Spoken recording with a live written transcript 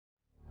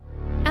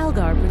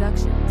Algar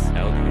Productions.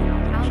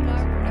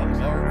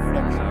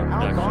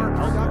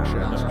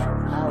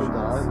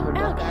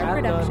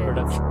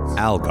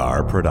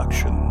 Algar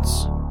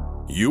Productions.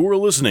 You are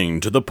listening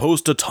to the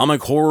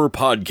Post-Atomic Horror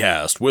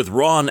Podcast with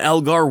Ron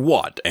Algar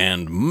Watt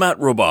and Matt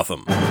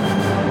Robotham.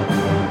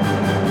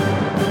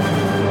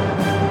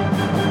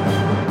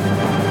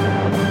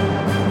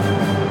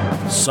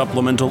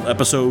 Supplemental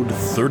Episode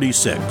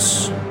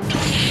 36.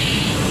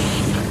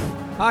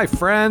 Hi,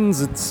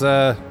 friends. It's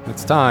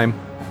time.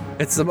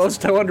 It's the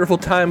most wonderful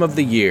time of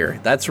the year.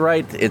 That's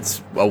right.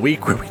 It's a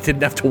week where we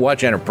didn't have to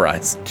watch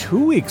Enterprise.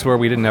 2 weeks where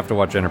we didn't have to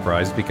watch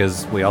Enterprise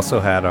because we also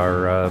had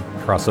our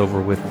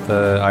crossover with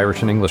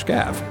Irish and English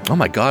Gav. Oh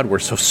my God, we're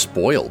so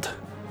spoiled.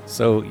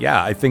 So,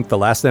 yeah, I think the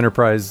last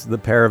Enterprise, the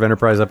pair of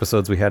Enterprise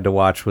episodes we had to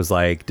watch was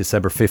like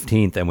December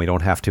 15th, and we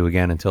don't have to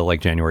again until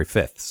like January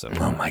 5th. So.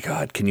 Oh my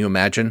God, can you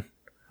imagine?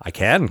 I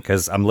can,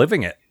 because I'm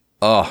living it.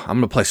 Oh, I'm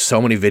going to play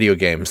so many video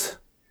games.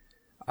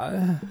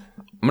 I'm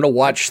going to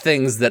watch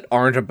things that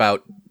aren't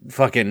about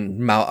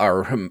fucking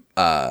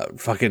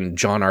fucking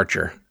John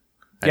Archer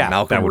and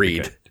Malcolm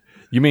Reed.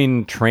 You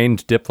mean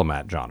trained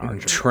diplomat John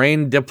Archer?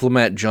 Trained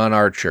diplomat John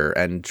Archer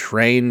and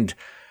trained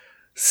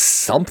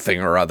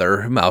something or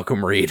other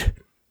Malcolm Reed.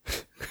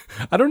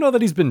 I don't know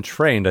that he's been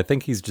trained. I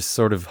think he's just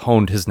sort of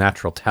honed his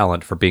natural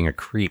talent for being a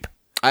creep.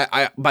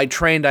 By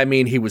trained, I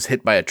mean he was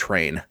hit by a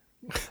train.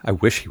 I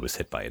wish he was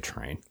hit by a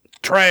train.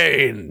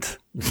 Trained!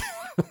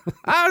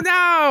 Oh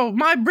no,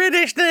 my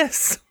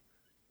Britishness!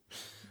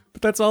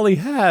 But that's all he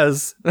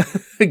has.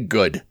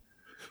 Good.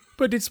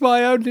 But it's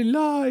my only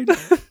line.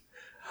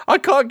 I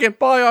can't get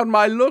by on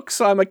my looks,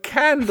 I'm a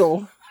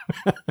candle.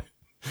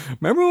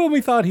 Remember when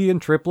we thought he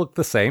and Trip looked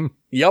the same?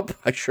 Yep,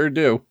 I sure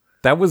do.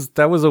 That was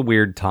a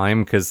weird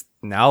time, because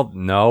now,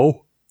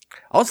 no.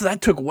 Also,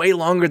 that took way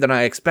longer than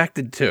I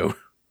expected to.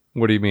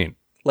 What do you mean?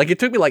 Like, it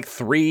took me like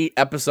 3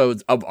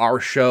 episodes of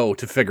our show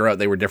to figure out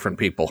they were different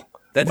people.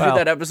 That's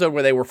that episode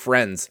where they were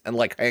friends and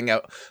like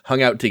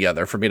hung out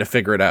together for me to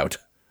figure it out.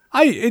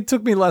 It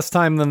took me less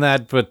time than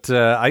that, but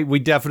we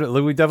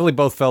definitely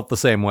both felt the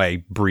same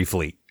way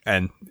briefly,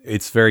 and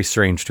it's very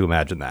strange to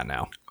imagine that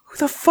now. Who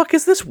the fuck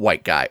is this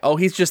white guy? Oh,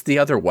 he's just the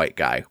other white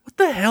guy. What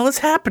the hell is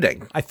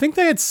happening? I think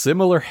they had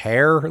similar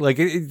hair. Like,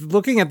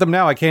 looking at them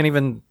now, I can't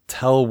even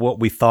tell what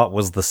we thought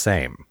was the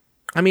same.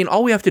 I mean,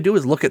 all we have to do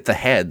is look at the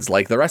heads.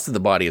 Like, the rest of the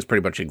body is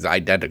pretty much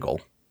identical.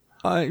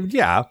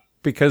 Yeah,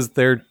 because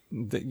they're,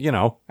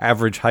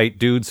 average height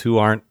dudes who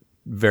aren't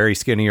very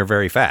skinny or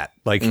very fat.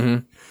 Like,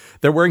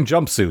 They're wearing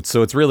jumpsuits,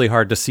 so it's really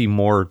hard to see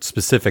more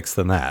specifics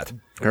than that.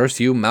 Curse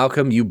you,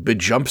 Malcolm, you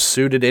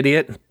bejumpsuited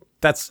idiot.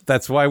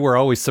 That's why we're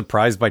always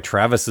surprised by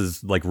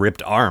Travis's, like,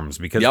 ripped arms,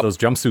 because those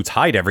jumpsuits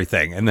hide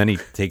everything, and then he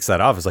takes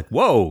that off. It's like,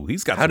 whoa,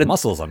 he's got some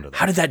muscles under there.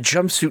 How did that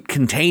jumpsuit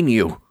contain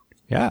you?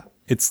 Yeah,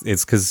 it's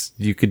because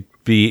you could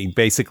be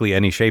basically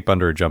any shape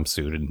under a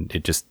jumpsuit, and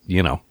it just,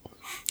 You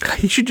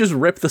should just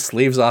rip the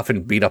sleeves off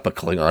and beat up a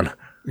Klingon.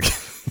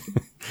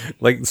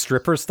 Like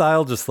stripper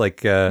style, just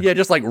like...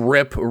 just like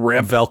rip.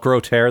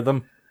 Velcro tear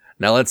them.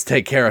 Now let's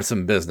take care of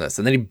some business.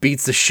 And then he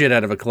beats the shit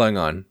out of a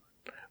Klingon.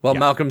 While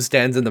Malcolm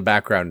stands in the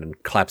background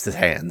and claps his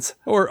hands.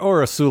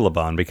 Or a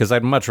Suliban, because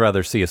I'd much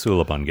rather see a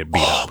Suliban get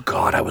beat up. Oh,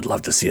 God, I would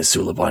love to see a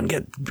Suliban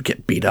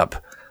get beat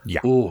up.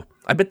 Yeah. Ooh,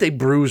 I bet they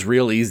bruise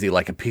real easy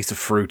like a piece of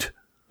fruit.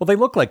 Well, they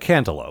look like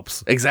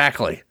cantaloupes.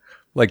 Exactly.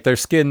 Like their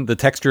skin, the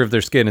texture of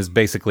their skin is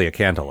basically a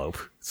cantaloupe.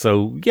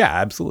 So, yeah,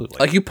 absolutely.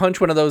 Like you punch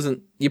one of those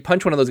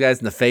guys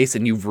in the face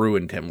and you've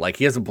ruined him. Like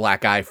he has a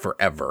black eye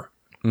forever.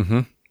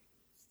 Mm-hmm.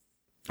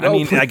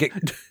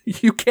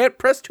 You can't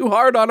press too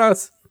hard on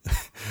us.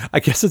 I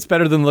guess it's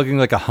better than looking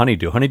like a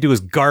honeydew. Honeydew is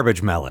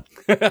garbage melon.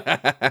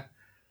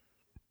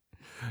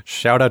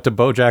 Shout out to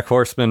BoJack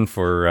Horseman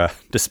for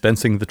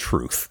dispensing the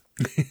truth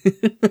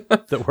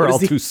that we're all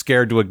too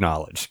scared to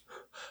acknowledge.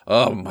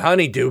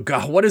 Honeydew,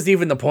 God, what is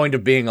even the point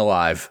of being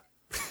alive?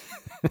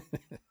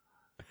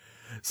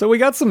 So we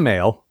got some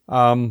mail,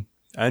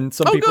 and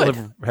some people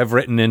have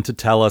written in to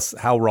tell us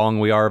how wrong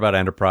we are about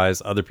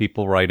Enterprise. Other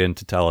people write in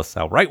to tell us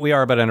how right we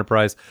are about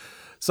Enterprise.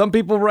 Some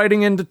people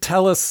writing in to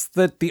tell us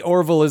that the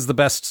Orville is the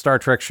best Star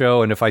Trek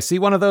show, and if I see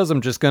one of those,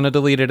 I'm just going to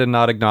delete it and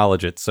not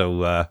acknowledge it.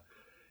 So,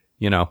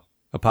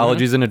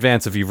 apologies in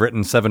advance if you've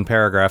written 7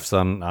 paragraphs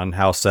on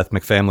how Seth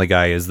MacFamily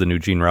Guy is the new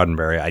Gene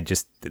Roddenberry.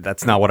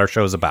 That's not what our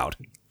show's about.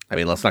 I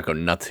mean, let's not go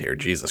nuts here.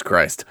 Jesus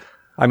Christ.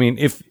 I mean,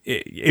 if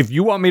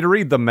you want me to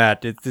read them,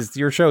 Matt, it's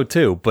your show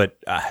too. But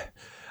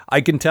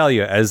I can tell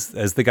you, as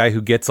the guy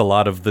who gets a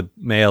lot of the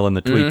mail and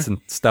the tweets and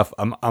stuff,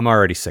 I'm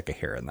already sick of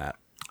hearing that.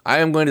 I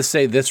am going to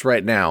say this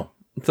right now.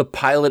 The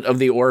pilot of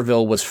the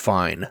Orville was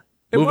fine.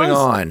 Moving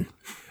on.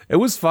 It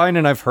was fine,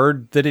 and I've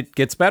heard that it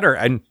gets better,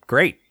 and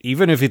great.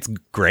 Even if it's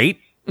great,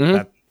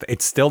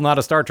 it's still not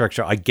a Star Trek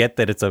show. I get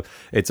that it's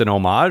an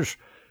homage,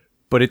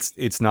 but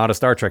it's not a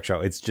Star Trek show.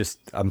 It's just,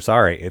 I'm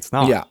sorry, it's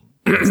not. Yeah.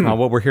 It's not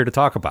what we're here to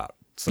talk about.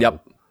 So,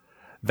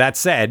 that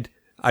said,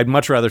 I'd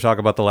much rather talk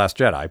about The Last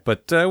Jedi,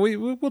 but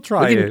we'll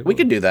try. We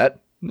can do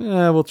that.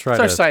 We'll try.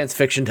 It's our science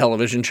fiction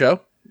television show.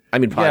 I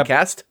mean,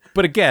 podcast.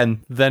 But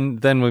again,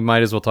 then we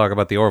might as well talk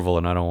about the Orville,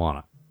 and I don't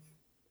want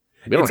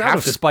to. It's out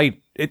of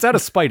spite. It's out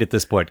of spite at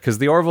this point, because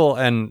the Orville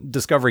and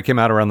Discovery came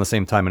out around the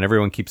same time, and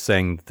everyone keeps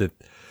saying that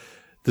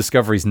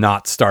Discovery's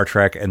not Star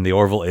Trek and the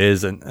Orville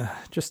is, and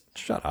just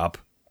shut up.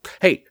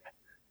 Hey,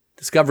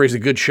 Discovery's a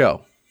good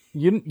show.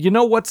 You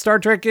know what Star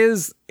Trek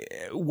is?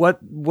 What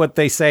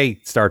they say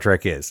Star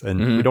Trek is.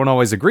 And we don't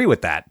always agree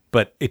with that,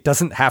 but it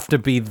doesn't have to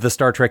be the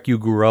Star Trek you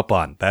grew up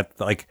on. That,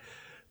 like,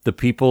 the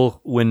people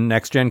when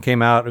Next Gen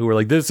came out who were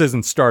like, this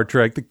isn't Star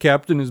Trek, the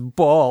captain is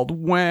bald.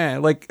 Wah.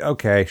 Like,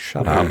 okay,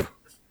 shut up.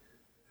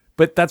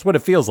 But that's what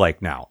it feels like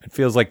now. It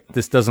feels like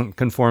this doesn't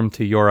conform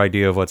to your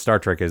idea of what Star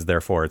Trek is,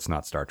 therefore it's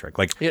not Star Trek.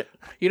 Like,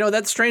 you know,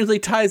 that strangely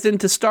ties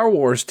into Star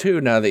Wars, too,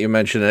 now that you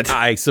mention it.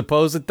 I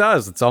suppose it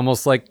does. It's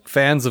almost like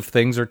fans of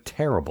things are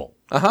terrible.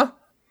 Uh-huh.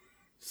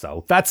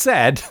 So, that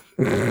said,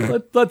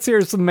 let's hear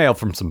some mail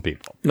from some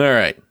people. All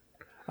right.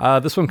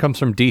 This one comes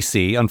from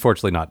DC.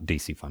 Unfortunately, not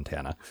DC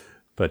Fontana.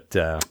 But,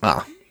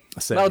 well,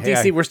 hey,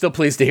 DC, we're still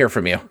pleased to hear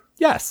from you.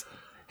 Yes.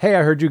 Hey,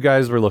 I heard you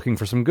guys were looking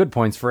for some good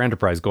points for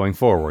Enterprise going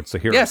forward, so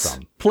here are some.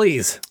 Yes,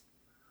 please.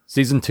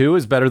 Season 2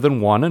 is better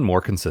than 1 and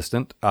more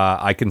consistent.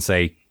 I can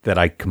say that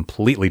I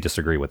completely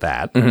disagree with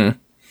that. Mm-hmm.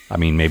 I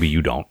mean, maybe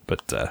you don't,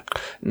 but...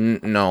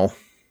 no.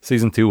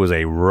 Season 2 was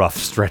a rough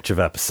stretch of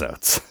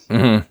episodes.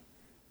 Mm-hmm.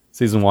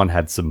 Season 1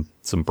 had some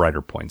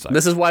brighter points.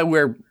 This is why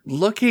we're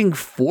looking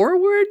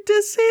forward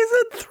to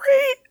Season 3?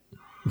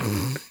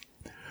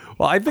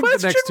 Well, I think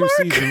the next 2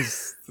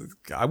 seasons...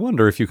 I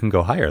wonder if you can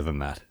go higher than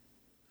that.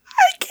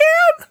 I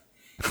can.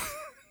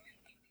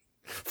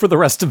 For the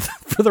rest of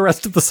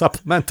the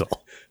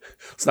supplemental.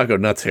 Let's not go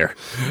nuts here.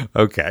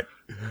 Okay.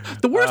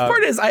 The worst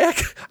part is I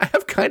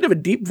have kind of a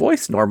deep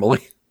voice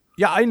normally.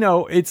 Yeah, I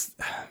know. It's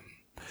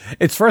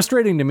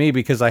frustrating to me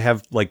because I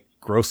have like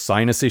gross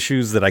sinus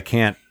issues that I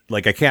can't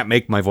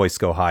make my voice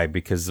go high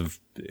because of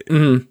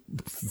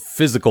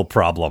physical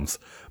problems.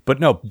 But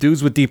no,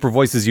 dudes with deeper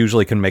voices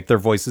usually can make their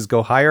voices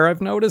go higher,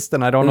 I've noticed,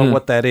 and I don't know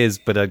what that is,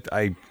 but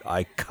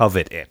I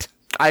covet it.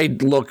 I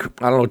don't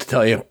know what to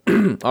tell you.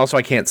 Also,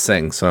 I can't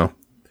sing, so.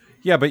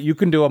 Yeah, but you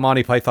can do a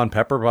Monty Python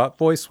Pepperbot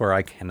voice where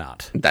I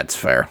cannot. That's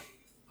fair.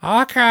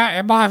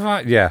 Okay,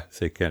 yeah,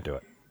 so you can't do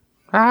it.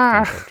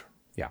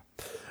 Yeah.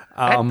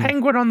 That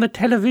penguin on the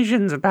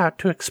television's about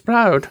to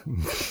explode.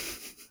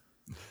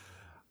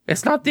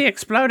 It's not the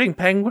exploding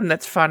penguin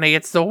that's funny,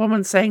 it's the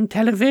woman saying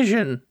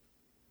television.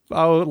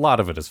 Oh, a lot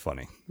of it is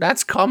funny.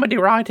 That's comedy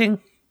writing.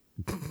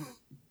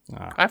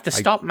 I have to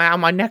stop now,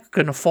 my neck's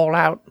gonna fall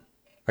out.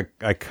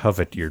 I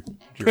covet your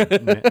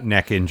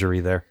neck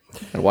injury there.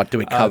 And what do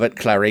we covet,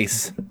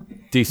 Clarice?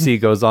 DC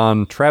goes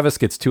on. Travis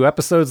gets 2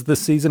 episodes this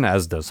season,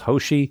 as does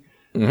Hoshi.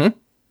 Mm-hmm.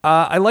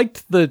 I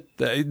liked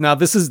now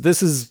this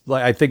is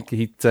like, I think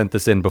he sent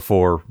this in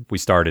before we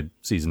started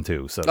season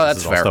 2, so this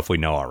is all stuff we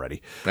know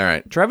already. All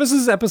right.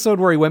 Travis's episode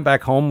where he went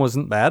back home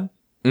wasn't bad.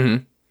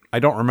 Mm-hmm. I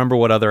don't remember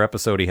what other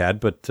episode he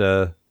had, but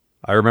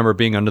I remember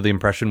being under the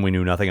impression we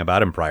knew nothing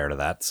about him prior to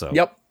that. So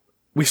yep,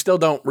 we still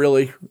don't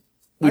really.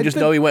 We just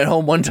know he went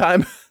home one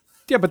time.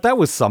 Yeah, but that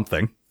was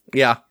something.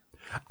 Yeah.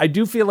 I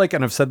do feel like,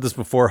 and I've said this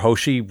before,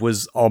 Hoshi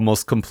was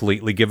almost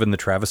completely given the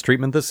Travis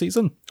treatment this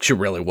season. She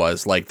really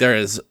was. Like, there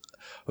is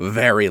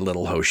very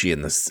little Hoshi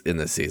in this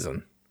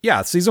season.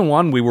 Yeah, season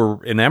 1, we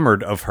were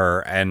enamored of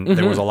her, and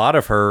there was a lot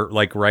of her,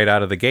 like, right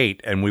out of the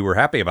gate, and we were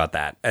happy about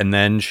that. And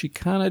then she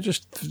kind of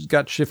just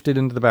got shifted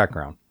into the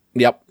background.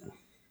 Yep.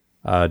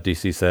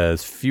 DC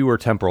says, fewer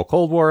temporal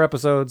Cold War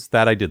episodes.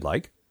 That I did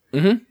like.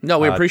 Mm-hmm. No,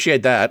 we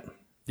appreciate that.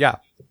 Yeah.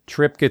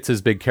 Trip gets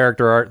his big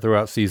character art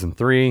throughout season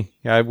 3.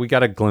 Yeah, we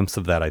got a glimpse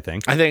of that, I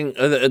think. I think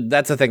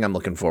that's a thing I'm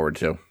looking forward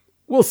to.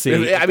 We'll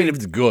see. I mean, if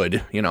it's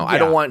good, you know. Yeah. I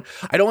don't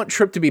want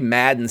Trip to be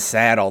mad and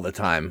sad all the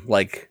time.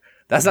 Like,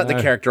 that's not the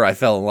character I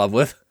fell in love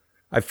with.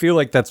 I feel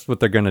like that's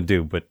what they're going to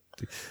do, but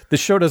the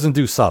show doesn't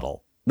do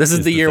subtle. This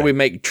is the year we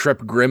make Trip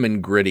grim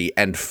and gritty,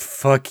 and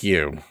fuck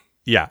you.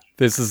 Yeah,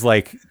 this is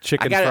like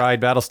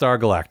fried Battlestar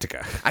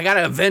Galactica. I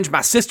gotta avenge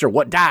my sister.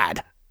 What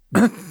died?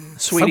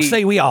 Sweetie. Some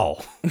say we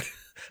all.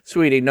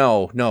 Sweetie,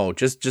 no,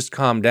 just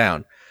calm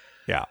down.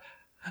 Yeah.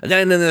 And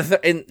then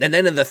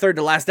in the third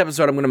to last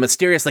episode, I'm going to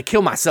mysteriously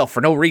kill myself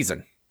for no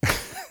reason.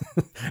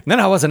 And then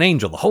I was an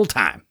angel the whole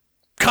time.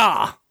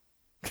 Caw.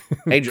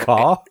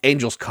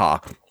 Angel's caw.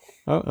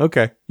 Oh,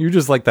 okay. You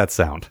just like that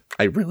sound.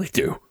 I really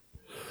do.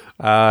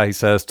 He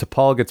says,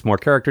 T'Pol gets more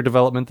character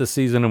development this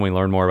season, and we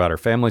learn more about her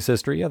family's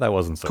history. Yeah, that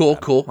wasn't so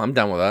bad. Cool. I'm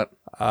done with that.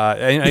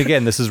 And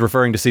again, this is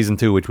referring to season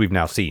 2, which we've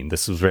now seen.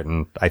 This was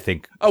written, I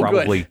think,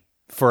 probably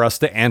for us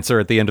to answer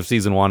at the end of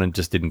season 1 and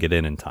just didn't get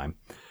in time.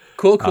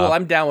 Cool.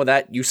 I'm down with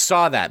that. You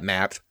saw that,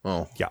 Matt.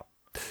 Oh. Yeah.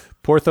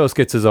 Porthos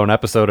gets his own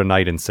episode a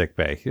night in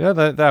sickbay. Yeah,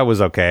 that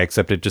was okay,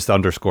 except it just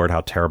underscored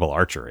how terrible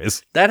Archer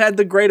is. That had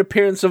the great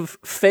appearance of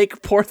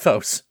fake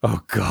Porthos.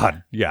 Oh,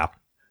 God. Yeah.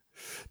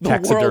 The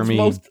world's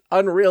most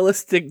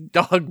unrealistic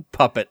dog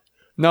puppet.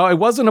 No, it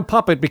wasn't a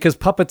puppet because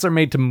puppets are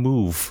made to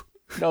move.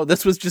 No,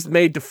 this was just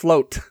made to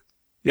float.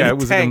 Yeah, it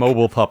was an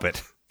immobile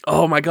puppet.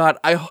 Oh, my God.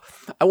 I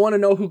want to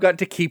know who got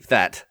to keep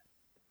that.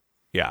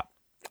 Yeah.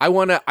 I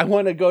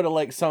wanna go to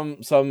like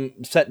some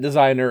set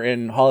designer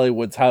in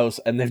Hollywood's house,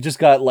 and they've just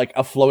got like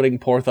a floating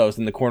Porthos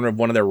in the corner of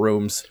one of their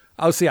rooms.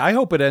 Oh, see, I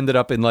hope it ended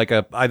up in like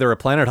either a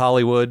Planet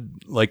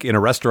Hollywood, like in a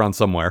restaurant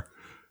somewhere,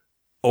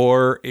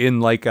 or in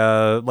like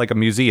a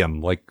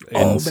museum. Like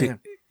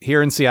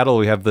here in Seattle,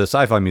 we have the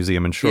Sci-Fi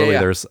Museum, and surely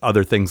there's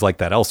other things like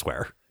that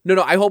elsewhere.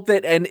 No, I hope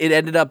that it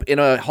ended up in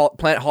a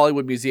Planet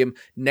Hollywood museum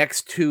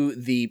next to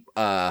the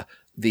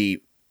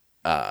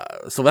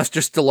Sylvester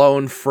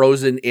Stallone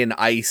frozen in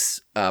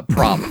ice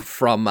prop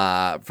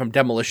from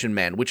Demolition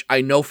Man, which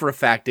I know for a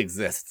fact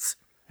exists,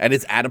 and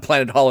it's at a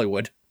Planet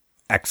Hollywood.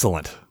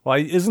 Excellent. Why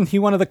isn't he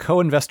one of the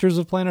co-investors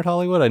of Planet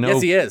Hollywood? I know.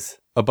 Yes, he is.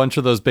 A bunch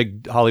of those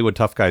big Hollywood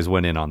tough guys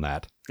went in on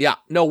that. Yeah,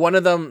 no, one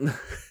of them.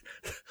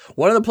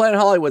 One of the Planet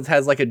Hollywoods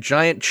has like a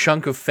giant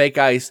chunk of fake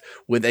ice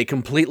with a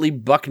completely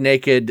buck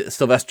naked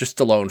Sylvester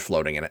Stallone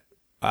floating in it.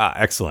 Ah,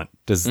 excellent.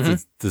 Does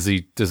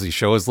he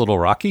show his little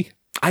Rocky?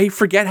 I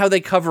forget how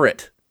they cover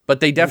it,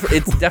 but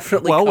it's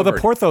definitely well, covered. with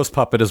a Porthos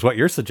puppet is what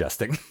you're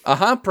suggesting.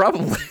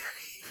 Probably.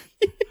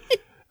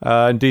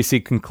 And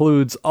DC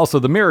concludes, also,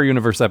 the Mirror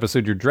Universe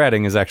episode you're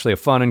dreading is actually a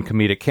fun and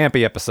comedic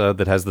campy episode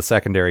that has the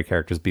secondary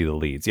characters be the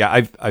leads.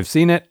 Yeah, I've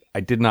seen it. I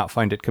did not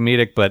find it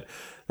comedic, but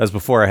that's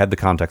before I had the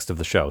context of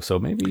the show. So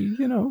maybe,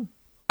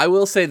 I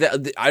will say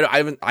that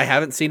I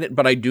haven't seen it,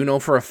 but I do know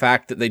for a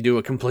fact that they do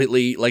a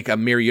completely like a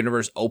Mirror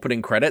Universe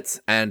opening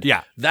credits, and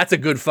that's a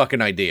good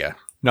fucking idea.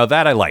 No,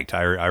 that I liked.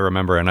 I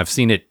remember, and I've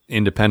seen it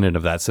independent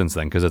of that since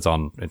then because it's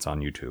on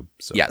YouTube.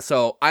 So yeah,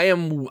 so I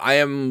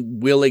am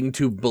willing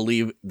to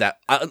believe that.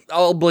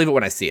 I'll believe it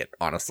when I see it.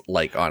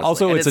 Honestly.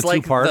 Also, and it's a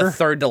like two-parter. The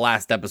third to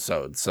last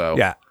episode. So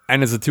yeah,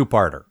 and it's a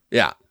two-parter.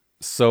 Yeah.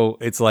 So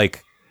it's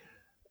like.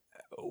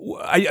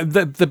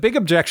 The big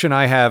objection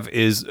I have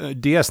is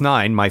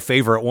DS9, my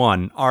favorite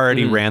one,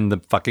 already ran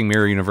the fucking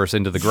Mirror Universe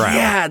into the ground.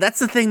 Yeah, that's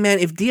the thing, man.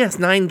 If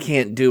DS9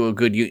 can't do a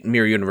good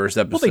Mirror Universe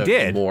episode they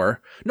did.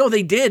 anymore. No,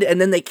 they did, and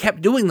then they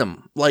kept doing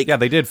them. Like, yeah,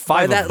 they did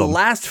 5 of them. By that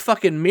last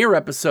fucking Mirror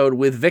episode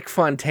with Vic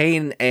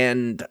Fontaine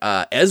and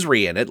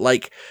Esri in it,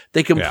 like,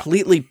 they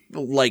completely,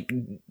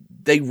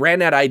 they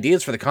ran out of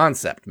ideas for the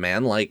concept,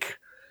 man. Like...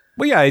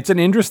 Well, yeah, it's an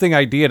interesting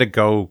idea to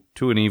go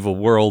to an evil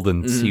world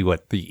and see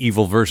what the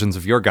evil versions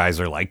of your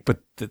guys are like, but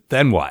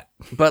then what?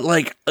 But,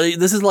 like,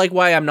 this is, like,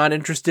 why I'm not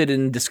interested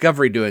in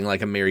Discovery doing,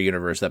 like, a Mirror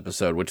Universe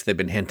episode, which they've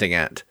been hinting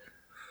at.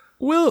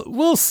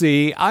 We'll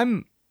see.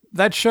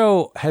 That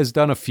show has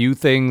done a few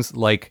things,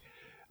 like,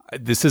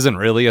 this isn't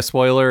really a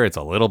spoiler, it's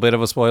a little bit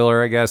of a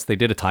spoiler, I guess. They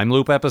did a time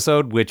loop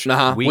episode, which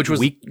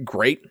was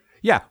great.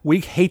 Yeah, we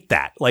hate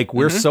that. Like,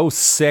 we're so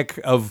sick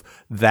of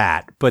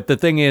that. But the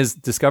thing is,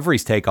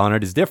 Discovery's take on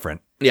it is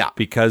different. Yeah.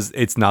 Because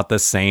it's not the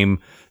same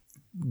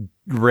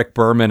Rick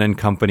Berman and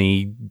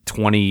company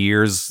 20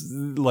 years,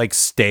 like,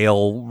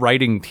 stale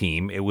writing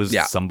team. It was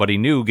somebody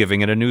new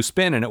giving it a new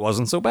spin, and it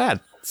wasn't so bad.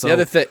 So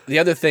the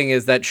other thing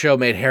is that show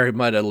made Harry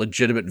Mudd a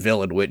legitimate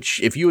villain, which,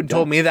 if you had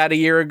told me that a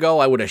year ago,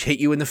 I would have hit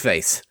you in the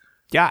face.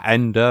 Yeah,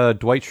 and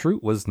Dwight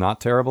Schrute was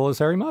not terrible as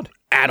Harry Mudd.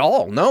 At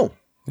all, no.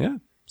 Yeah.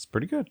 It's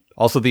pretty good.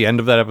 Also, the end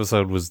of that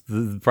episode was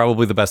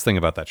probably the best thing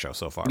about that show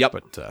so far. Yep.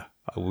 But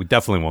we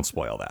definitely won't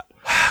spoil that.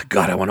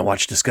 God, I want to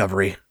watch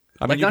Discovery.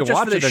 I mean, you can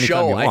watch it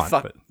anytime you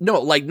want. No,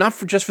 like, not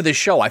just for this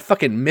show. I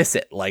fucking miss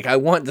it. Like, I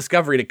want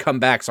Discovery to come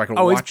back so I can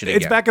watch it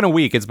again. It's back in a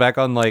week. It's back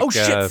on, like... Oh,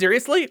 shit,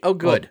 seriously? Oh,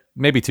 good. Well,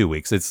 maybe 2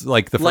 weeks. It's,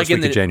 like, the first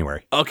week of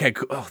January. Okay,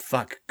 oh,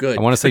 fuck, good.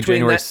 I want to say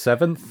January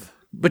 7th.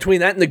 Between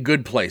that and The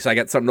Good Place, I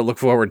got something to look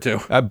forward to.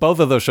 Both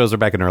of those shows are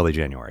back in early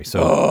January.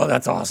 So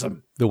that's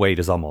awesome. The wait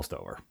is almost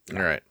over.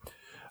 All right.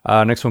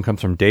 Next one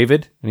comes from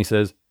David, and he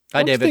says,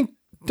 Hi, David.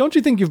 Don't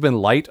you think you've been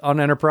light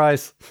on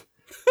Enterprise?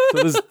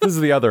 So this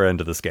is the other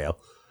end of the scale.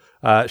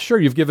 Sure,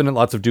 you've given it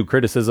lots of due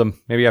criticism.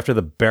 Maybe after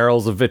the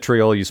barrels of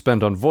vitriol you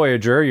spent on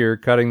Voyager, you're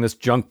cutting this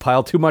junk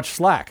pile too much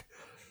slack.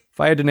 If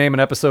I had to name an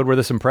episode where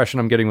this impression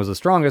I'm getting was the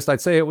strongest,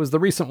 I'd say it was the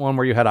recent one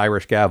where you had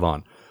Irish Gav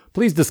on.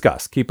 Please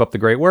discuss. Keep up the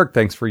great work.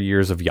 Thanks for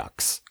years of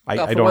yucks.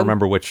 I don't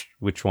remember which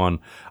one.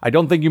 I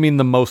don't think you mean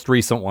the most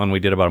recent one we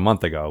did about a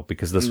month ago,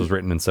 because this was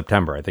written in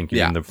September. I think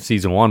you mean the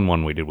season 1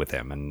 one we did with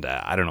him, and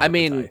I don't know. I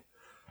mean,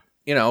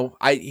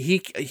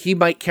 he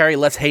might carry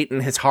less hate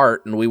in his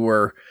heart, and we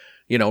were,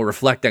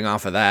 reflecting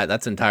off of that.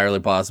 That's entirely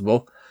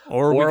possible.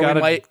 Or we got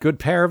a good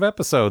pair of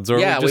episodes, or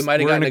we might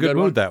have gotten in a good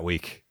mood that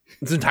week.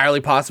 It's entirely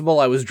possible.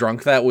 I was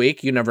drunk that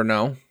week. You never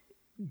know.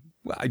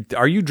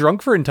 Are you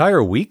drunk for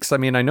entire weeks? I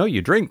mean, I know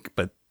you drink,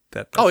 but...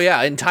 Oh,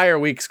 yeah, entire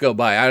weeks go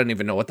by. I don't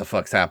even know what the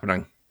fuck's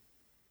happening.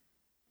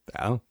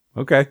 Oh,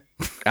 okay.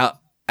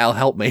 Al,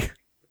 help me.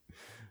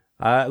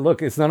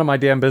 Look, it's none of my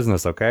damn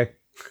business, okay?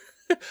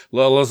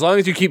 Well, as long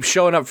as you keep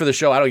showing up for the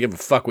show, I don't give a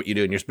fuck what you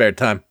do in your spare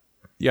time.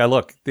 Yeah,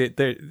 look,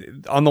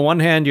 on the one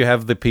hand, you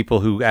have the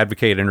people who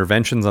advocate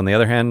interventions. On the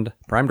other hand,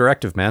 Prime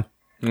Directive, man.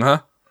 Uh-huh.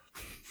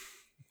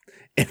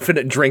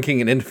 Infinite drinking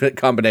and infinite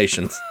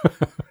combinations.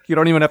 You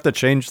don't even have to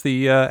change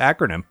the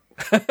acronym.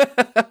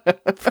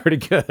 Pretty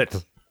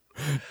good.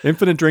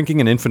 Infinite drinking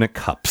and infinite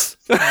cups.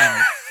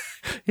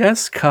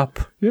 Yes, cup.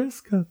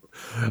 Yes, cup.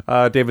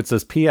 David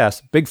says,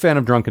 P.S. Big fan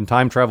of Drunken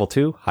Time Travel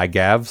too. Hi,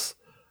 Gavs.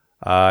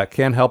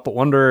 Can't help but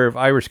wonder if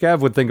Irish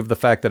Gav would think of the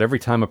fact that every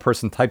time a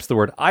person types the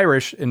word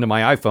Irish into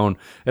my iPhone,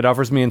 it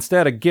offers me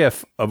instead a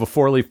GIF of a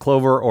 4-leaf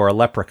clover or a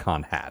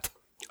leprechaun hat.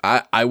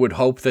 I would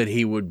hope that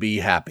he would be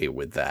happy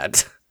with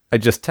that. I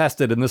just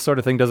tested, and this sort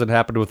of thing doesn't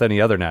happen with any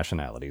other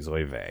nationalities.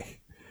 Oy vey.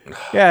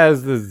 Yeah,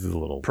 this is a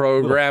little...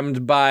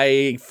 Programmed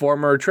by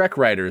former Trek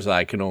writers,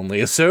 I can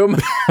only assume.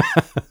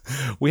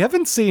 We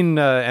haven't seen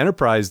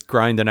Enterprise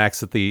grind an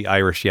axe at the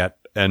Irish yet,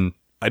 and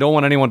I don't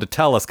want anyone to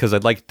tell us because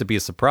I'd like it to be a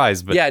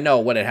surprise. But yeah, no,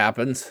 when it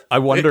happens. I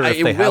wonder if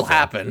it will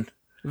happen.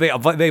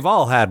 They've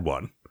all had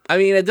one. I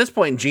mean, at this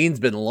point, Gene's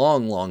been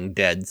long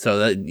dead, so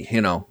that,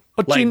 you know.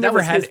 But Gene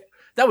never had...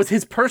 That was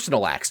his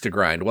personal axe to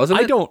grind,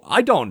 wasn't it?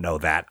 I don't know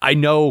that. I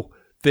know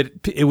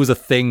that it was a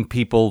thing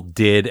people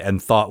did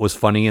and thought was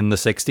funny in the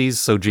 60s,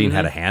 so Gene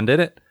had a hand in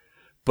it.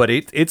 But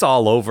it's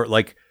all over.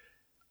 Like,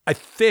 I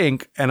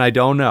think, and I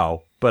don't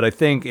know, but I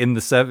think in the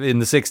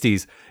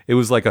 60s, it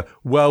was like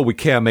we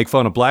can't make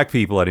fun of black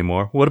people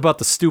anymore. What about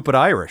the stupid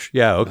Irish?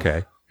 Yeah,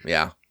 okay.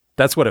 Yeah.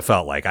 That's what it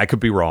felt like. I could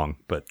be wrong,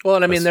 but... Well,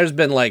 and I mean, there's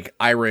been, like,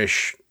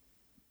 Irish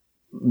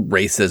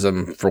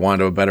racism, for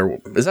want of a better...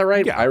 Is that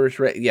right? Yeah. Irish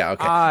race? Yeah,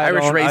 okay.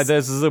 Irish race...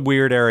 This is a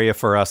weird area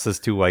for us as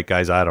two white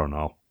guys. I don't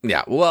know.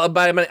 Yeah, well,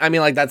 but I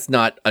mean, like, that's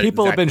not...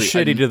 People have been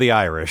shitty to the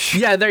Irish.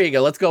 Yeah, there you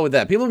go. Let's go with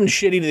that. People have been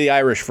shitty to the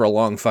Irish for a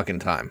long fucking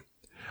time.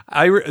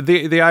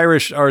 The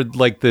Irish are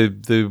like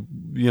the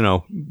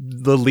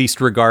least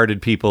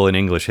regarded people in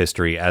English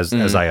history as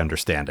I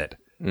understand it.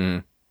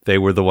 Mm. They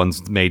were the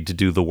ones made to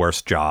do the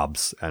worst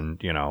jobs and,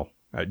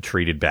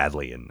 treated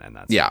badly and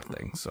that sort of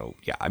thing. So,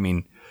 yeah, I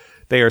mean,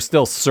 they are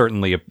still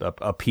certainly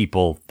a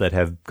people that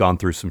have gone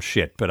through some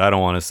shit, but I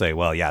don't want to say,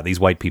 well, yeah, these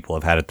white people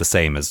have had it the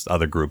same as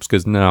other groups,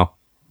 because no,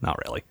 not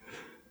really.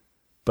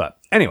 But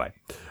anyway,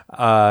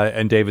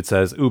 and David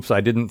says, oops,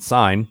 I didn't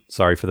sign.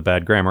 Sorry for the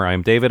bad grammar. I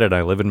am David and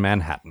I live in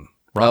Manhattan.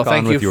 Rock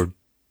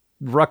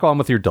on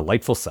with your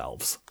delightful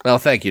selves. Well,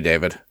 thank you,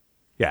 David.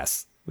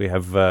 Yes. We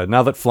have,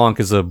 now that Flonk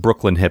is a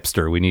Brooklyn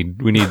hipster, we need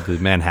the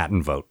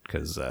Manhattan vote,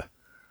 because...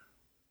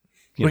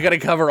 we got to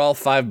cover all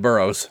 5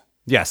 boroughs.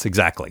 Yes,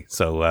 exactly.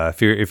 So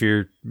if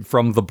you're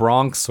from the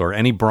Bronx or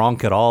any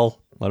Bronx at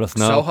all, let us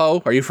know.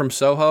 Soho? Are you from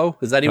Soho?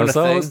 Is that even a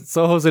thing?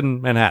 Soho's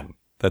in Manhattan.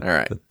 All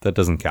right. That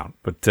doesn't count.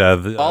 But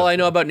all I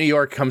know about New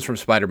York comes from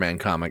Spider-Man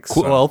comics.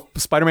 So. Well,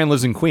 Spider-Man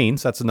lives in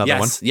Queens. That's another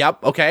one.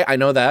 Yep. Okay, I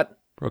know that.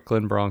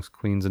 Brooklyn, Bronx,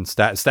 Queens, and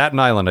Staten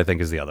Island, I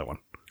think, is the other one.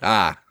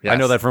 Ah, yes. I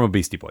know that from a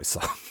Beastie Boys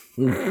song.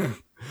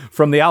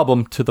 From the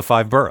album to the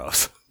 5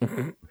 boroughs.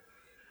 Is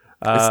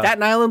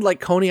Staten Island like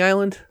Coney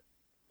Island?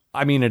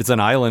 I mean, it's an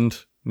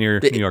island near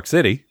New York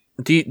City.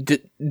 Do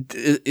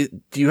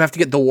you have to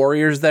get the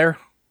Warriors there?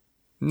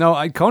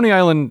 No, Coney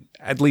Island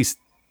at least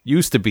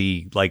used to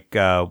be like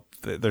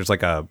there's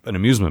like an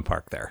amusement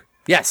park there.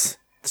 Yes,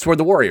 that's where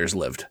the Warriors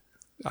lived.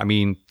 I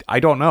mean, I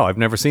don't know. I've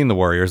never seen the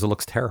Warriors. It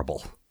looks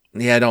terrible.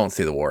 Yeah, I don't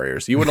see the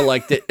Warriors. You would have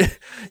liked it.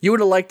 You would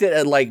have liked it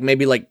at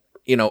maybe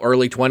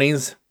early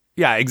 20s.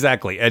 Yeah,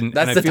 exactly. And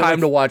that's the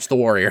time to watch the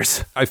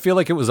Warriors. I feel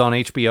like it was on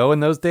HBO in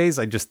those days.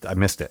 I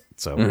missed it.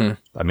 So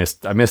I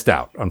missed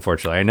out,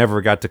 unfortunately. I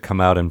never got to come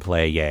out and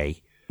play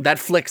Yay. That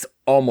flick's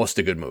almost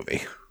a good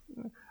movie.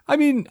 I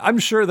mean, I'm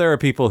sure there are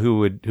people who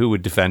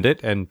would defend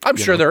it, and I'm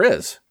sure there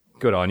is.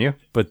 Good on you.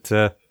 But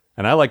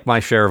and I like my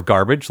share of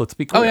garbage, let's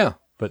be clear. Oh yeah.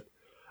 But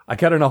I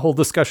got in a whole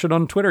discussion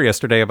on Twitter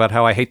yesterday about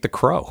how I hate The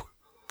Crow.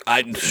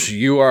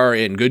 You are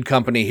in good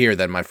company here,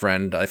 then, my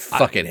friend. I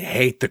fucking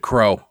hate The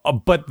Crow.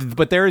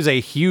 But there is a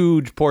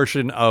huge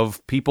portion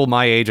of people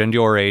my age and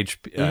your age,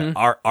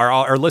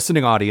 our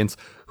listening audience,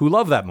 who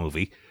love that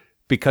movie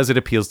because it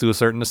appeals to a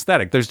certain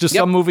aesthetic. There's just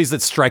some movies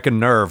that strike a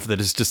nerve that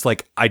is just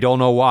like, I don't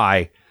know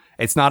why.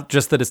 It's not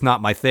just that it's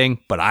not my thing,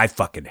 but I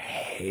fucking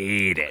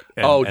hate it.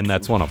 And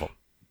that's one of them.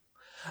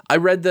 I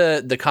read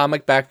the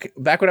comic back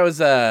when I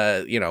was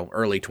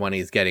early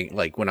 20s, getting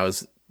when I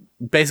was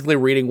basically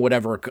reading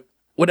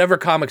whatever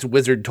comics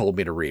Wizard told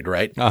me to read,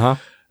 right? Uh-huh.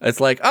 It's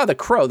like, The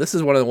Crow. This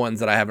is one of the ones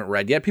that I haven't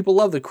read yet. People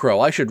love The Crow.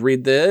 I should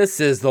read this. This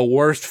is the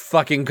worst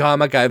fucking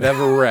comic I've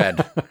ever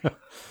read.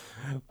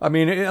 I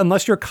mean,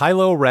 unless you're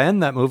Kylo Ren,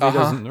 that movie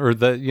doesn't, or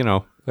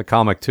the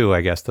comic too,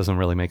 I guess, doesn't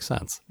really make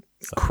sense.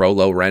 So.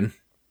 Crowlo Ren.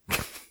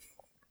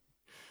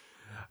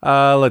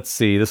 Let's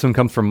see. This one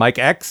comes from Mike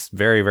X,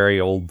 very,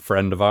 very old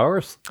friend of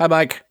ours. Hi,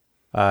 Mike.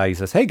 He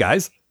says, hey,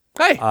 guys.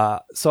 Hey.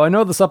 So I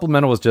know the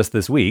supplemental was just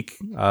this week,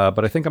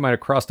 but I think I might have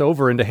crossed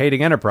over into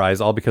hating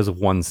Enterprise all because of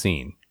one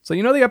scene. So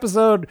you know the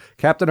episode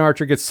Captain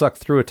Archer gets sucked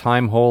through a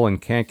time hole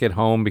and can't get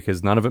home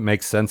because none of it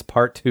makes sense,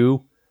 part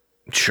 2?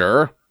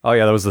 Sure. Oh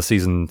yeah, that was the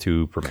season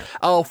 2 premiere.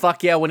 Oh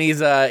fuck yeah, when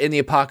he's in the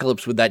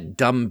apocalypse with that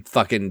dumb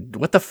fucking,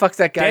 what the fuck's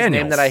that guy's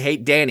name that I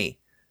hate? Danny.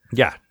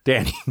 Yeah,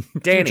 Danny.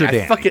 Danny.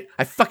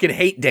 I fucking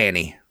hate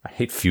Danny. I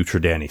hate future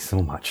Danny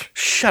so much.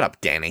 Shut up,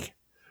 Danny.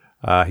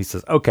 He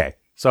says, okay.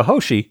 So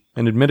Hoshi,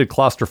 an admitted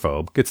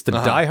claustrophobe, gets to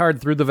die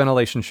hard through the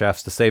ventilation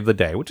shafts to save the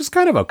day, which is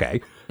kind of okay.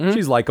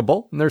 She's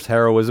likable, and there's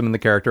heroism in the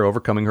character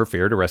overcoming her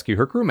fear to rescue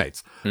her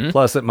crewmates.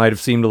 Plus, it might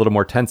have seemed a little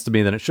more tense to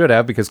me than it should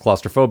have, because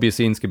claustrophobia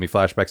scenes can be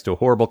flashbacks to a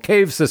horrible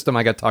cave system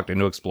I got talked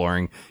into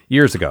exploring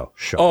years ago.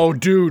 Sure. Oh,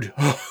 dude.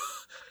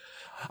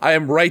 I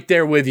am right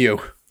there with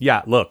you.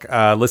 Yeah, look,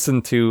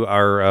 listen to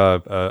our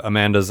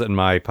Amanda's and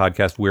my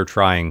podcast, We're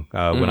Trying,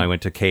 when I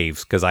went to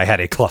caves, because I had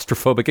a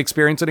claustrophobic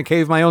experience in a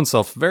cave my own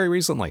self very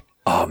recently.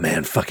 Oh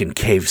man, fucking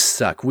caves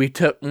suck. We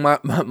took when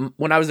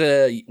I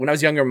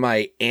was younger,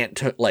 my aunt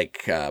took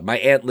my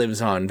aunt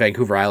lives on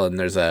Vancouver Island.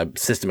 There's a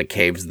system of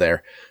caves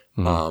there,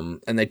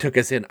 and they took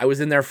us in. I was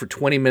in there for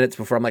 20 minutes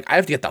before I'm like, I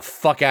have to get the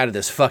fuck out of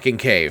this fucking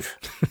cave.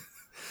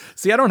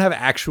 See, I don't have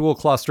actual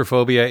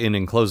claustrophobia in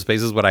enclosed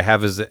spaces. What I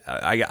have is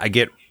I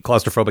get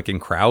claustrophobic in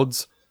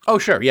crowds. Oh,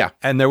 sure, yeah.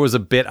 And there was a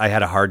bit I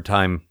had a hard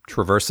time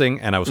traversing,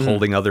 and I was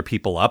holding other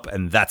people up,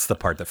 and that's the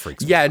part that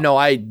freaks me out. Yeah, no,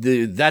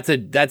 that's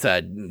a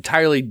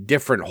entirely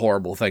different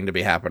horrible thing to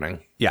be happening.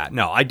 Yeah,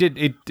 no,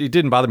 it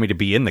didn't bother me to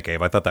be in the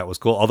cave. I thought that was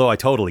cool, although I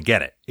totally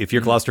get it. If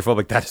you're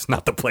claustrophobic, that is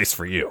not the place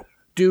for you.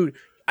 Dude,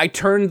 I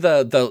turned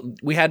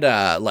we had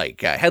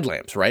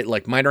headlamps, right?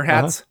 Like miner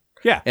hats.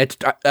 Yeah.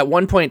 At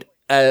one point,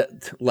 I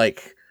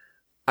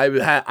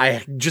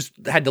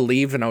just had to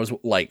leave, and I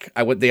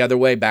went the other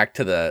way back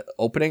to the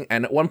opening,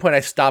 and at one point I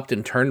stopped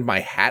and turned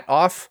my hat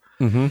off,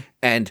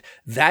 and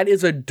that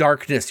is a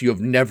darkness you have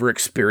never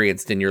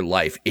experienced in your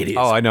life. It is.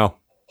 Oh, I know.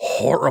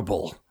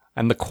 Horrible.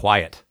 And the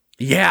quiet.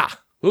 Yeah.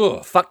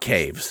 Ugh, fuck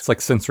caves. It's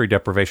like sensory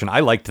deprivation.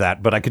 I liked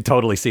that, but I could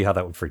totally see how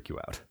that would freak you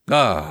out.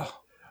 Oh.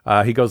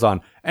 He goes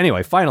on.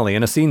 Anyway, finally,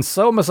 in a scene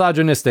so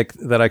misogynistic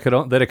that it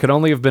could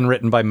only have been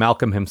written by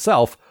Malcolm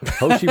himself,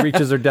 Hoshi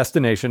reaches her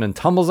destination and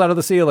tumbles out of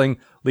the ceiling,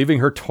 leaving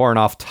her torn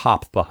off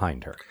top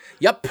behind her.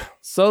 Yep.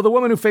 So the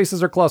woman who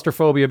faces her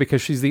claustrophobia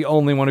because she's the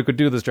only one who could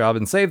do this job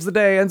and saves the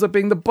day ends up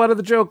being the butt of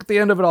the joke at the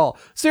end of it all.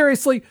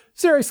 Seriously,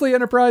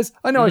 Enterprise?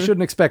 I know I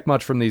shouldn't expect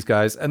much from these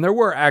guys, and there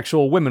were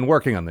actual women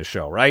working on this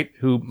show, right?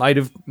 Who might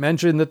have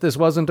mentioned that this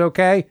wasn't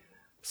okay?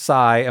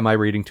 Sigh, am I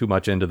reading too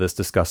much into this?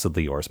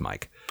 Disgustedly yours,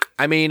 Mike.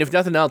 I mean, if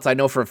nothing else, I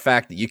know for a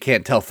fact that you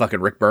can't tell fucking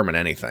Rick Berman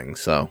anything,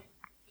 so.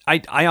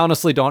 I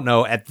honestly don't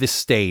know at this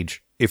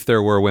stage if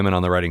there were women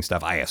on the writing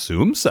staff. I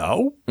assume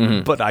so,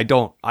 but I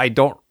don't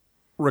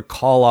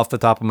recall off the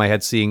top of my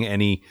head seeing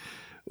any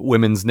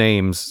women's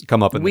names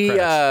come up in the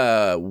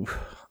credits.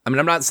 I mean,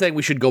 I'm not saying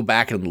we should go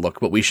back and look,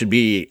 but we should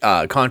be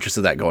conscious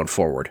of that going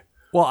forward.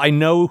 Well, I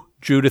know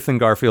Judith and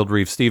Garfield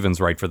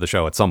Reeves-Stevens write for the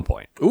show at some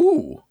point.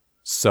 Ooh.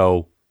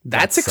 So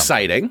that's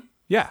exciting.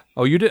 Yeah.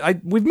 Oh, you did.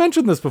 We've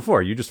mentioned this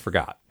before. You just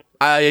forgot.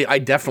 I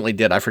definitely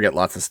did. I forget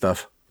lots of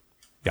stuff.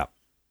 Yeah.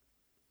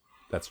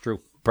 That's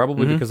true.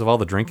 Probably because of all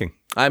the drinking.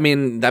 I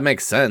mean, that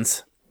makes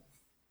sense.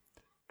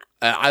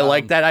 I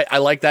like that. I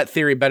like that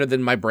theory better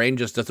than my brain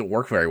just doesn't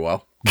work very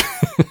well.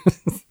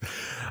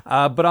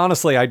 But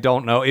honestly, I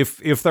don't know.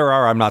 If there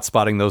are, I'm not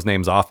spotting those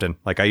names often.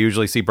 Like, I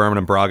usually see Berman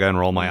and Braga and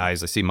roll my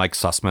eyes. I see Mike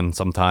Sussman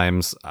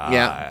sometimes.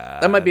 Yeah,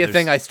 that might be a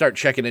thing I start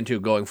checking into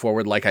going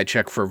forward, like I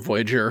check for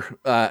Voyager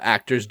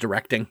actors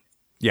directing.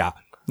 Yeah,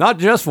 not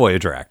just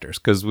Voyager actors,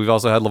 because we've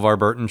also had LeVar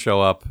Burton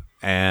show up,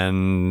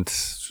 and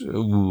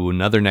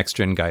another Next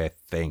Gen guy, I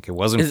think. It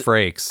wasn't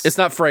Frakes. It's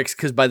not Frakes,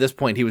 because by this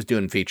point he was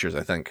doing features,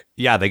 I think.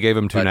 Yeah, they gave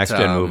him two Next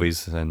Gen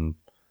movies, and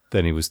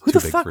then he was too big for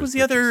his Who the fuck was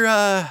the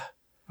other...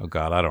 Oh,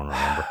 God, I don't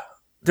remember.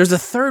 There's a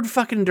third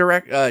fucking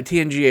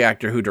TNG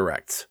actor who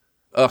directs.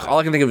 Ugh, all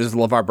I can think of is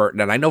LeVar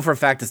Burton, and I know for a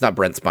fact it's not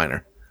Brent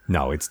Spiner.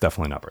 No, it's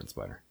definitely not Brent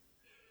Spiner.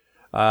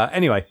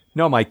 Anyway,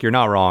 no, Mike, you're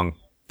not wrong.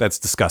 That's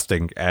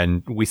disgusting,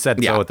 and we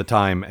said so at the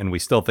time, and we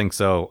still think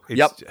so.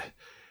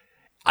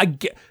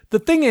 The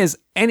thing is,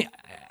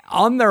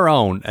 on their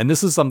own, and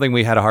this is something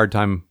we had a hard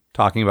time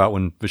talking about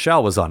when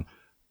Michelle was on,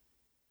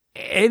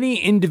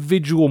 any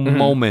individual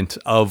moment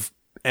of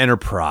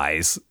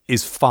Enterprise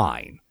is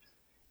fine.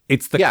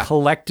 It's the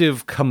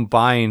collective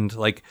combined,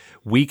 like,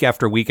 week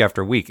after week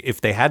after week. If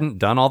they hadn't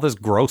done all this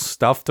gross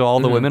stuff to all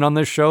the women on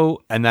this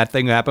show, and that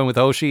thing happened with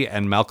Hoshi,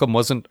 and Malcolm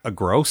wasn't a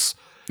gross,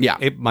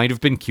 it might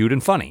have been cute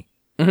and funny.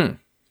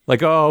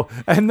 Like, oh,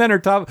 and then her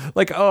top,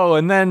 like, oh,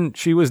 and then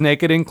she was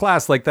naked in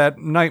class, like that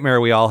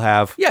nightmare we all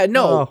have. Yeah,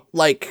 no,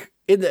 like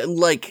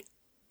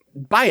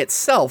by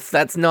itself,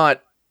 that's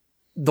not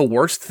the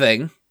worst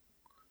thing.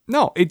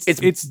 No,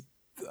 it's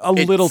a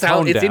little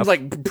tone deaf. It seems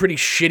like pretty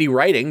shitty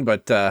writing,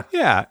 but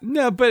yeah,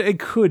 no, but it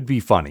could be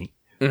funny.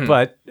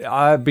 But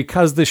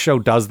because this show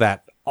does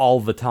that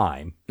all the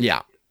time,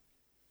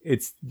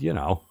 it's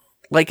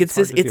like it's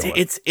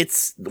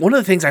one of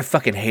the things I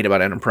fucking hate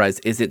about Enterprise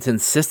is its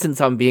insistence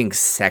on being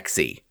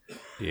sexy.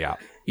 Yeah,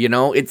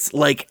 it's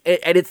like,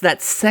 and it's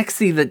that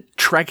sexy that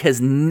Trek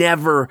has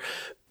never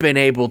been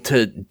able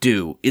to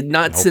do.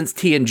 Not since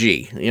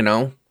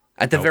TNG.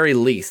 At the very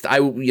least,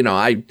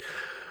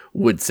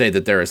 would say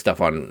that there is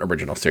stuff on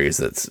original series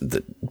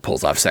that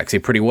pulls off sexy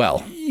pretty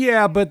well.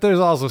 Yeah, but there's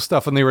also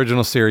stuff in the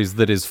original series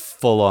that is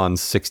full-on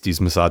 60s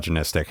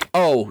misogynistic.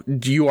 Oh,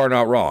 you are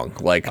not wrong.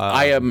 Like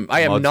I am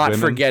not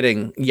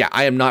forgetting. Yeah,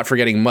 I am not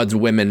forgetting Mud's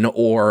Women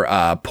or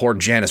poor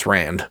Janice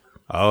Rand.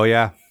 Oh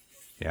yeah.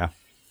 Yeah.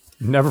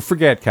 Never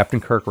forget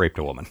Captain Kirk raped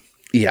a woman.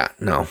 Yeah,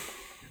 no.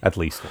 At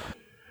least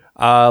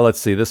one. Let's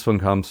see. This one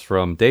comes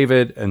from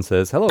David and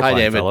says, "Hello, Hi, fine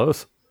David.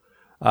 fellows.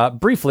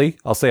 Briefly,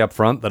 I'll say up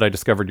front that I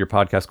discovered your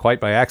podcast quite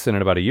by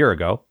accident about a year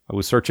ago. I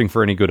was searching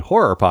for any good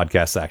horror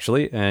podcasts,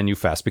 actually, and you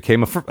fast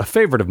became a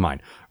favorite of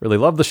mine. Really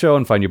love the show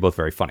and find you both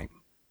very funny.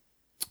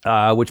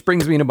 Which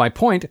brings me to my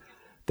point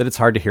that it's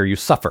hard to hear you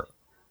suffer.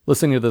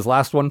 Listening to this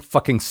last one,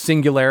 fucking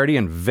singularity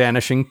and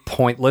vanishing,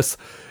 pointless.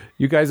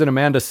 You guys and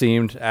Amanda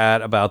seemed,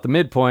 at about the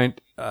midpoint,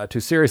 to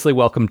seriously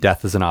welcome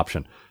death as an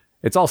option.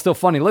 It's all still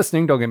funny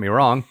listening, don't get me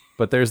wrong,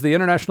 but there's the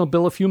International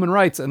Bill of Human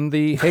Rights and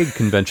the Hague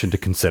Convention to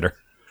consider.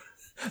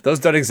 Those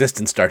don't exist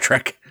in Star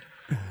Trek.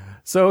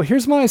 So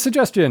here's my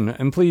suggestion,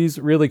 and please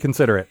really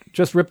consider it.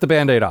 Just rip the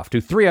Band-Aid off.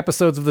 Do 3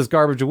 episodes of this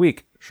garbage a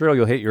week. Sure,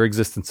 you'll hate your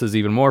existences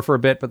even more for a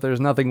bit, but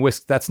there's nothing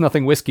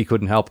nothing whiskey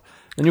couldn't help.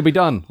 And you'll be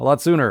done a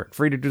lot sooner,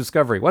 free to do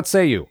discovery. What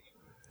say you?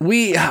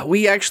 We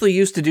actually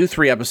used to do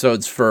 3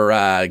 episodes for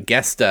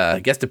guest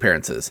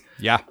appearances.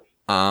 Yeah.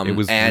 It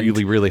was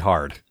really, really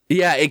hard.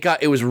 Yeah,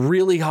 it was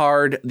really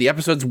hard. The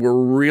episodes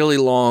were really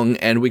long,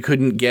 and we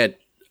couldn't get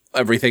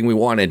everything we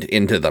wanted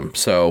into them.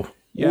 So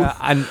yeah,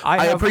 and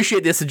I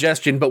appreciate the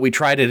suggestion, but we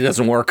tried it. It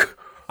doesn't work.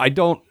 I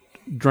don't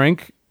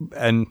drink,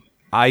 and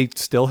I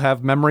still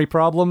have memory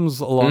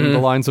problems along the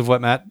lines of what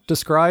Matt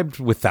described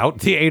without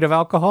the aid of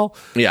alcohol.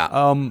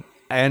 Yeah.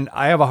 And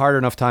I have a hard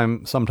enough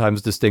time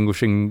sometimes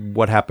distinguishing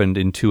what happened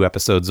in 2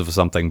 episodes of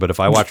something, but if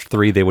I watched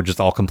 3, they would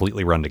just all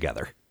completely run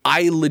together.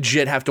 I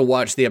legit have to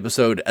watch the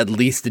episode at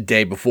least a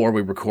day before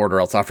we record, or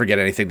else I'll forget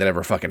anything that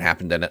ever fucking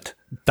happened in it.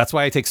 That's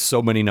why I take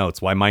so many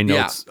notes, why my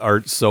notes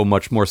are so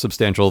much more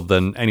substantial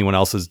than anyone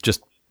else's,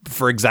 just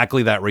for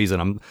exactly that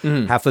reason.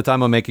 Half the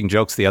time I'm making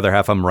jokes, the other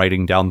half I'm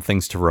writing down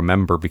things to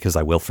remember because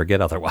I will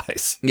forget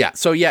otherwise. Yeah,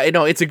 so yeah,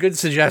 it's a good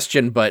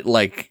suggestion, but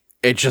like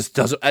it just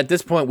doesn't. At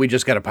this point, we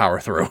just got to power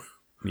through.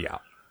 Yeah.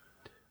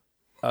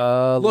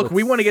 Look,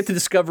 we want to get to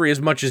Discovery as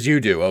much as you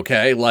do,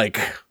 okay? Like,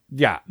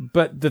 yeah,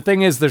 but the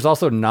thing is, there's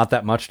also not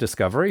that much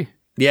Discovery.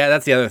 Yeah,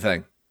 that's the other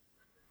thing.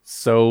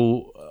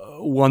 So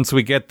once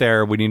we get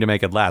there, we need to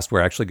make it last. We're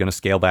actually going to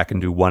scale back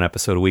and do 1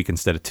 episode a week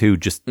instead of 2,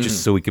 just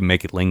so we can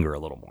make it linger a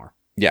little more.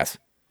 Yes.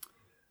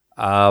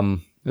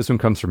 This one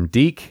comes from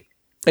Deke.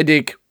 Hey,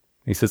 Deke.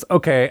 He says,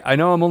 "Okay, I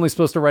know I'm only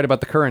supposed to write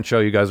about the current show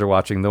you guys are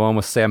watching, the one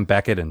with Sam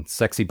Beckett and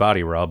sexy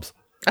body rubs.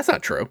 That's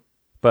not true.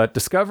 But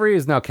Discovery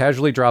is now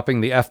casually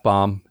dropping the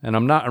F-bomb, and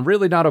I'm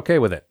really not okay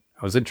with it.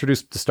 I was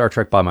introduced to Star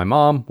Trek by my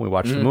mom. We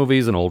watched the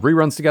movies and old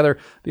reruns together.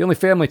 The only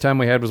family time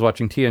we had was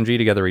watching TNG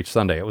together each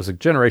Sunday. It was a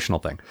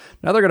generational thing.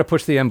 Now they're going to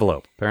push the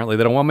envelope. Apparently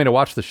they don't want me to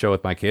watch the show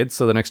with my kids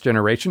so the next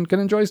generation can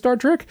enjoy Star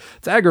Trek.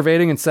 It's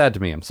aggravating and sad to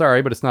me. I'm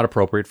sorry, but it's not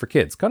appropriate for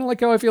kids. Kind of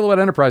like how I feel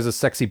about Enterprise's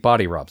sexy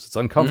body rubs. It's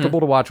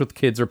uncomfortable to watch with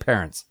kids or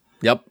parents.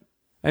 Yep.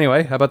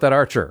 Anyway, how about that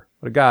Archer?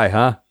 What a guy,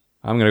 huh?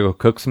 I'm going to go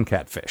cook some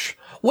catfish.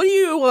 What do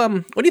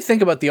you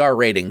think about the R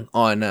rating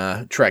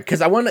on Trek? Because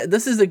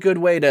this is a good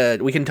way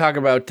we can talk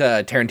about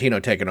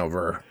Tarantino taking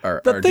over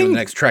or doing the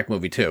next Trek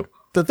movie too.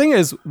 The thing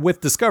is,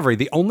 with Discovery,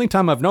 the only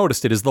time I've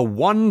noticed it is the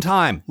one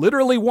time,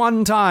 literally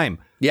one time,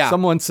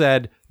 someone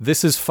said,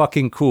 "This is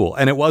fucking cool."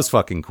 And it was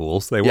fucking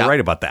cool, so they were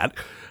right about that.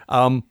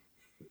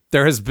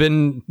 There has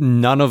been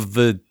none of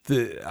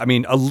I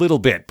mean, a little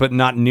bit, but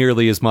not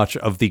nearly as much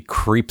of the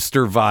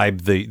creepster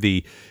vibe,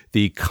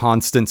 the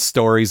constant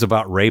stories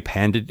about rape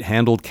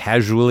handled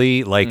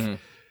casually. Like,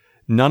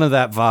 none of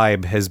that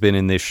vibe has been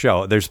in this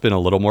show. There's been a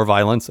little more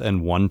violence,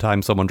 and one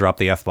time someone dropped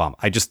the F-bomb.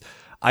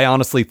 I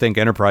honestly think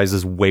Enterprise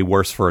is way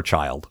worse for a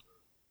child.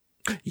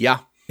 Yeah.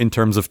 In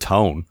terms of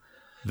tone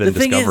than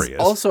Discovery is.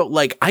 Also,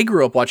 like, I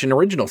grew up watching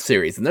original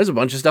series, and there's a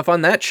bunch of stuff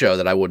on that show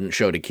that I wouldn't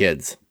show to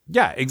kids.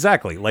 Yeah,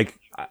 exactly. Like,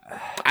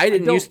 I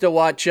didn't used to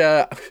watch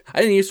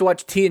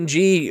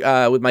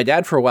TNG with my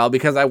dad for a while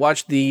because I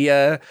watched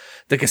the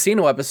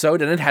casino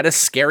episode and it had a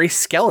scary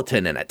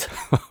skeleton in it.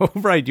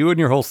 Right, you and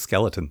your whole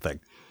skeleton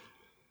thing.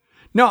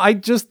 No, I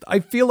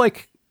feel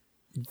like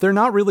they're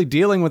not really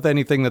dealing with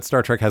anything that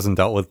Star Trek hasn't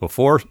dealt with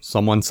before.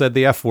 Someone said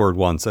the F word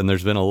once and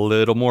there's been a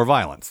little more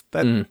violence.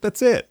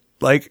 That's it.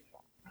 Like,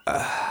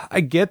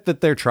 I get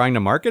that they're trying to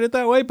market it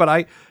that way,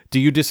 but do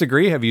you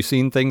disagree? Have you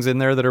seen things in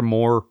there that are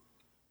more...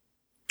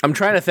 I'm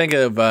trying to think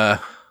of, the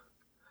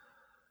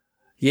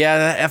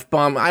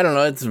F-bomb, I don't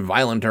know, it's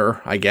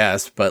violenter, I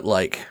guess, but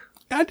like...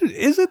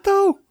 Is it,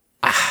 though?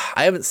 I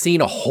haven't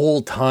seen a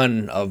whole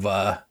ton of,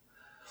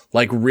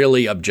 like,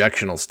 really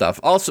objectionable stuff.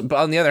 Also, but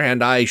on the other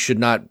hand, I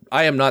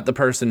am not the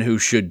person who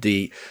should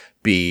be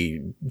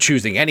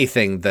choosing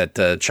anything that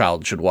a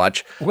child should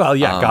watch. Well,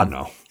 yeah, God,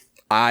 no.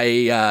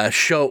 I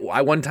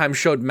one time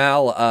showed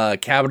Mal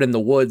Cabin in the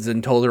Woods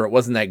and told her it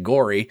wasn't that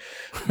gory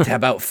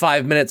about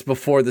 5 minutes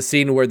before the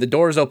scene where the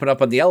doors open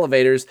up on the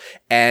elevators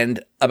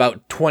and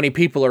about 20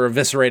 people are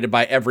eviscerated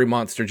by every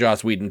monster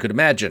Joss Whedon could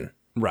imagine.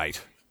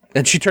 Right.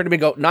 And she turned to me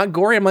and go, not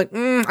gory? I'm like,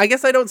 I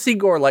guess I don't see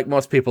gore like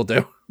most people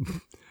do.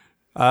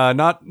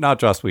 Not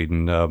Joss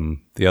Whedon,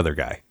 the other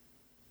guy.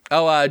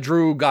 Oh,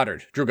 Drew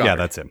Goddard. Yeah,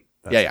 that's him.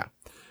 Yeah.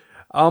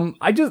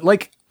 I just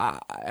like,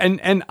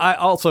 and I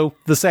also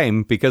the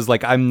same because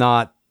like I'm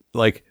not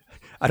like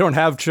I don't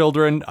have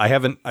children. I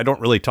don't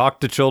really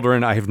talk to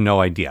children. I have no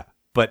idea.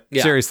 But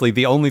seriously,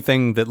 the only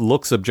thing that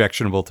looks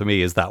objectionable to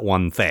me is that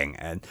one thing.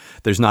 And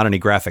there's not any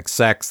graphic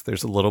sex.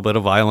 There's a little bit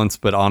of violence,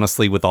 but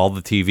honestly, with all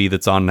the TV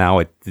that's on now,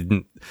 it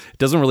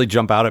doesn't really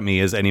jump out at me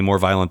as any more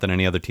violent than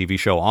any other TV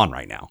show on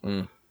right now.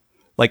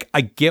 Like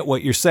I get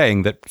what you're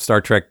saying that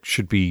Star Trek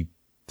should be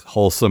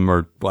wholesome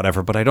or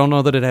whatever, but I don't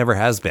know that it ever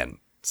has been.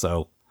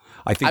 So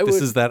I think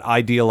this is that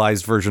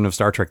idealized version of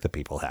Star Trek that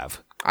people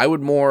have. I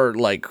would more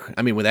like,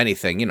 I mean, with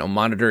anything,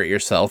 monitor it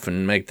yourself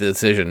and make the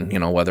decision,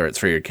 whether it's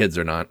for your kids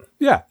or not.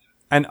 Yeah.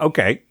 And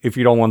okay, if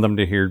you don't want them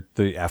to hear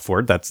the F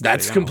word, that's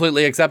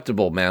completely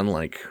acceptable, man.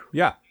 Like,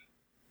 yeah.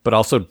 But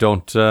also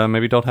don't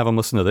have them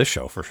listen to this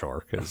show for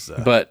sure.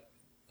 But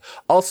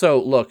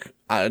also, look,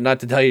 not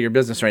to tell you your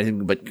business or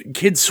anything, but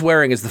kids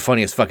swearing is the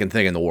funniest fucking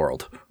thing in the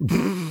world.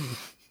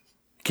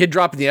 Kid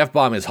dropping the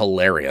F-bomb is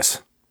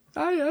hilarious.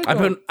 I've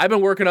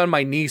been working on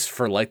my niece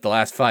for like the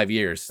last 5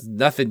 years.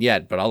 Nothing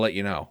yet, but I'll let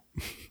you know.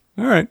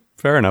 All right,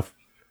 fair enough.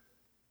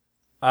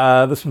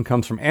 This one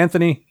comes from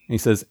Anthony. He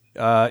says,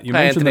 "You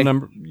mentioned the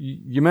number.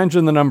 You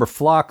mentioned the number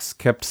Phlox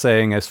kept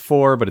saying as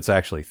 4, but it's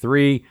actually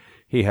 3.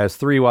 He has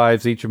 3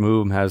 wives, each of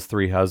whom has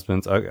 3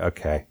 husbands."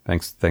 Okay,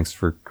 thanks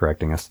for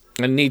correcting us.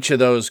 And each of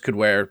those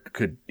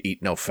could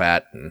eat no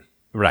fat. And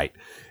right.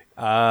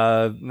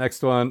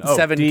 Next one.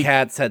 7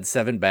 cats had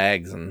 7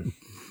 bags and.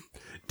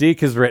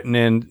 Deke has written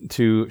in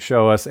to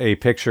show us a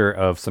picture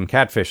of some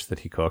catfish that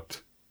he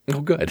cooked.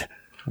 Oh, good.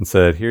 And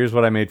said, "Here's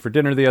what I made for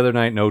dinner the other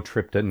night. No,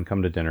 Trip didn't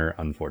come to dinner,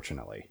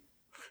 unfortunately."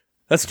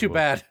 That's too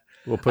bad.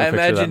 We'll put a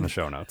picture of that in the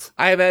show notes.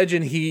 I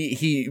imagine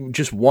he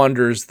just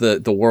wanders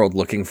the world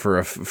looking for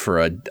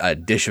a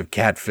dish of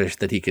catfish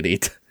that he could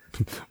eat.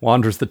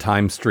 Wanders the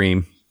time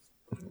stream.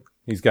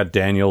 He's got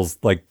Daniel's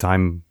like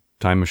time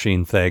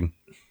machine thing.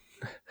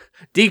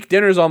 Deke,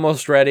 dinner's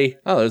almost ready.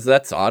 Oh,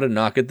 that's odd. A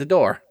knock at the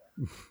door.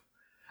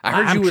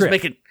 I heard you was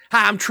making...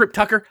 Hi, I'm Trip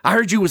Tucker. I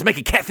heard you was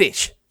making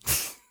catfish.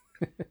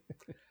 Can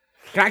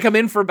I come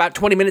in for about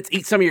 20 minutes,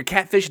 eat some of your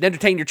catfish, and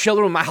entertain your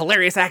children with my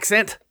hilarious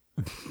accent?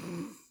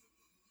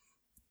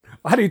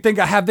 How do you think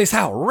I have this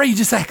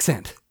outrageous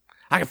accent?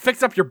 I can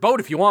fix up your boat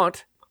if you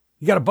want.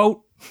 You got a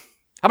boat?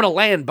 How about a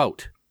land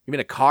boat? You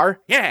mean a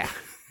car? Yeah.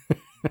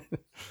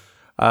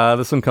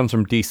 This one comes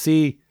from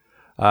DC.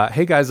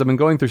 "Hey guys, I've been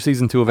going through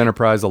season 2 of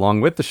Enterprise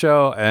along with the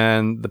show,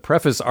 and the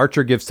preface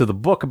Archer gives to the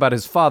book about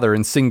his father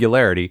in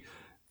Singularity,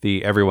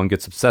 the Everyone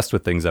Gets Obsessed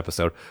with Things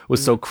episode,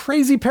 was so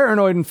crazy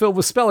paranoid and filled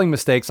with spelling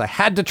mistakes, I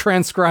had to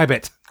transcribe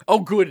it." Oh,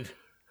 good.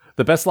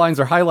 The best lines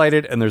are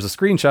highlighted, and there's a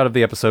screenshot of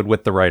the episode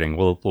with the writing.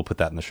 We'll put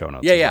that in the show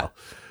notes. Yeah.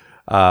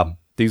 Well.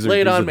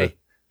 Lay it on me.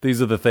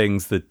 These are the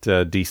things that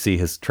DC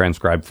has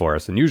transcribed for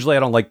us, and usually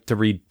I don't like to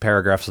read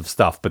paragraphs of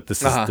stuff, but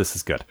this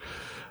is good.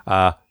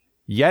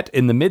 Yet,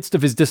 in the midst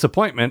of his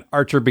disappointment,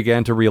 Archer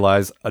began to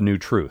realize a new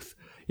truth.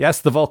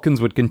 Yes, the Vulcans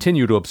would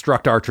continue to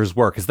obstruct Archer's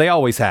work, as they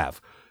always have.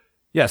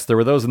 Yes, there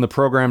were those in the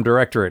program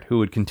directorate who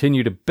would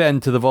continue to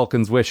bend to the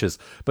Vulcans' wishes,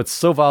 but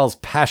Soval's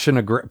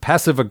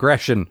passive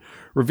aggression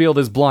revealed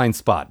his blind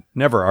spot.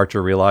 Never,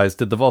 Archer realized,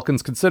 did the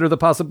Vulcans consider the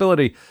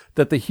possibility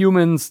that the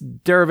humans'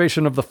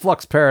 derivation of the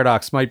flux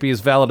paradox might be as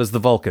valid as the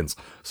Vulcans.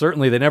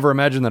 Certainly, they never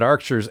imagined that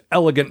Archer's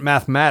elegant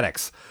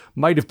mathematics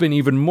might have been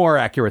even more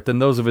accurate than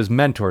those of his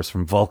mentors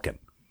from Vulcan.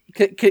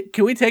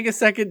 Can we take a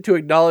second to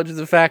acknowledge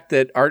the fact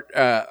that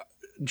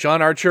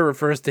John Archer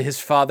refers to his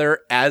father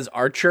as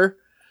Archer?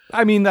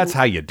 I mean, that's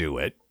how you do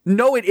it.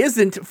 No, it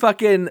isn't.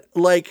 Fucking,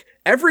 like,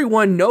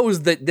 everyone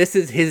knows that this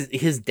is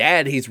his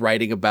dad he's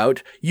writing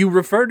about. You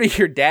refer to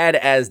your dad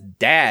as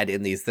dad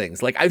in these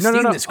things. Like, I've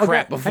seen this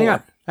crap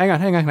before. Hang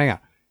on.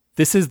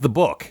 This is the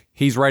book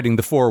he's writing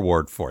the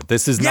foreword for.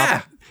 This is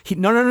not...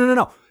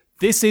 No.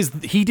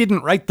 He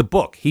didn't write the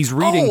book. He's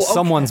reading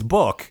someone's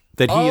book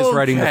that he is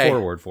writing the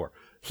foreword for.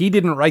 He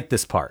didn't write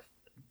this part.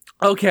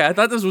 Okay, I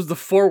thought this was the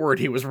foreword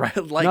he was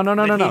writing. Like,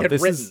 no.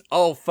 This is...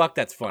 Oh, fuck,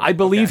 that's funny. I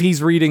believe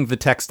he's reading the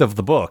text of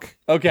the book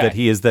that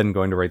he is then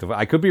going to write the...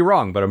 I could be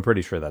wrong, but I'm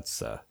pretty sure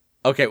that's...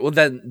 Okay, well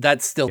then,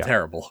 that's still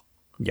terrible.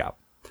 Yeah.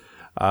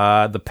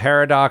 The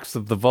paradox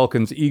of the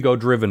Vulcan's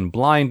ego-driven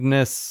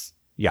blindness.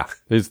 Yeah,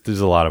 there's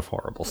a lot of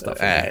horrible stuff.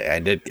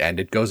 And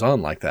it goes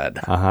on like that.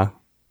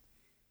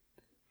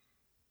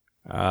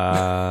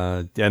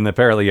 And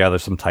apparently,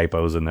 there's some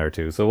typos in there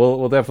too. So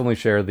we'll definitely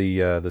share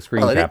the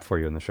screen cap for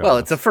you in the show. Well,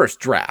 it's a first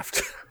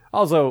draft.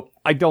 Also,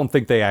 I don't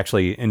think they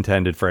actually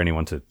intended for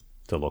anyone to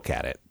look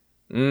at it.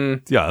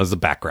 Yeah, it was a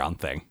background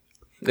thing.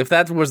 If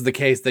that was the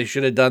case, they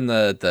should have done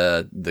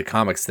the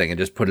comics thing and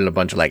just put in a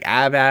bunch of like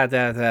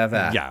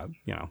Yeah,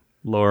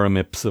 lorem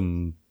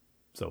ipsum,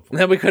 so forth. And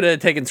then we could have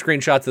taken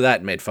screenshots of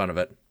that and made fun of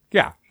it.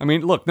 Yeah, I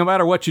mean, look, no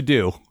matter what you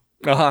do,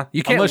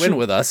 you can't win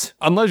with us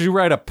unless you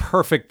write a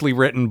perfectly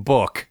written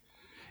book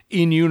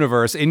in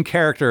universe, in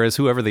character as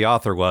whoever the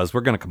author was.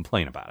 We're going to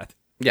complain about it.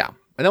 Yeah,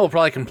 and then we'll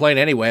probably complain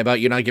anyway about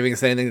you not giving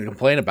us anything to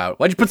complain about.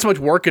 Why'd you put so much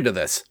work into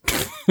this?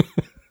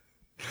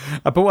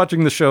 I've been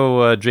watching the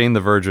show Jane the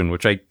Virgin,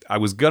 which I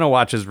was going to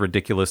watch as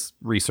ridiculous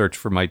research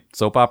for my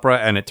soap opera,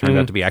 and it turned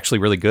out to be actually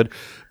really good.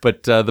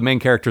 But the main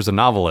character is a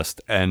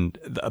novelist, and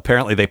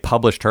apparently they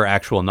published her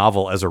actual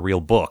novel as a real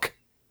book.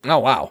 Oh,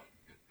 wow.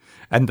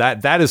 And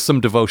that is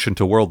some devotion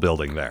to world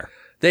building there.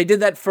 They did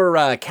that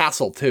for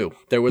Castle, too.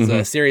 There was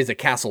a series of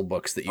Castle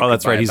books that you could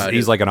that's buy right.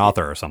 He's like an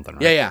author or something,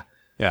 right?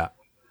 Yeah.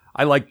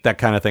 I like that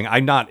kind of thing.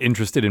 I'm not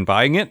interested in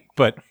buying it,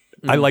 but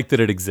I like that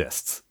it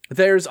exists.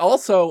 There's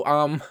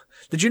also...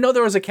 Did you know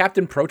there was a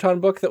Captain Proton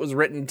book that was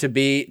written to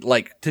be,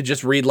 like, to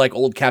just read, like,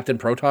 old Captain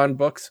Proton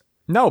books?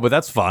 No, but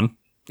that's fun.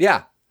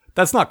 Yeah.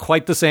 That's not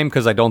quite the same,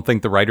 because I don't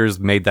think the writers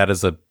made that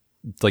as the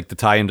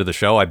tie into the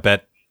show. I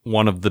bet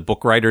one of the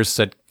book writers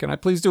said, can I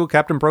please do a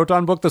Captain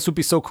Proton book? This would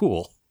be so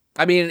cool.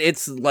 I mean,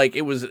 it's like,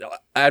 it was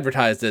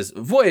advertised as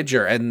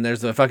Voyager, and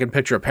there's a fucking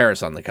picture of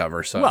Paris on the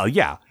cover, so... Well,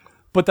 yeah.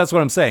 But that's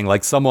what I'm saying.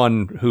 Like,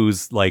 someone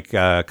who's, like,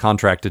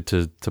 contracted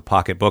to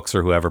Pocket Books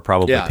or whoever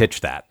probably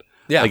pitched that.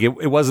 Yeah. Like,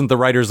 it wasn't the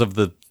writers of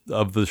the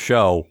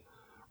show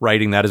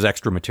writing that as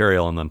extra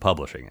material and then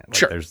publishing it. Like,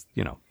 sure. There's,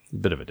 a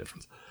bit of a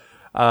difference.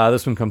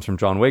 This one comes from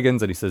John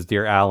Wiggins, and he says,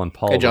 Dear Al and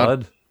Paul Hey, John.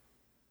 Rudd.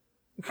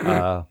 How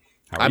are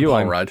I'm you?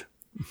 Paul Rudd.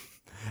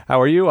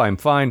 How are you? I'm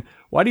fine.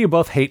 Why do you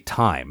both hate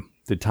time?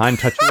 Did time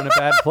touch you in a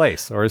bad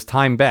place? Or is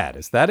time bad?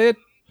 Is that it?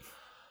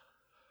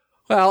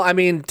 Well, I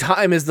mean,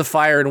 time is the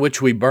fire in which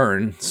we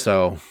burn,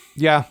 so...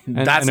 Yeah.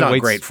 That's not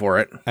great for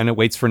it. And it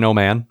waits for no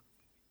man.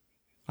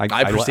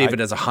 I perceive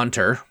it as a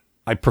hunter.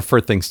 I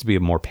prefer things to be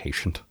more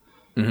patient.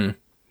 Mm-hmm.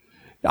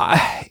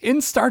 In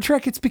Star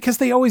Trek, it's because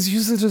they always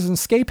use it as an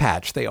escape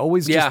hatch. They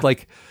always just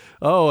like,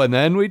 and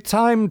then we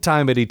timed,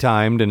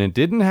 and it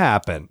didn't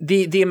happen.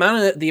 The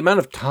amount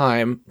of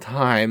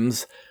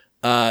times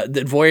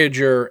that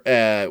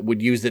Voyager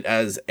would use it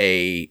as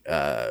a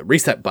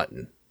reset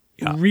button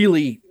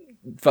really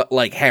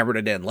hammered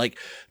it in. Like,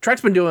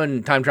 Trek's been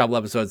doing time travel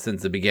episodes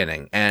since the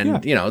beginning,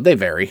 and they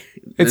vary.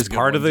 It's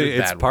part of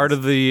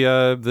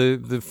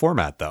the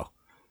format, though.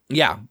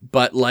 Yeah,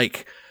 but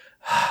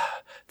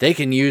they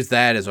can use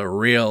that as a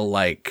real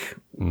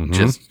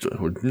just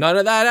none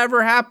of that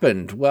ever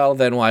happened. Well,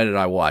 then why did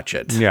I watch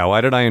it? Yeah,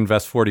 why did I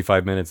invest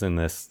 45 minutes in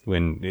this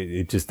when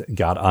it just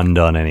got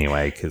undone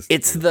anyway? Because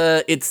it's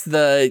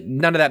the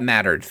none of that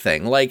mattered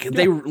thing.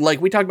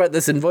 We talked about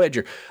this in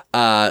Voyager.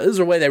 This is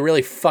a way they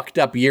really fucked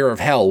up Year of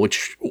Hell,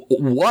 which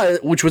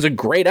was a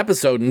great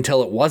episode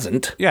until it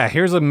wasn't. Yeah,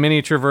 here's a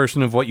miniature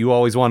version of what you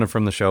always wanted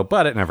from the show,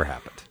 but it never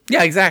happened.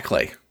 Yeah,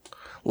 exactly.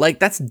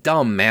 That's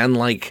dumb, man.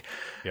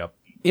 Yep.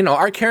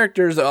 Our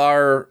characters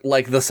are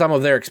the sum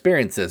of their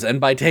experiences, and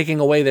by taking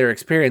away their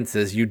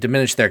experiences, you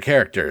diminish their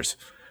characters.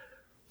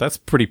 That's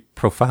pretty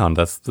profound.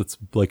 That's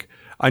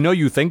I know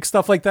you think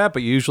stuff like that,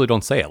 but you usually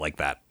don't say it like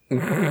that.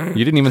 You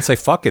didn't even say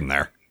fuck in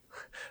there.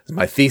 It's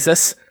my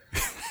thesis.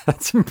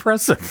 That's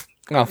impressive.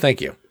 Oh, thank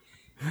you.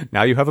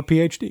 Now you have a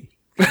PhD.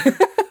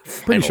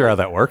 Pretty sure how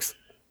that works.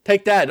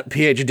 Take that,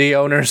 PhD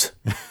owners.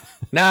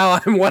 Now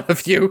I'm one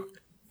of you.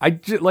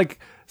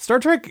 Star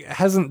Trek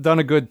hasn't done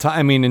a good time.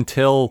 I mean,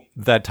 until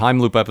that time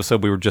loop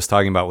episode we were just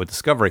talking about with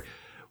Discovery.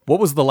 What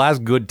was the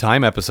last good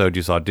time episode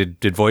you saw?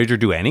 Did Voyager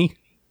do any?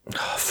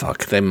 Oh,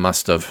 fuck, they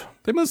must have.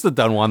 They must have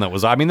done one that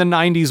was... I mean, the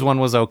 90s one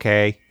was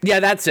okay. Yeah,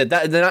 that's it.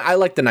 I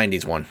like the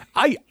 90s one.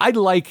 I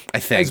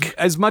think.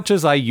 As much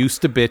as I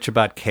used to bitch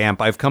about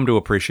camp, I've come to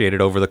appreciate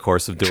it over the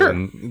course of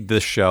doing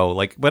this show.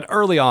 But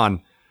early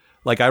on...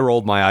 I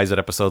rolled my eyes at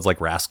episodes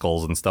like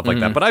Rascals and stuff like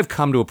that. But I've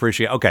come to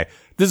appreciate, okay,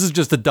 this is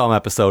just a dumb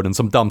episode and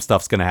some dumb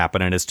stuff's going to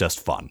happen and it's just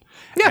fun.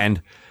 Yeah.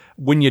 And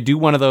when you do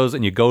one of those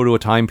and you go to a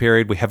time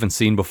period we haven't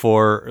seen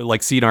before,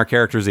 seen our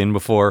characters in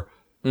before,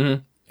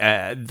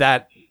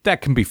 that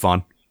can be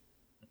fun.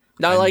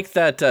 I like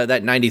that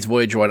 90s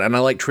Voyager one, and I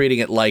like treating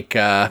it like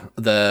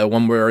the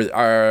one where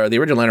the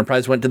original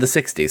Enterprise went to the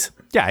 60s.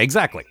 Yeah,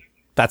 exactly.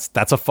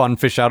 That's a fun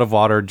fish out of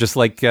water, just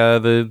like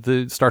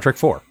the Star Trek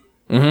 4.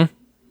 Mm-hmm.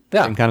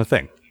 Yeah. Same kind of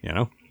thing,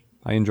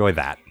 I enjoy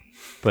that.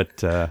 But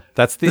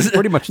that's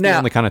pretty much the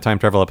only kind of time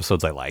travel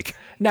episodes I like.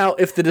 Now,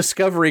 if the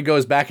Discovery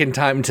goes back in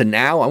time to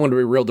now, I'm going to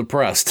be real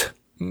depressed.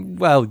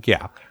 Well,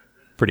 yeah,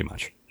 pretty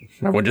much.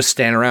 Everyone just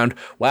stand around.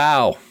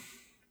 Wow.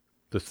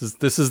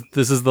 This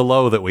is the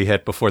low that we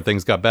hit before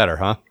things got better,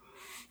 huh?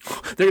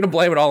 They're going to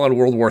blame it all on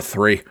World War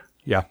III.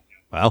 Yeah.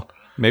 Well,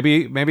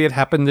 maybe it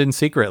happened in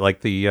secret, like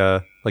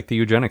the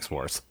eugenics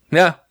wars.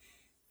 Yeah.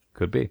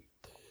 Could be.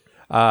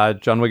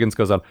 John Wiggins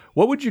goes on,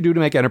 what would you do to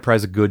make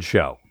Enterprise a good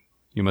show?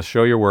 You must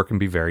show your work and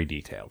be very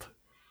detailed.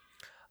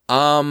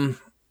 Let's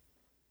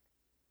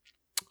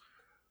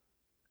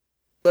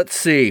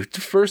see.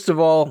 First of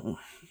all,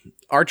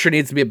 Archer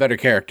needs to be a better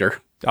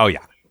character. Oh,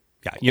 yeah.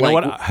 Yeah, you know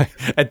what?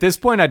 At this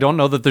point, I don't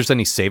know that there's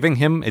any saving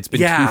him. It's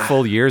been 2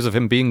 full years of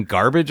him being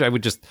garbage. I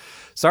would just,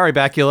 sorry,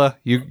 Bakula,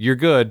 you're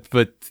good,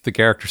 but the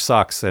character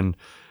sucks, and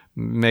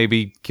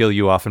maybe kill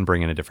you off and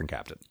bring in a different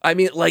captain. I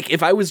mean, like,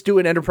 if I was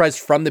doing Enterprise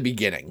from the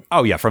beginning.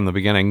 Oh, yeah, from the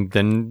beginning,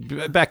 then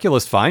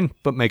Bakula's fine,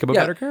 but make him a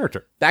better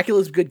character.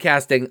 Bakula's good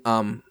casting.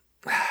 The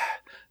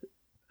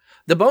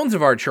bones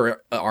of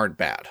Archer aren't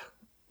bad.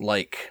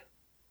 Like...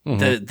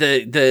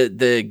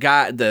 The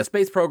guy, the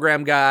space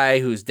program guy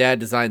whose dad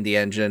designed the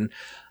engine.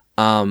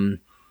 You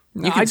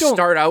can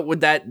start out with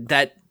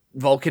that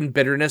Vulcan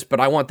bitterness, but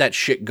I want that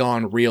shit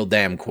gone real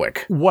damn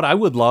quick. What I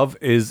would love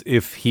is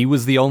if he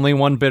was the only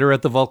one bitter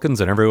at the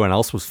Vulcans and everyone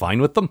else was fine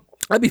with them.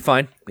 That'd be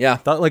fine. Yeah,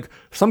 like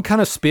some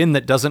kind of spin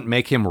that doesn't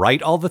make him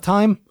right all the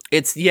time.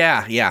 It's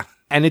yeah.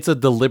 And it's a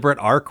deliberate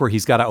arc where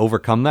he's got to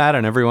overcome that,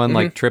 and everyone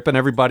like tripping.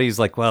 Everybody's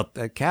like, "Well,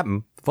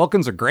 Captain,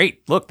 Vulcans are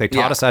great. Look, they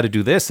taught us how to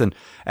do this, and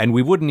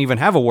we wouldn't even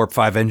have a Warp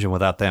 5 engine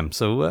without them.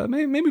 So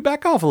maybe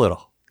back off a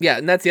little." Yeah,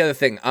 and that's the other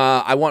thing.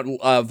 I want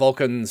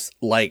Vulcans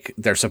like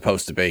they're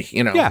supposed to be.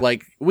 You know,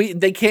 like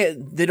they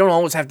don't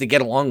always have to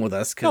get along with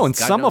us. No, and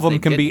God some of them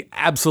can be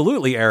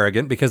absolutely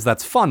arrogant because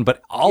that's fun,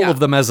 but all of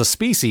them as a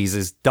species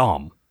is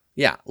dumb.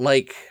 Yeah,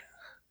 like.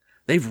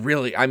 They've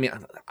really, I mean,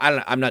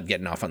 I'm not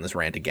getting off on this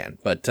rant again,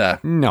 but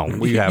no,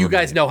 you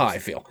guys know how I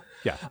feel.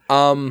 Yeah.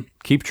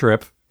 Keep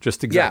Trip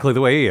just exactly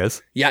the way he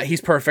is. Yeah, he's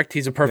perfect.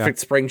 He's a perfect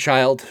spring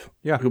child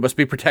who must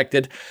be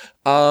protected.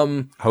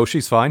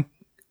 Hoshi's fine.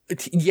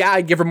 Yeah,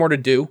 I'd give her more to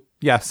do.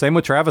 Yeah, same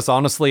with Travis.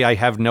 Honestly, I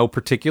have no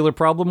particular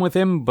problem with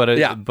him, but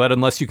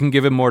unless you can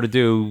give him more to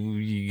do,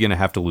 you're going to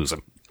have to lose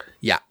him.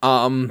 Yeah.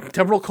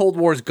 Temporal Cold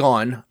War's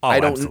gone. Oh,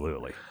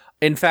 absolutely.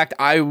 In fact,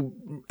 I'm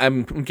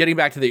getting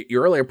back to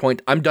your earlier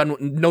point. I'm done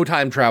with no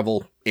time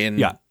travel in.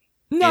 Yeah.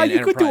 No,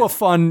 you could do a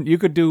fun. You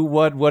could do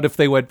what if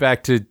they went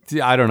back to,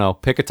 I don't know,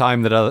 pick a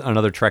time that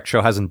another Trek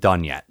show hasn't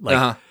done yet,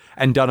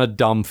 and done a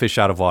dumb fish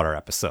out of water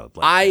episode.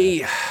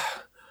 I'm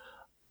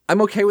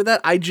okay with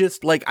that. I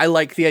just I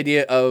like the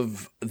idea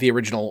of the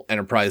original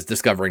Enterprise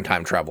discovering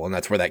time travel, and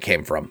that's where that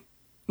came from.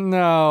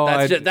 No,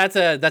 that's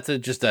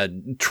just a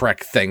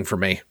Trek thing for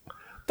me.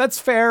 That's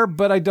fair,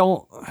 but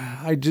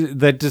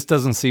that just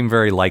doesn't seem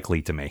very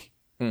likely to me.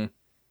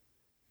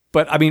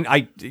 But I mean,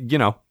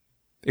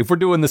 if we're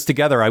doing this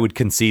together, I would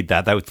concede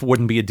that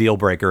wouldn't be a deal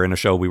breaker in a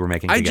show we were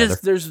making together.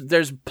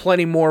 There's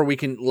plenty more we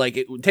can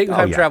taking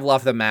time travel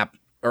off the map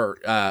or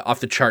off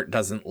the chart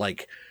doesn't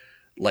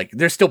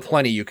there's still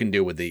plenty you can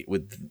do with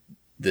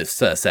this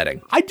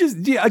setting.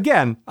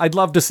 I'd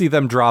love to see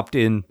them dropped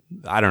in,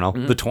 I don't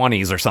know, the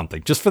 20s or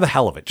something, just for the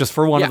hell of it, just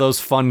for one of those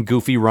fun,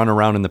 goofy run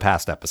around in the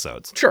past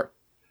episodes. Sure.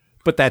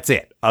 But that's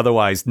it.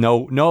 Otherwise,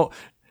 no,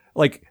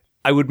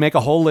 I would make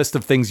a whole list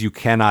of things you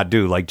cannot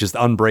do, like just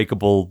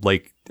unbreakable,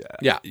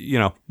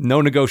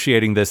 no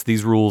negotiating this.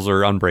 These rules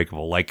are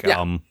unbreakable.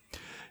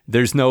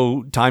 There's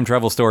no time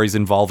travel stories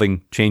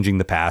involving changing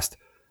the past.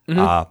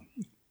 No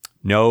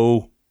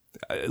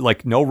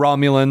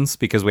Romulans,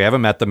 because we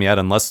haven't met them yet,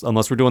 unless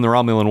we're doing the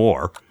Romulan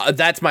War.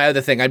 That's my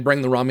other thing. I'd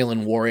bring the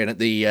Romulan War in at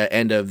the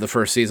end of the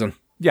first season.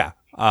 Yeah.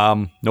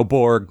 No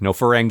Borg, no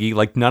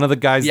Ferengi, none of the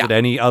guys that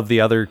any of the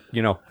other,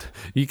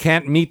 you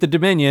can't meet the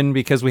Dominion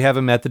because we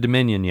haven't met the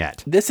Dominion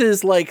yet. This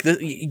is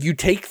you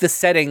take the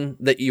setting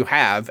that you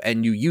have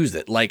and you use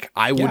it.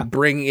 I would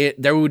bring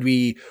it, there would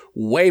be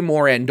way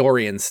more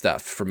Andorian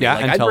stuff for me. Yeah,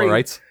 and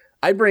Tellarites.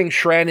 I'd bring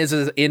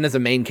Shran in as a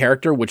main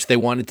character, which they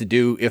wanted to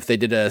do if they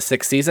did a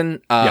 6th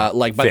season, by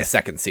the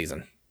 2nd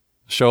season.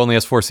 Show only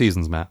has 4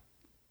 seasons, Matt.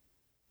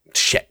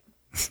 Shit.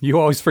 You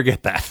always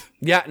forget that.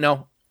 Yeah,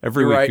 no.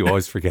 Every week you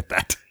always forget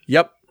that.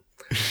 Yep.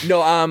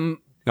 No,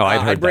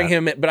 I'd bring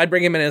him in, but I'd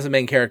bring him in as a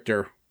main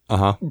character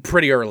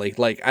pretty early.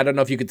 I don't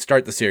know if you could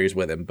start the series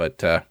with him,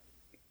 but...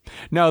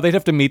 No, they'd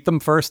have to meet them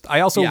first.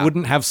 I also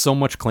wouldn't have so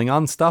much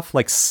Klingon stuff,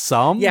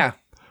 some. Yeah.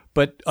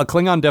 But a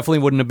Klingon definitely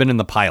wouldn't have been in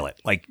the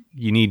pilot.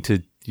 You need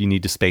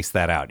to space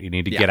that out. You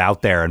need to get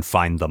out there and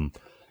find them.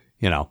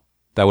 That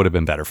would have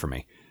been better for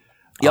me.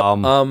 Yep.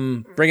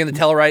 Bring in the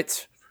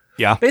Tellarites.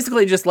 Yeah.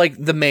 Basically just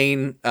the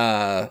main,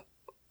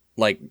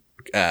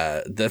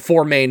 the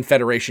 4 main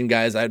Federation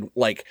guys. I'd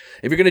if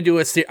you're going to do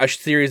a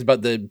series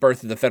about the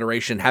birth of the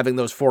Federation, having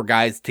those 4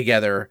 guys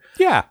together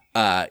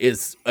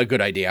is a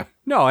good idea.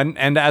 No,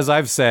 and as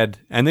I've said,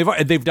 and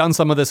they've done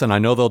some of this, and I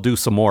know they'll do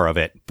some more of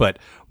it, but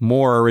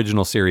more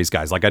original series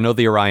guys. I know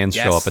the Orions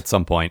show up at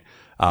some point.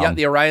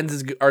 The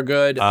Orions are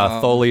good.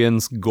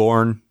 Tholians,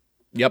 Gorn.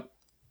 Yep.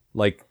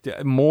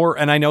 More,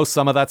 and I know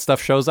some of that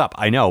stuff shows up.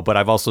 I know, but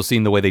I've also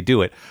seen the way they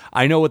do it.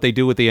 I know what they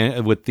do with the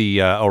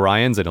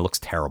Orions, and it looks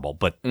terrible.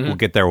 But we'll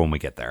get there when we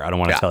get there. I don't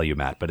want to tell you,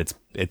 Matt, but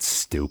it's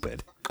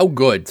stupid. Oh,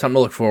 good, something to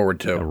look forward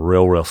to.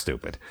 Real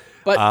stupid.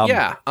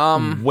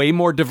 But way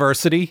more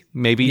diversity.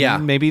 Maybe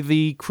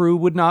the crew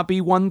would not be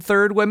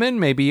 1/3 women.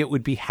 Maybe it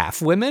would be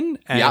half women,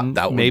 and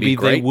that would maybe be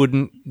great. They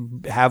wouldn't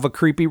have a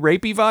creepy,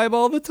 rapey vibe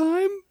all the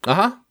time.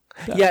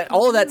 Yeah,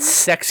 all of that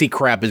sexy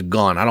crap is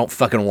gone. I don't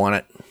fucking want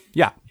it.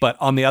 Yeah, but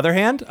on the other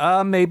hand,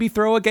 maybe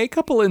throw a gay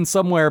couple in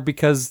somewhere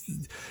because,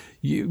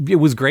 It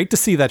was great to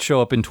see that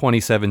show up in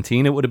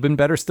 2017. It would have been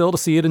better still to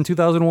see it in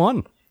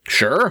 2001.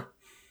 Sure.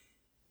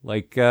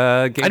 Like,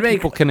 gay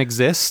people can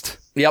exist.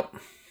 Yep.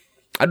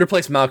 I'd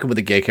replace Malcolm with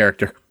a gay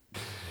character.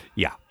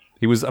 Yeah.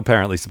 He was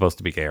apparently supposed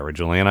to be gay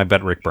originally, and I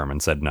bet Rick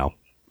Berman said no.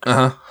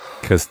 Uh-huh.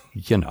 Because,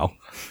 you know.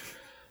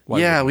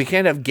 We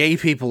can't have gay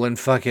people in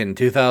fucking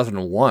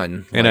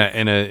 2001. In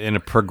a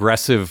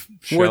progressive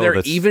show.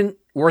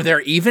 Were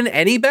there even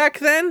any back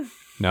then?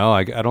 No,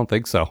 I don't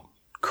think so.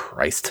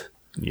 Christ.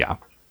 Yeah.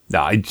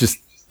 No, I'd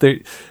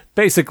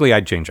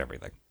change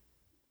everything.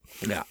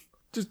 Yeah.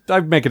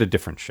 I'd make it a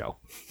different show.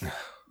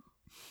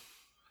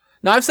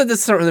 Now, I've said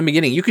this from the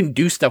beginning. You can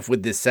do stuff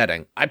with this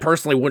setting. I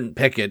personally wouldn't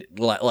pick it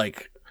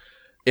like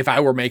if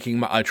I were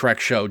making a Trek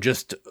show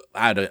just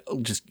out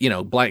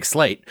of blank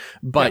slate.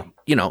 But,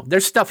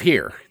 there's stuff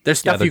here. There's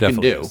stuff you can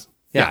do.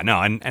 Yeah,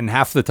 no, and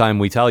half the time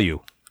we tell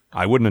you,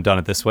 I wouldn't have done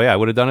it this way. I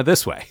would have done it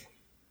this way.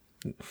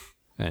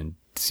 And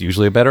it's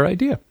usually a better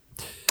idea.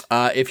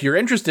 If you're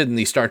interested in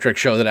the Star Trek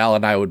show that Al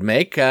and I would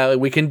make,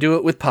 we can do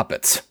it with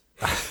puppets.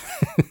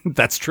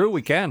 That's true.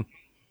 We can.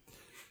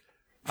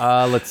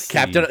 Let's see.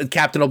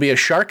 Captain will be a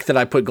shark that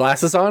I put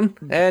glasses on,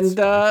 and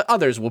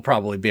others will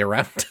probably be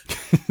around.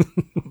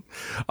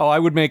 Oh, I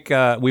would make.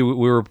 We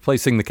were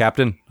replacing the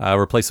captain.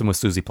 Replace him with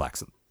Susie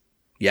Plaxton.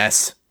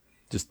 Yes.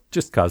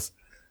 Just cause.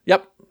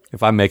 Yep.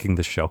 If I'm making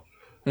this show,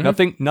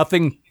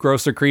 nothing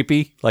gross or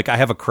creepy. Like I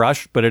have a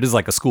crush, but it is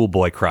like a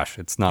schoolboy crush.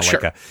 It's not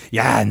like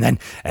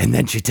and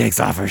then she takes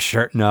off her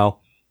shirt. No.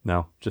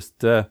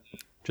 Just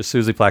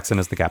Susie Plaxton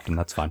as the captain.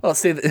 That's fine. Well,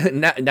 see,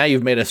 now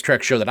you've made a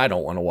Trek show that I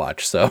don't want to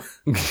watch. So,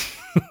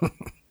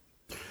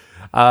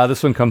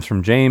 this one comes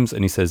from James,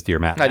 and he says, "Dear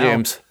Matt, hi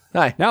James.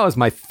 Hi. Now is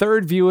my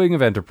third viewing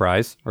of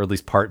Enterprise, or at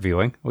least part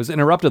viewing. I was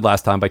interrupted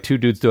last time by two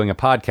dudes doing a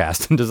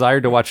podcast and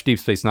desired to watch Deep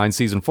Space Nine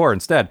Season 4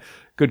 instead.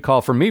 Good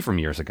call from me from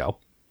years ago."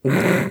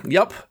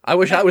 Yep. I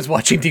wish I was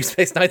watching Deep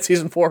Space Nine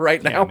Season 4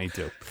 right now. Yeah, me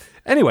too.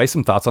 Anyway,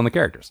 some thoughts on the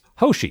characters.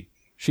 Hoshi.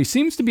 She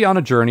seems to be on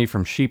a journey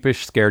from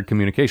sheepish, scared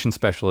communication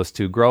specialist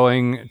to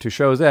growing to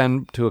show's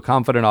end to a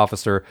confident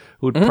officer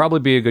who would probably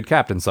be a good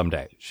captain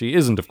someday. She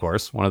isn't, of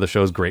course, one of the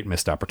show's great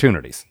missed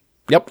opportunities.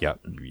 Yep.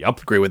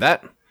 Agree with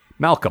that.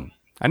 Malcolm.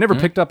 I never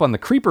picked up on the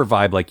creeper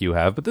vibe like you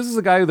have, but this is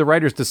a guy who the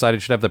writers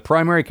decided should have the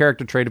primary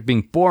character trait of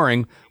being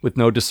boring with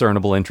no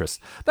discernible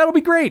interest. That'll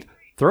be great.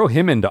 Throw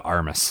him into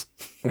Armus.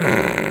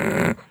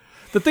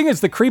 The thing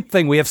is, the creep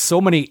thing, we have so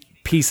many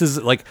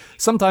pieces, like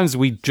sometimes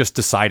we just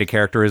decide a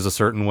character is a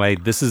certain way.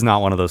 This is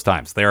not one of those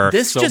times. There are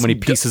so many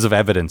pieces of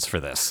evidence for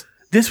this.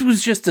 This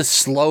was just a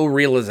slow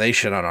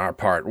realization on our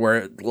part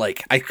where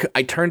like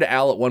I turned to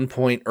Al at one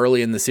point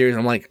early in the series. And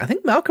I'm like, I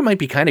think Malcolm might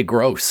be kind of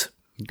gross.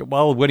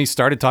 Well, when he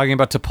started talking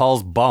about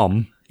T'Pol's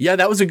bum. Yeah,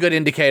 that was a good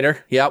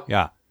indicator. Yep.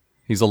 Yeah.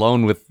 He's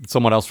alone with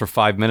someone else for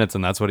 5 minutes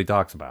and that's what he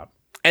talks about.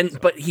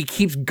 But he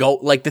keeps going.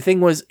 Like the thing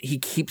was, he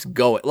keeps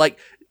going. Like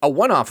a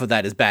one-off of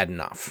that is bad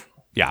enough.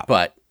 Yeah.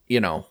 But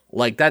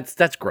like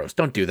that's gross.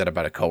 Don't do that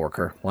about a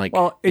coworker. Like,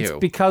 well, it's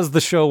because the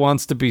show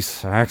wants to be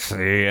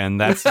sexy, and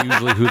that's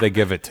usually who they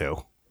give it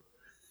to.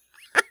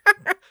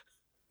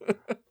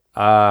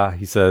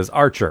 He says,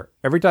 Archer.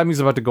 Every time he's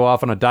about to go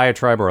off on a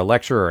diatribe or a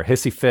lecture or a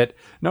hissy fit,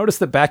 notice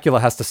that Bakula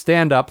has to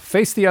stand up,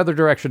 face the other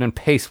direction, and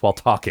pace while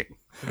talking.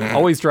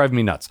 Always drive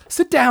me nuts.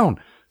 Sit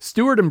down.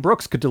 Stewart and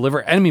Brooks could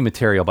deliver enemy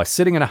material by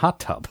sitting in a hot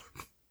tub.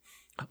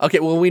 Okay,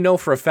 well, we know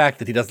for a fact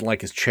that he doesn't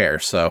like his chair,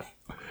 so...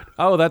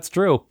 Oh, that's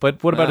true.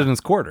 But what about in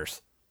his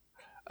quarters?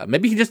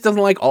 Maybe he just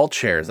doesn't like all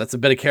chairs. That's a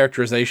bit of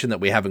characterization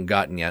that we haven't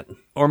gotten yet.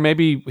 Or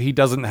maybe he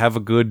doesn't have a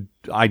good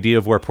idea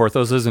of where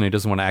Porthos is and he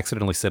doesn't want to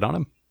accidentally sit on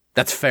him.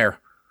 That's fair.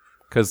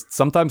 Because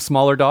sometimes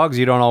smaller dogs,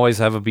 you don't always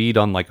have a bead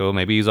on like, oh,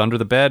 maybe he's under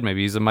the bed.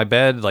 Maybe he's in my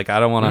bed. Like,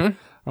 I don't want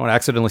to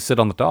accidentally sit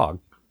on the dog.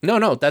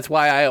 No. That's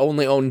why I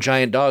only own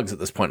giant dogs at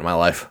this point in my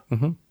life.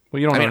 Mm-hmm.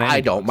 Well, you don't.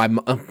 I don't.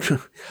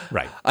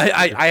 Right.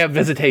 I have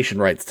visitation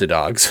rights to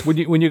dogs.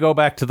 When you go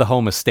back to the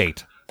home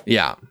estate.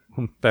 Yeah.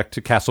 Back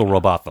to Castle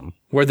Robotham,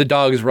 where the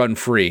dogs run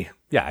free.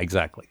 Yeah,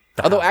 exactly.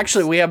 Although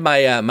actually, we have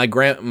my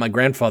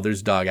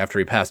grandfather's dog after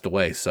he passed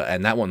away, so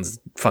and that one's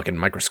fucking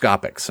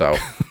microscopic. So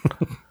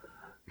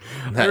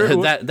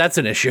that's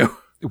an issue.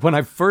 When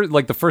I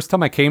the first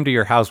time I came to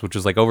your house, which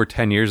was like over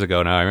 10 years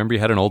ago now, I remember you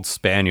had an old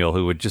spaniel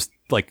who would just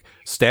like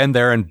stand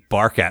there and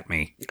bark at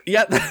me.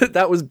 Yeah,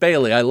 that was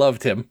Bailey. I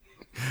loved him.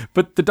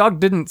 But the dog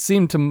didn't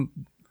seem to,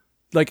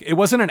 like, it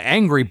wasn't an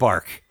angry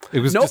bark. It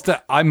was just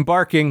I'm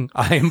barking.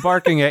 I am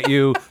barking at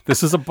you.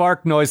 This is a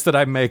bark noise that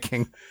I'm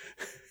making.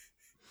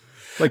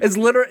 Like, it's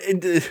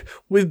literally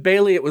with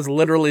Bailey. It was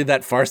literally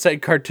that Far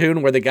Side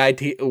cartoon where the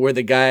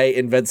guy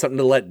invents something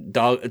to let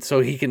dog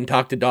so he can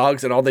talk to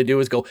dogs, and all they do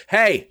is go,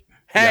 "Hey,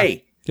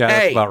 hey, yeah, hey."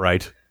 That's about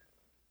right.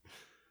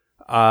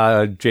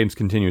 James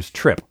continues,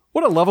 Trip.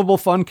 What a lovable,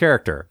 fun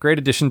character. Great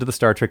addition to the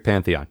Star Trek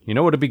pantheon. You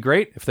know what would be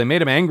great? If they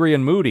made him angry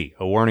and moody.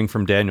 A warning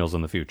from Daniels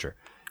in the future.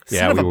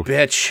 Son of a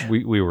bitch.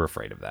 We were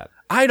afraid of that.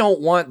 I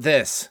don't want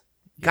this.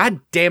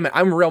 God damn it.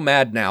 I'm real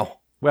mad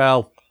now.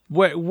 Well,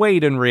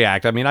 wait and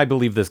react. I mean, I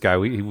believe this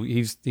guy.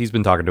 He's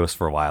been talking to us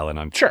for a while, and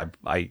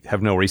I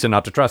have no reason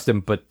not to trust him.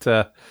 But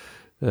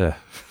no,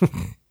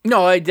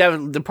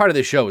 the part of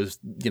the show is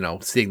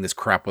seeing this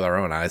crap with our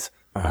own eyes.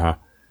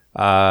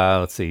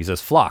 Let's see. He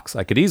says Phlox.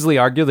 I could easily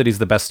argue that he's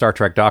the best Star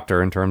Trek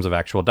doctor in terms of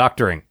actual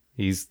doctoring.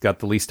 He's got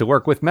the least to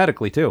work with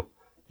medically too.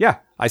 Yeah,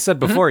 I said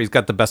before he's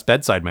got the best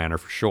bedside manner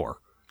for sure.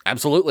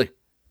 Absolutely.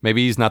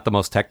 Maybe he's not the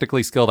most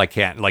technically skilled. I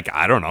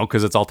don't know,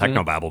 because it's all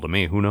technobabble to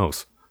me. Who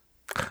knows?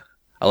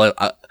 I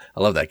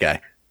love that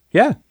guy.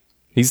 Yeah,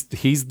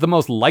 he's the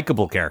most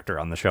likable character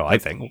on the show, I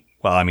think.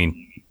 Well, I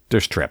mean,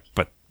 there's Trip,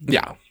 but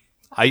yeah,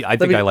 I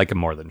think I like him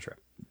more than Trip.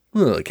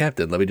 Oh,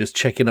 Captain, let me just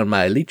check in on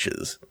my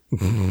leeches.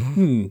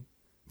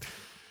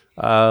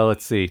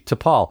 Let's see. To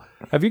Paul,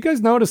 have you guys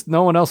noticed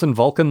no one else in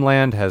Vulcan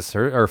Land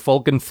or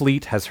Vulcan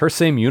Fleet has her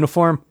same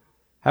uniform?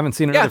 Haven't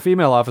seen another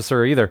female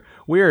officer either.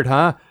 Weird,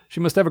 huh? She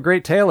must have a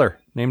great tailor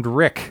named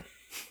Rick.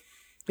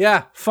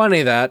 Yeah,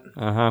 funny that.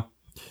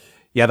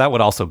 Yeah, that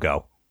would also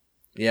go.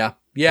 Yeah,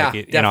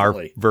 definitely. In our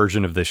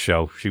version of this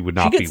show, she would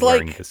not be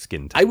wearing the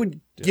skin tone. I would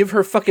give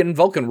her fucking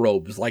Vulcan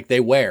robes like they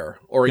wear,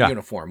 or a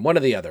uniform, one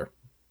or the other.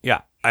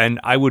 Yeah, and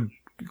I would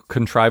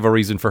contrive a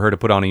reason for her to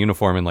put on a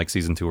uniform in like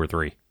season 2 or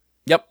 3.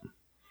 Yep.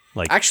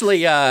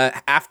 Actually,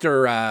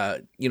 after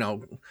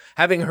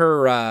having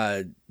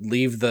her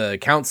leave the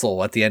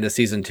council at the end of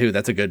season 2,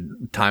 that's a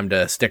good time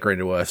to stick her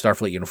into a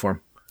Starfleet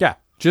uniform. Yeah,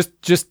 just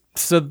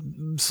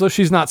so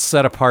she's not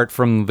set apart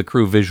from the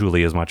crew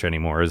visually as much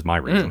anymore is my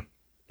reason.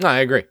 No, I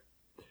agree.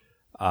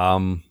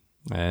 And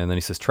then he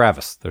says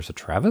Travis. There's a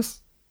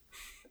Travis?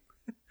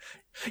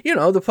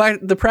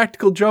 The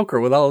practical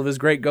Joker with all of his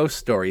great ghost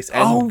stories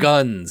and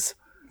guns.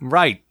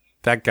 Right,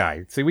 that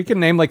guy. See, we can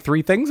name like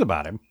 3 things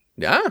about him.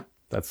 Yeah.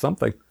 That's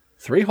something.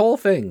 3 whole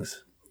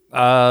things.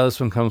 This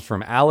one comes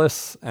from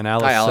Alice, and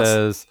Alice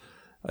says,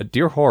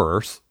 Dear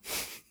Horrors.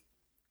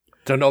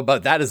 Don't know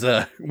about that as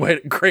a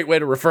great way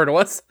to refer to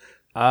us.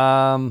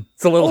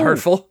 It's a little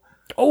hurtful.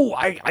 Oh,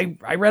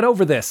 I read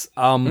over this.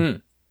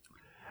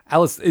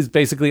 Alice is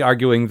basically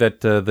arguing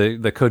that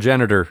the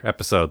cogenitor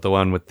episode, the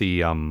one with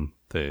the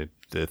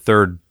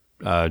third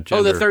gender.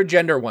 Oh, the third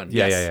gender one.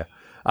 Yes.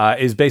 Yeah.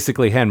 Is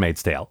basically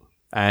Handmaid's Tale.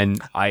 And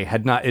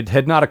it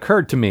had not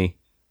occurred to me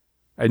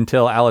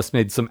until Alice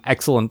made some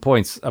excellent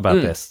points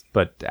about this,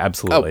 but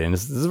absolutely. And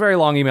this is a very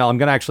long email. I'm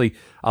going to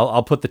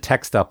I'll put the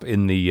text up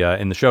in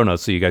the show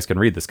notes so you guys can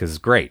read this because it's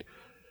great.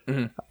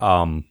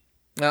 Now,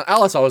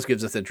 Alice always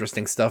gives us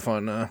interesting stuff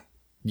on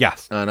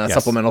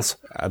supplementals.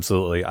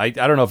 Absolutely. I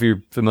don't know if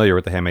you're familiar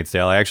with The Handmaid's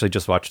Tale. I actually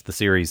just watched the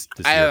series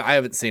this year. I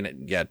haven't seen it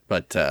yet,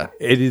 but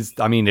it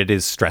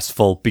is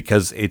stressful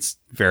because it's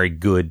very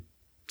good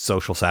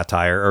social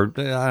satire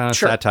or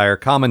satire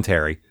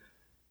commentary.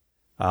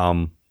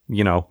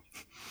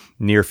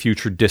 Near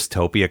future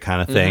dystopia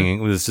kind of thing.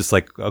 It was just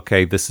like,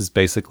 okay, this is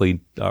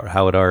basically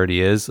how it already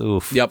is.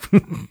 Oof. Yep.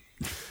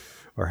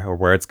 or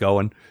where it's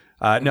going.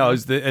 No,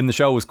 and the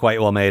show was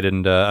quite well made,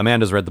 and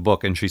Amanda's read the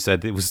book, and she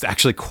said it was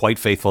actually quite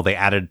faithful. They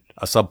added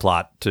a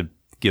subplot to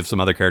give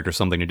some other characters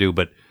something to do,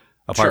 but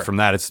apart from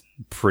that, it's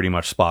pretty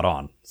much spot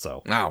on.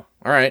 So, all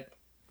right.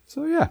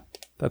 So yeah,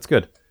 that's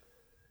good.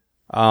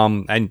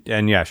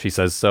 And yeah, she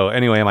says, so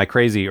anyway, am I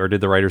crazy, or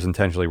did the writers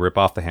intentionally rip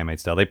off The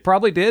Handmaid's Tale? They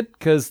probably did,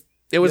 because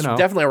it was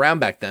definitely around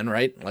back then,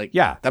 right?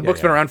 That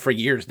book's been around for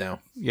years now.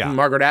 Yeah.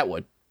 Margaret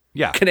Atwood.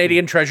 Yeah.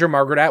 Canadian treasure,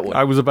 Margaret Atwood.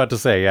 I was about to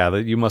say,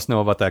 that you must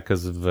know about that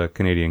because of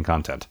Canadian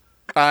content.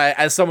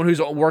 As someone who's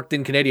worked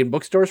in Canadian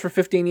bookstores for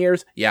 15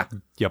 years, yeah.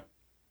 Yep.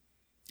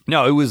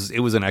 No, it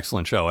was an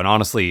excellent show. And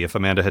honestly, if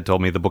Amanda had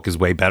told me the book is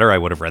way better, I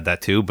would have read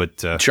that too.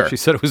 But she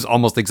said it was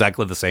almost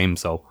exactly the same,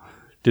 so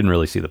didn't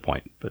really see the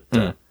point. But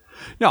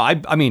no,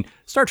 I mean,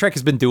 Star Trek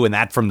has been doing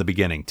that from the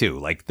beginning too.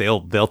 Like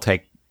they'll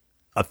take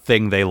a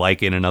thing they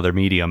like in another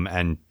medium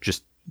and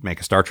just make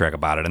a Star Trek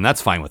about it, and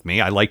that's fine with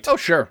me. I liked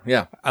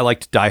I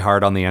liked Die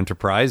Hard on the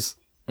Enterprise.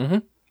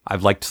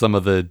 I've liked some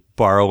of the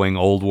borrowing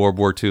old World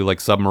War II like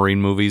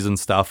submarine movies and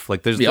stuff.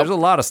 Like there's a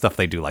lot of stuff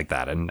they do like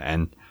that,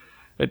 and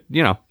it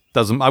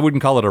doesn't. I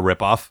wouldn't call it a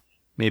ripoff.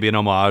 Maybe an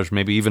homage.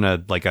 Maybe even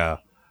an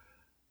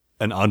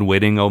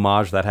unwitting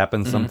homage that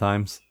happens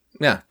sometimes.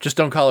 Yeah, just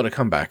don't call it a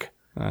comeback.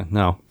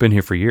 No, been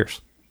here for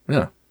years.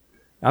 Yeah,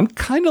 I'm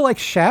kind of like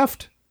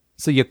Shaft.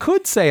 So you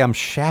could say I'm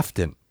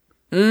shafting.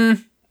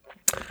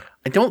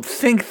 I don't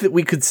think that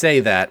we could say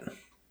that.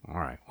 All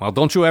right. Well,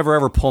 don't you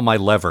ever pull my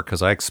lever,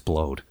 because I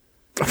explode.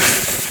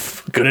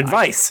 Good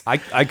advice.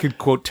 I could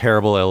quote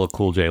terrible LL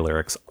Cool J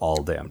lyrics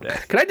all damn day.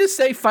 Can I just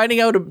say, finding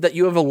out that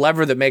you have a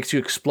lever that makes you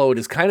explode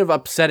is kind of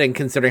upsetting,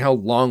 considering how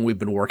long we've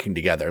been working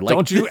together. Like,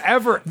 don't you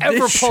ever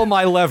pull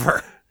my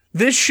lever.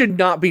 This should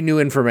not be new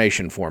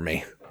information for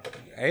me.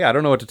 Hey, I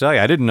don't know what to tell you.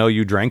 I didn't know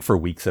you drank for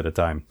weeks at a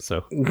time,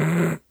 so...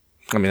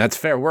 I mean, that's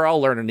fair. We're all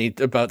learning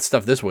about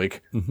stuff this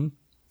week.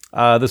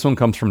 This one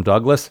comes from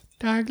Douglas.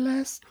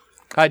 Douglas.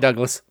 Hi,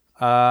 Douglas.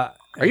 Are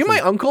you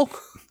my uncle?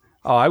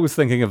 Oh, I was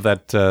thinking of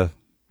that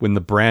when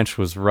the branch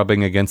was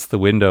rubbing against the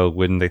window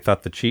when they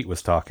thought the cheat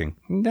was talking.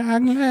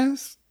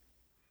 Douglas.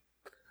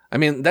 I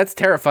mean, that's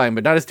terrifying,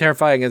 but not as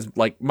terrifying as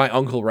like my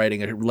uncle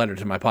writing a letter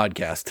to my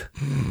podcast.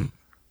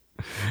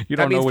 You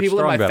That don't know means which people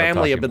in my strong bed I'm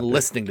family have talking been about.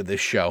 listening to this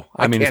show.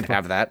 I mean, can't it's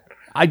have that.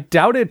 I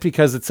doubt it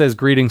because it says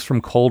greetings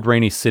from cold,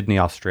 rainy Sydney,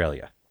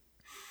 Australia.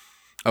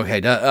 Okay,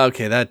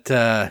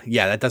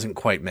 that doesn't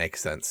quite make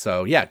sense.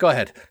 So yeah, go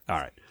ahead. All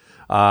right.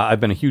 I've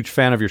been a huge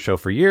fan of your show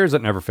for years.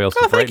 It never fails to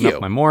thank brighten you.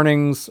 up my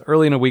mornings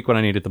early in a week when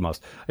I need it the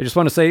most. I just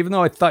want to say, even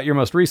though I thought your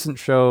most recent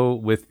show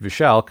with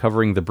Vishal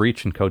covering the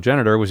breach and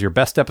cogenitor was your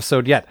best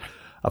episode yet,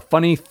 a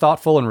funny,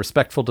 thoughtful, and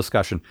respectful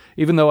discussion.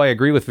 Even though I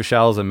agree with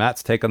Vishal's and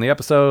Matt's take on the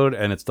episode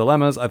and its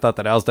dilemmas, I thought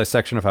that Al's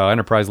dissection of how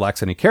Enterprise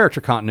lacks any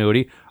character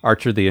continuity,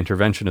 Archer the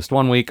interventionist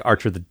one week,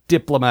 Archer the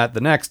diplomat the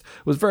next,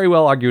 was very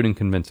well argued and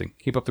convincing.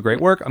 Keep up the great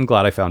work. I'm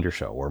glad I found your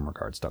show. Warm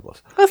regards,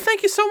 Douglas. Oh,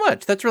 thank you so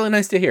much. That's really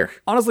nice to hear.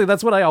 Honestly,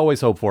 that's what I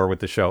always hope for with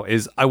the show,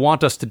 is I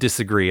want us to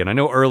disagree. And I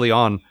know early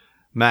on,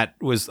 Matt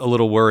was a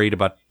little worried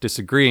about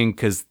disagreeing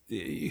because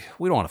we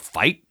don't want to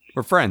fight.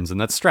 We're friends, and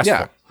that's stressful.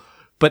 Yeah.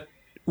 But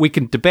we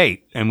can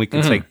debate, and we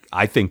can say,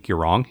 I think you're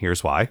wrong.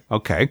 Here's why.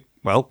 Okay.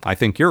 Well, I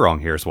think you're wrong.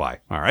 Here's why.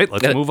 All right,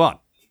 let's move on.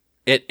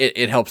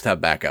 It helps to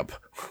have backup.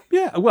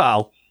 Yeah,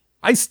 well,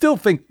 I still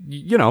think,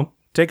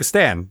 take a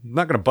stand.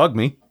 Not going to bug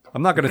me.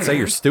 I'm not going to say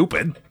you're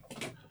stupid.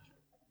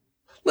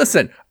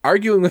 Listen,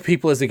 arguing with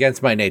people is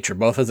against my nature,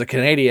 both as a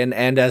Canadian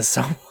and as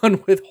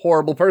someone with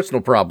horrible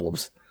personal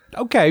problems.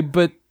 Okay,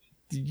 but,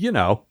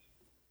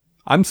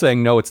 I'm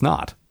saying no, it's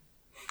not.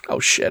 Oh,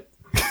 shit.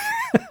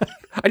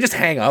 I just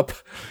hang up.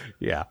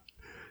 Yeah.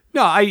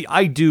 No,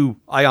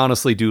 I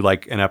honestly do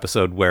like an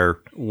episode where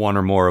one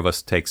or more of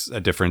us takes a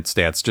different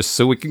stance just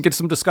so we can get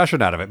some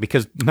discussion out of it,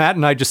 because Matt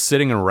and I just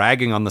sitting and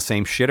ragging on the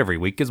same shit every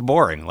week is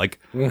boring. Like,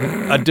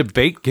 a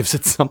debate gives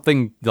it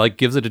something,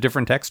 gives it a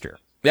different texture.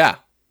 Yeah.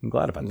 I'm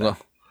glad about that. Well,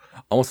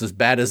 almost as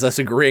bad as us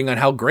agreeing on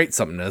how great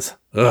something is.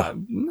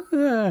 Ugh.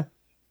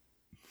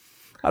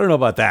 I don't know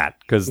about that,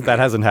 because that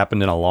hasn't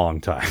happened in a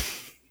long time.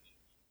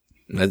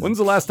 When's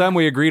the last time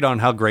we agreed on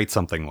how great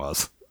something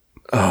was?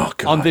 Oh,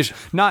 God. On this,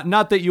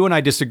 not that you and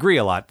I disagree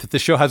a lot, that the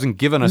show hasn't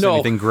given us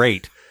anything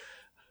great.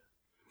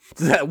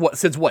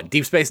 Since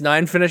Deep Space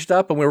Nine finished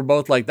up, and we were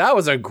both like, that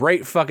was a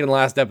great fucking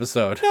last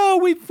episode. No,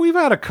 we've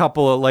had a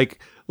couple of like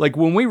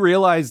when we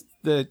realized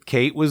that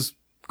Kate was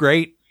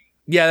great.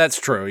 Yeah, that's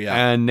true. Yeah,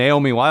 and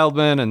Naomi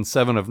Wildman and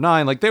Seven of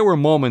Nine, there were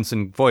moments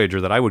in Voyager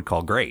that I would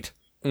call great,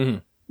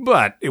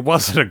 but it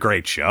wasn't a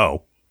great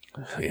show.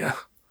 Yeah,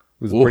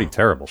 it was a pretty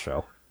terrible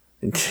show.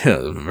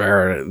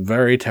 Very,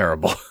 very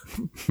terrible.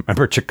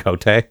 Remember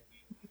Chakotay?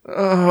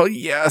 Oh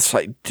yes,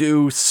 I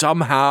do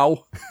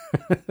somehow.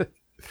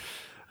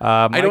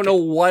 I don't know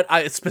what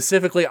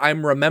specifically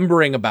I'm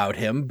remembering about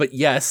him, but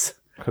yes,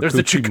 there's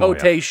a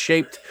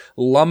Chakotay-shaped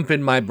lump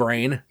in my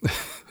brain.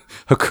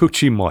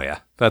 Hakuchi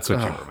Moya. That's what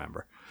you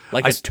remember.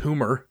 Like a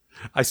tumor.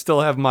 I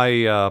still have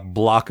my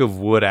block of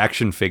wood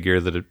action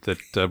figure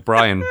that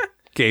Brian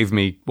gave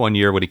me one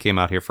year when he came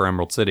out here for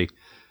Emerald City.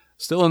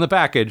 Still in the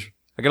package.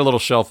 I got a little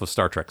shelf of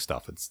Star Trek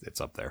stuff.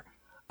 It's up there.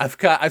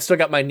 I've still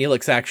got my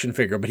Neelix action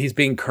figure, but he's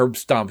being curb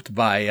stomped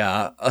by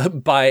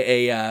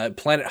a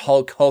Planet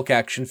Hulk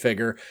action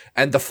figure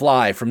and the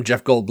Fly from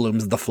Jeff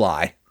Goldblum's The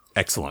Fly.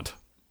 Excellent.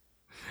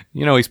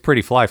 He's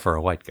pretty fly for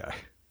a white guy.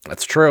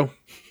 That's true.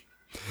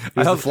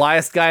 He's the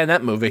flyest guy in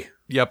that movie.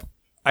 Yep.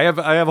 I have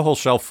a whole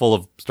shelf full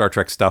of Star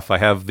Trek stuff. I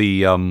have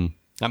the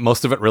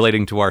most of it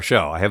relating to our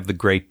show. I have the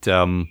great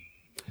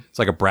it's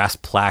like a brass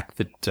plaque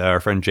that our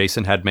friend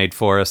Jason had made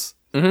for us.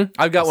 Mm-hmm.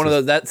 I've got one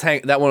of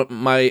those.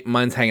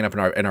 Mine's hanging up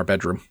in our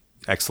bedroom.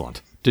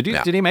 Excellent. Did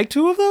he make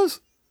two of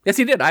those? Yes,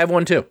 he did. I have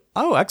one too.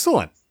 Oh,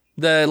 excellent.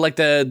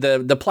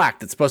 The plaque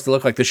that's supposed to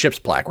look like the ship's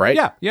plaque, right?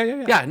 Yeah.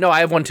 Yeah, no, I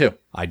have one too.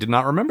 I did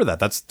not remember that.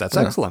 That's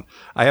excellent.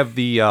 I have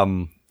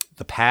the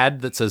pad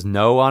that says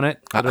no on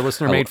it that a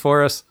listener made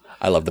for us.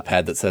 I love the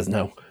pad that says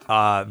no.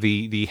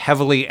 The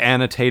heavily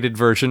annotated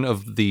version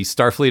of the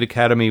Starfleet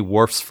Academy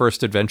Worf's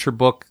First Adventure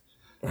book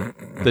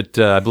that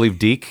I believe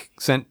Deke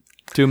sent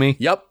to me.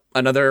 Yep.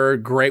 Another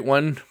great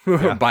one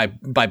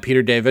by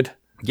Peter David.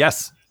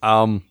 Yes.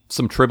 Some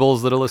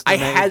tribbles that a listener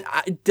made.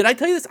 Did I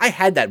tell you this? I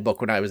had that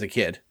book when I was a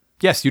kid.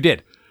 Yes, you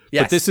did.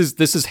 Yes. But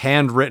this is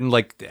handwritten,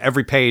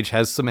 every page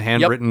has some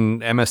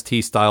handwritten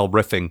MST style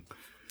riffing.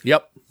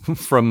 Yep.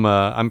 From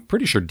I'm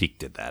pretty sure Deke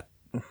did that.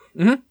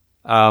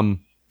 Mm-hmm.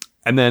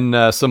 And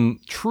then some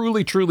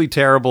truly, truly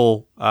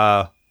terrible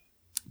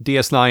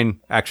DS9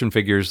 action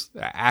figures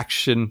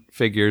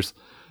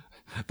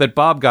that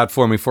Bob got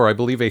for me for, I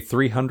believe, a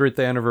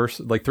 300th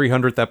anniversary,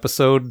 300th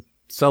episode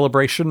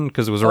celebration,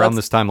 because it was around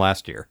this time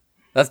last year.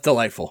 That's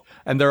delightful.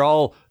 And they're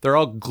all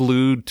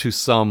glued to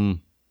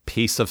some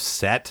piece of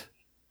set.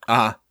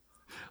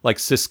 Like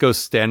Sisko's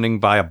standing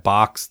by a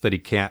box that he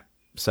can't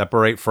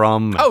separate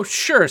from. Oh,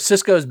 sure,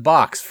 Sisko's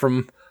box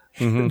from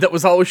that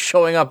was always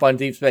showing up on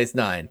Deep Space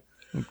Nine.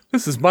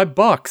 This is my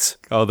box.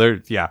 Oh,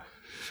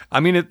 I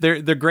mean,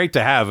 they're great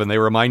to have, and they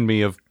remind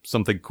me of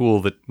something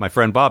cool that my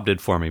friend Bob did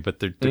for me, but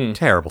they're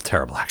terrible,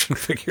 terrible action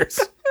figures.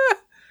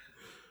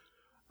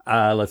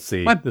 Let's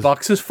see. My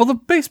box is full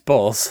of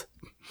baseballs.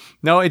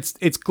 No,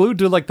 it's glued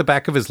to like the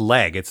back of his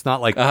leg. It's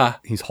not like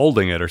he's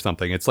holding it or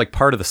something. It's like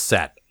part of the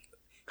set.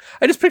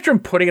 I just picture him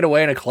putting it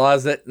away in a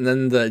closet, and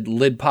then the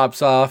lid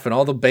pops off, and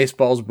all the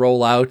baseballs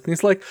roll out. And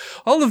he's like,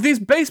 all of these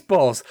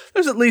baseballs,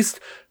 there's at least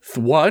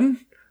 1,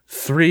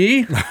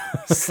 3,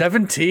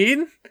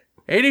 17,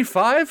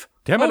 85.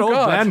 Damn it, old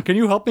man, can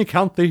you help me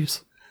count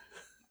these?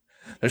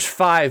 There's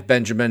 5,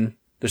 Benjamin.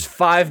 There's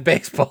 5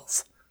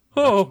 baseballs.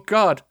 Oh,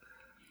 God.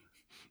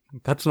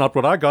 That's not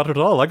what I got at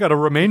all. I got a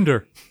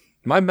remainder.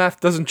 My math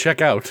doesn't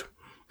check out.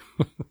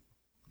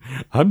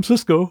 I'm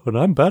Cisco, and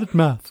I'm bad at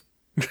math.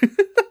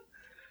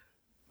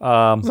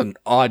 That's an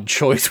odd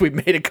choice we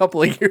made a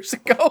couple of years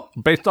ago.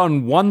 Based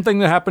on one thing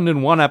that happened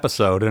in one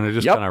episode, and it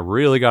just kind of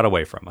really got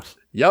away from us.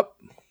 Yep.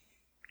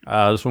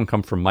 This one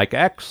comes from Mike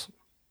X.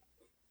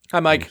 Hi,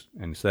 Mike.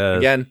 And he says,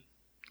 again,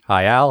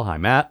 hi, Al. Hi,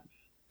 Matt.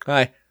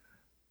 Hi.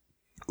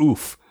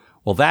 Oof.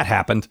 Well, that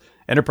happened.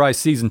 Enterprise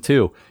Season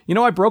 2. You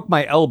know, I broke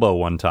my elbow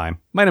one time.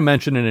 Might have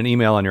mentioned in an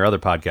email on your other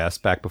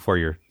podcast back before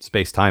your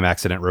space-time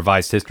accident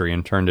revised history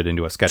and turned it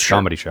into a sketch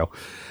comedy show.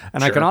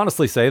 And I can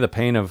honestly say the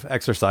pain of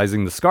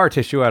exercising the scar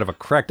tissue out of a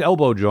cracked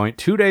elbow joint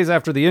 2 days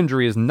after the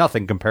injury is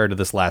nothing compared to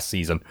this last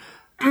season.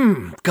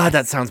 God,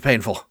 that sounds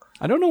painful.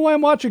 I don't know why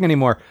I'm watching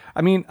anymore.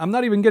 I mean, I'm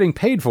not even getting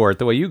paid for it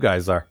the way you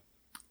guys are.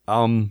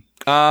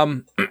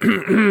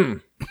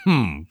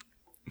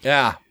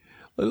 Yeah.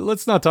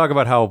 Let's not talk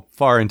about how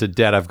far into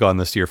debt I've gone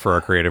this year for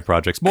our creative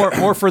projects.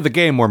 More for the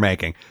game we're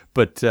making.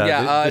 But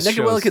Nick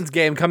and Wilkins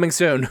game coming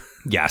soon.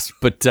 Yes,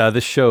 but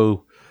this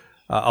show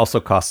also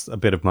costs a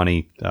bit of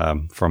money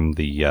from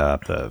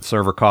the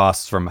server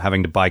costs, from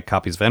having to buy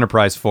copies of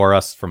Enterprise for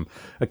us, from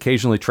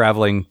occasionally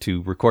traveling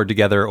to record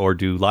together or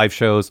do live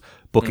shows,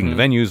 booking the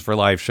venues for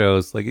live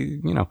shows, like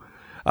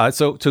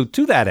So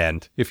to that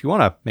end, if you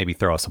want to maybe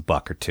throw us a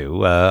buck or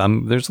two,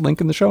 there's a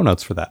link in the show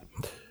notes for that.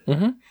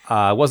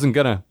 Wasn't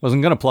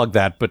gonna plug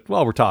that, but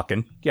while we're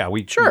talking,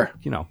 we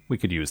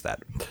could use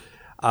that.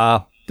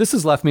 This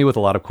has left me with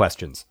a lot of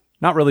questions.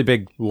 Not really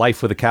big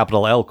life with a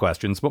capital L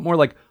questions, but more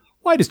like,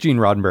 why does Gene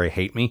Roddenberry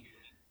hate me?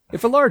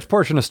 If a large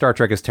portion of Star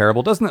Trek is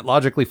terrible, doesn't it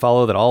logically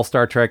follow that all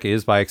Star Trek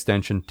is, by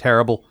extension,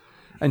 terrible?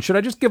 And should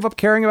I just give up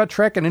caring about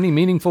Trek in any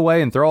meaningful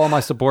way and throw all my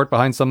support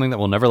behind something that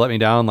will never let me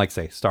down, like,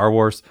 say, Star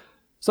Wars?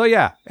 So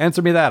yeah,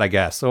 answer me that, I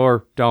guess.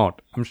 Or don't.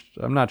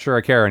 I'm not sure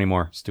I care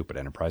anymore. Stupid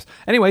Enterprise.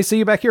 Anyway, see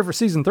you back here for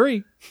Season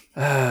 3.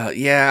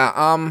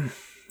 The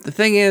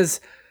thing is,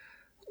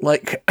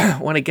 like,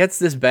 when it gets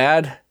this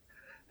bad,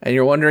 and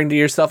you're wondering to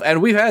yourself,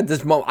 and we've had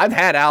this moment, I've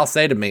had Al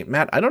say to me,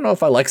 Matt, I don't know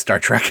if I like Star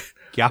Trek.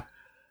 Yeah.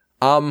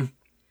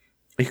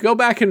 You go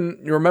back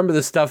and you remember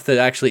the stuff that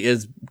actually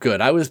is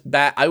good. I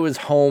was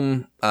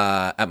home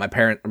at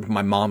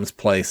my mom's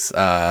place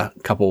a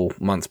couple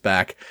months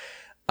back,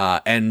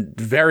 and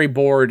very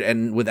bored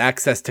and with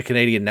access to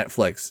Canadian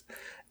Netflix.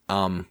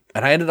 And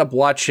I ended up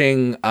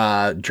watching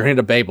Journey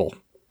to Babel.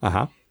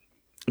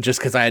 Just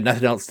because I had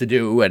nothing else to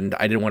do and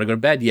I didn't want to go to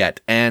bed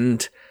yet.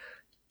 And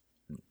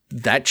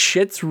that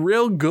shit's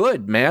real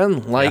good,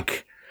 man.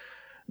 Like,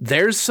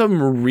 there's a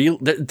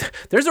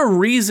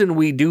reason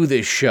we do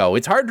this show.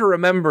 It's hard to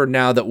remember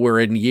now that we're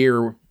in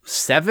year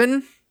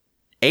 7,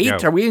 8. No.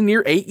 Are we in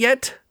year 8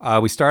 yet?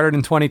 We started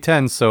in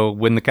 2010, so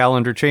when the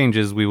calendar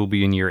changes, we will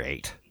be in year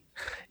 8.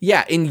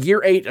 Yeah, in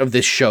year 8 of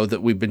this show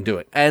that we've been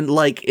doing. And,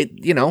 like,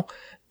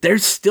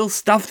 there's still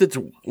stuff that's,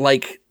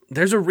 like,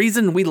 there's a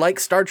reason we like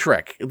Star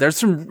Trek. There's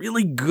some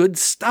really good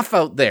stuff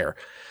out there.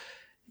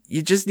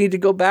 You just need to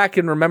go back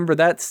and remember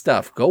that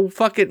stuff. Go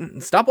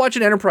fucking stop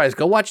watching Enterprise.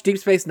 Go watch Deep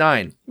Space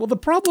Nine. Well, the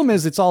problem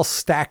is it's all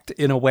stacked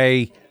in a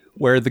way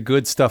where the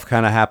good stuff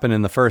kind of happened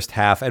in the first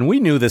half, and we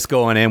knew this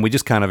going in. We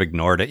just kind of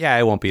ignored it. Yeah,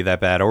 it won't be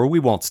that bad, or we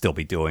won't still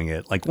be doing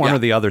it. Like one or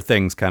the other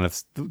things kind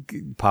of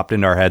popped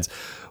into our heads.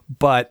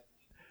 But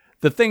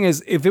the thing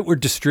is, if it were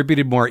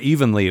distributed more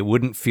evenly, it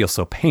wouldn't feel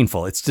so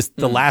painful. It's just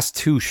the last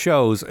 2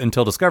 shows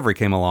until Discovery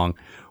came along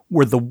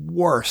were the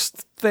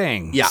worst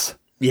things.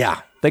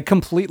 Yeah. They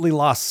completely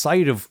lost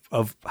sight of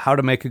how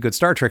to make a good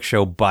Star Trek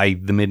show by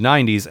the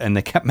mid-90s, and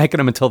they kept making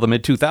them until the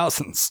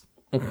mid-2000s.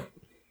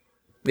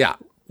 Yeah.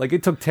 Like,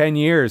 it took 10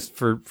 years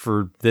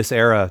for this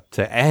era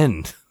to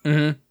end.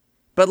 Mm-hmm.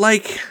 But,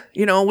 like,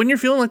 when you're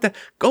feeling like that,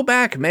 go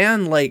back,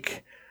 man.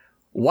 Like,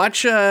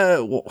 watch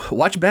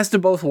Best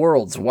of Both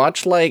Worlds.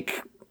 Watch,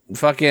 like,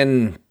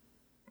 fucking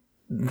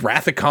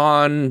Wrath of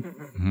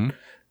Khan,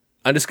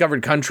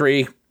 Undiscovered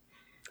Country.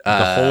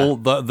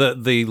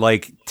 The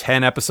like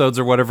 10 episodes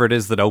or whatever it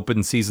is that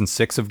opened season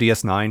 6 of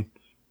DS9.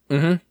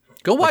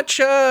 Go watch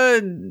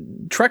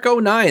Trek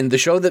 09, the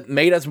show that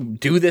made us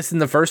do this in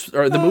the first,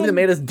 or the movie that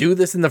made us do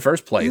this in the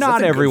first place.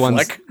 Not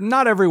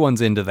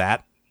everyone's into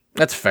that.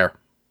 That's fair.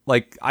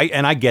 Like,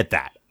 I get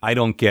that. I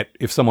don't get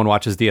if someone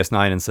watches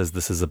DS9 and says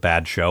this is a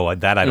bad show.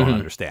 That I don't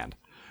understand.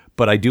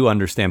 But I do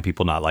understand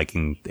people not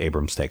liking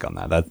Abrams' take on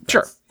that.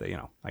 That's,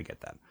 I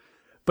get that.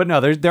 But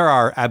no, there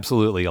are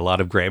absolutely a lot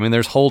of great. I mean,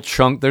 there's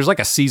like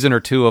a season or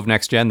 2 of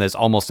Next Gen that's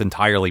almost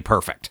entirely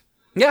perfect.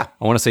 Yeah.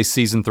 I want to say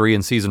season 3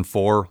 and season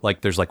 4,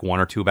 like there's like 1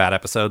 or 2 bad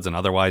episodes and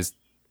otherwise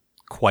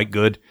quite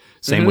good.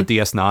 Same with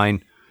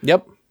DS9.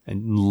 Yep.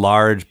 and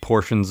large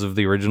portions of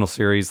the original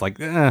series. Like,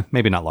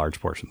 maybe not large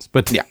portions,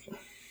 but Yeah.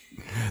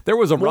 there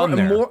was a run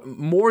there.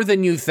 More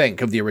than you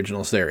think of the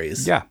original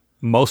series. Yeah.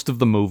 Most of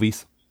the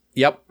movies.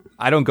 Yep.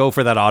 I don't go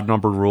for that odd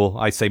number rule.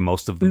 I say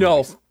most of the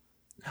movies.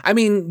 I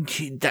mean,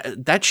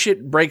 that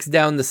shit breaks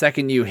down the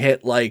second you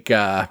hit, like,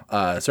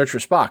 Search for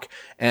Spock.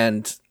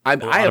 And I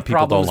have People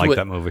problems don't like with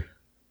that movie.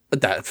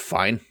 That's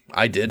fine.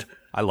 I did.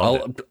 I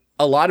love it.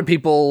 A lot of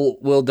people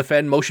will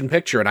defend motion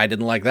picture, and I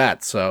didn't like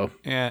that, so.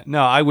 Yeah,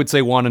 no, I would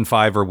say 1 and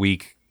 5 are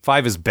weak.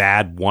 5 is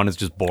bad. 1 is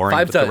just boring.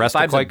 But the rest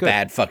are quite good. Five's a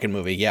bad fucking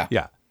movie, yeah.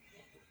 Yeah.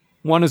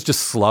 1 is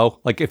just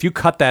slow. Like, if you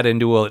cut that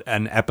into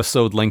an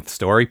episode-length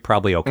story,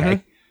 probably okay.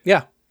 Mm-hmm.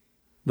 Yeah.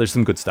 There's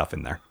some good stuff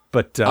in there.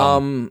 But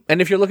and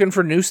if you're looking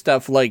for new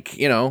stuff, like,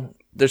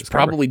 there's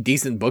probably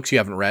decent books you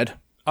haven't read.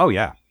 Oh,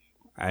 yeah.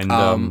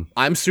 And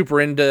I'm super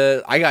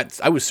into.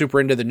 I was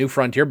super into the New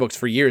Frontier books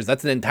for years.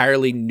 That's an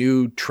entirely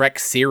new Trek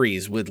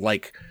series with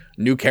like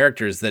new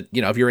characters that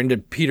if you're into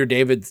Peter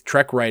David's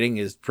Trek writing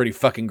is pretty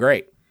fucking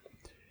great.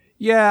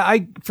 Yeah,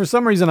 for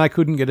some reason I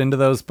couldn't get into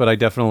those, but I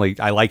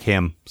like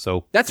him.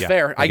 So that's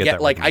fair. I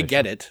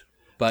get it.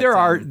 But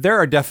there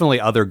are definitely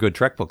other good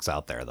Trek books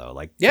out there though.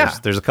 Like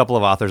there's a couple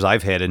of authors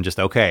I've hit and just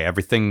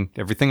everything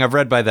I've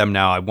read by them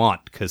now I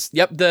want because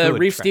the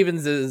Reeve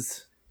Stevens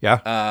is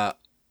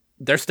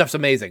their stuff's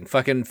amazing.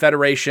 Fucking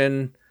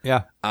Federation.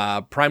 Yeah.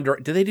 Prime.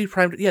 Did they do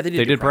Prime? Yeah, they did.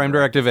 They did Prime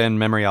Directive and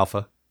Memory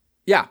Alpha.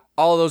 Yeah,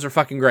 all of those are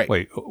fucking great.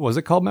 Wait, was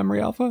it called Memory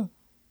Alpha?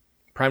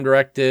 Prime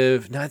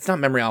Directive. No, it's not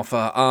Memory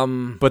Alpha.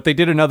 But they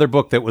did another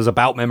book that was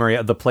about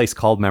the place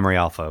called Memory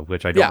Alpha,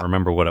 which I don't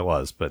remember what it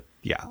was, but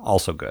yeah,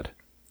 also good.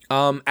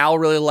 Al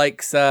really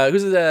likes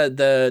who's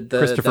the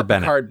Christopher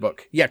Bennett Picard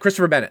book. Yeah,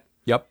 Christopher Bennett.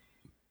 Yep.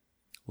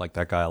 Like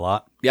that guy a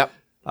lot. Yep.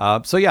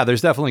 So yeah,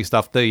 there's definitely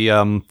stuff.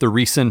 The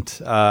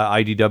recent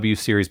IDW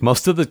series,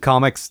 most of the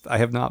comics I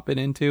have not been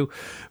into,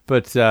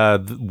 but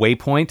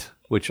Waypoint,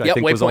 which I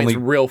think was only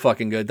real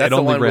fucking good. That's it the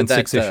only one ran with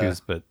that, 6 issues,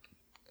 but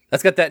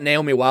that's got that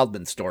Naomi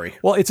Wildman story.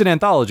 Well, it's an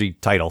anthology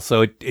title,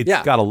 so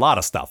it's got a lot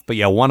of stuff. But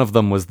yeah, one of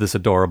them was this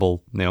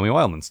adorable Naomi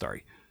Wildman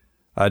story.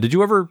 Did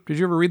you ever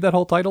read that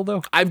whole title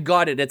though? I've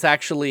got it. It's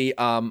actually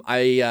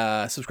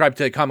I subscribe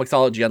to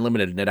Comixology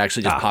Unlimited, and it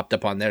actually just popped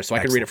up on there, so I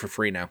can read it for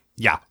free now.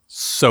 Yeah,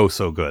 so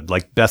good.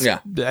 Like best. Yeah.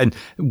 And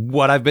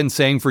what I've been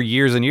saying for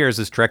years and years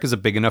is Trek is a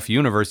big enough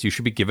universe. You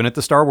should be giving it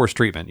the Star Wars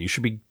treatment. You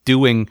should be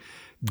doing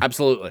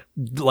absolutely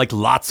like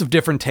lots of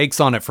different takes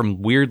on it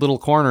from weird little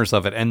corners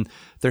of it. And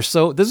this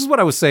is what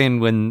I was saying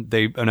when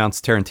they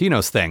announced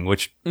Tarantino's thing,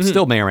 which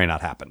still may or may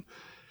not happen.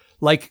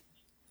 Like,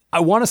 I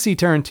want to see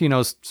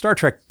Tarantino's Star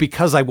Trek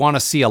because I want to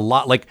see a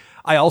lot. Like,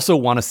 I also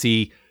want to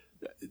see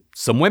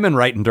some women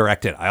write and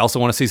direct it. I also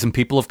want to see some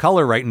people of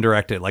color write and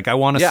direct it. Like, I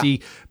want to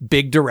see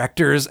big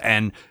directors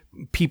and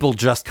people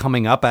just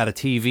coming up out of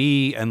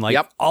TV and like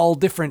all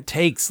different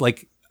takes.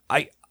 Like,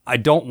 I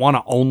don't want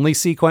to only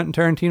see Quentin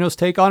Tarantino's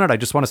take on it. I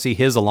just want to see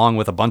his along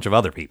with a bunch of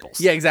other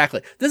people's. Yeah,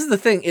 exactly. This is the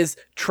thing is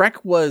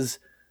Trek was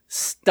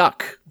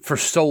stuck for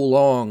so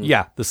long.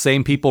 Yeah, the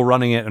same people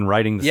running it and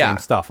writing the same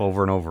stuff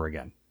over and over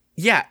again.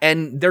 Yeah,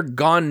 and they're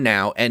gone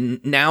now.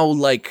 And now,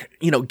 like,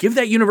 give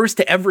that universe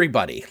to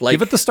everybody. Like,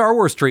 give it the Star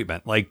Wars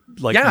treatment. Like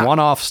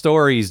one-off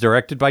stories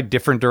directed by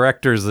different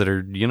directors that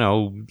are,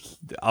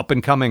 up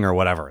and coming or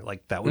whatever.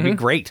 Like, that would be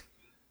great.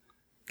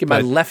 Give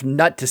my left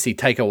nut to see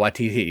Taika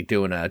Waititi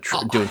doing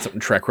something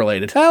Trek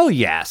related. Hell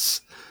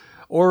yes.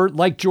 Or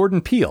like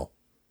Jordan Peele.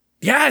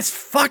 Yes,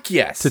 fuck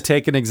yes. To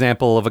take an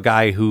example of a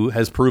guy who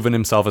has proven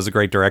himself as a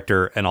great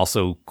director and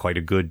also quite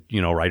a good,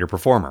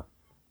 writer-performer.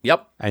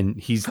 Yep. And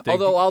he's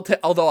although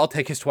I'll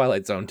take his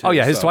Twilight Zone too. Oh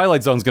yeah, his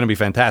Twilight Zone's going to be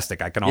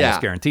fantastic. I can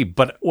almost guarantee.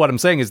 But what I'm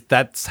saying is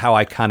that's how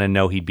I kind of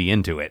know he'd be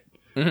into it.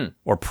 Mm-hmm.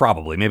 Or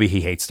probably maybe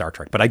he hates Star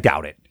Trek, but I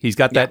doubt it. He's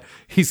got that.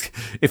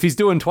 If he's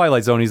doing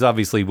Twilight Zone, he's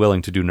obviously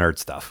willing to do nerd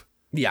stuff.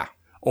 Yeah.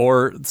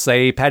 Or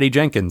say Patty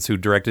Jenkins, who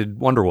directed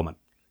Wonder Woman.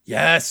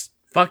 Yes.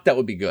 Fuck, that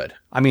would be good.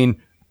 I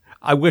mean,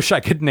 I wish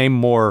I could name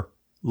more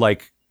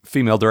like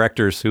female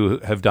directors who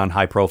have done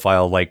high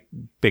profile, like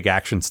big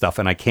action stuff,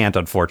 and I can't,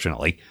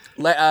 unfortunately.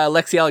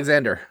 Lexi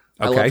Alexander.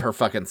 I love her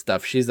fucking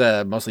stuff. She's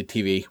mostly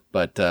TV,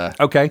 but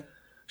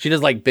she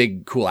does like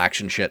big, cool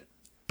action shit.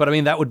 But I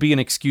mean, that would be an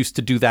excuse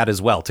to do that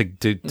as well, to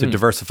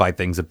diversify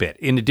things a bit,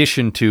 in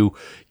addition to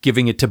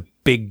giving it to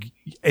big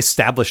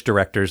established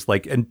directors,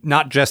 like, and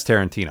not just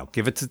Tarantino.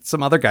 Give it to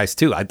some other guys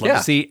too. I'd love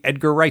to see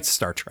Edgar Wright's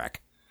Star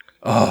Trek.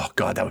 Oh,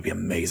 God, that would be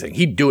amazing.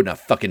 He'd do it in a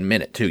fucking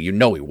minute, too. You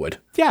know he would.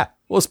 Yeah.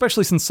 Well,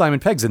 especially since Simon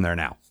Pegg's in there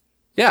now.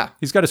 Yeah.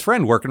 He's got his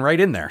friend working right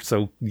in there,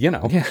 so, Yeah.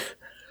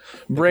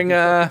 Bring in,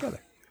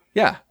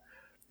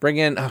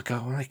 oh,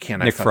 God, why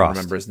can't I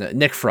remember his name?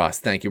 Nick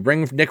Frost, thank you.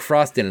 Bring Nick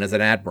Frost in as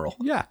an admiral.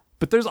 Yeah.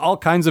 But there's all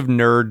kinds of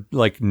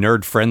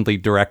nerd-friendly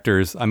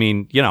directors. I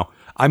mean,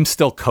 I'm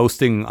still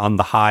coasting on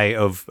the high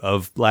of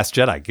Last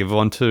Jedi. Give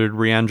one to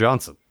Rian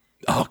Johnson.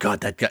 Oh, God,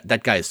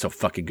 that guy is so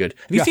fucking good.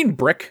 Have you seen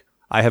Brick?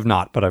 I have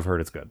not, but I've heard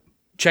it's good.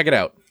 Check it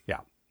out. Yeah.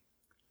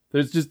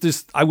 There's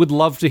just I would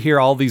love to hear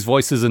all these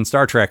voices in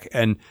Star Trek,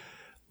 and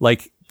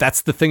like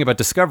that's the thing about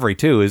Discovery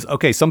too, is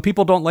okay, some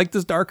people don't like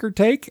this darker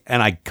take,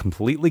 and I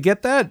completely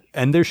get that.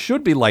 And there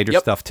should be lighter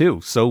stuff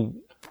too. So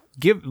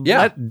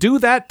do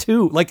that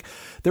too. Like,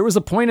 there was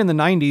a point in the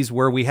 90s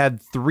where we had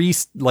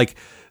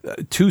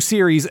 2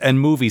 series and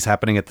movies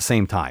happening at the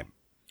same time.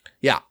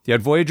 Yeah. You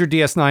had Voyager,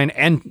 DS9,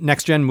 and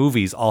Next Gen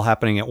movies all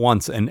happening at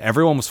once, and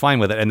everyone was fine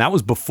with it. And that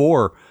was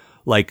before,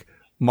 like,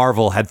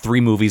 Marvel had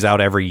 3 movies out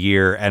every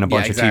year and a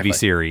bunch of TV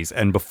series,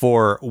 and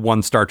before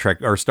one Star Trek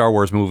or Star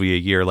Wars movie a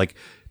year. Like,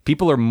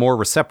 people are more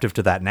receptive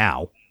to that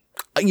now.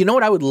 You know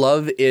what I would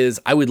love is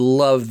I would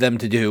love them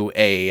to do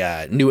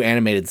a new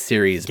animated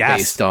series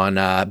based on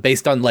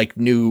like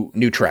new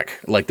Trek,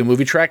 like the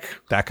movie Trek.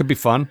 That could be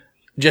fun.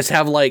 Just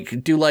have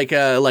do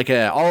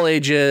a all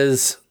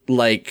ages,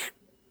 like,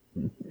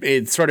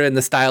 it's sort of in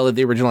the style of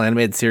the original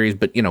animated series,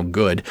 but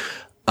good.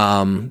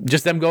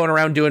 Just them going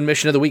around doing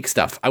Mission of the Week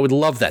stuff. I would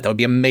love that. That would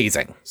be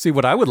amazing. See,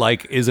 what I would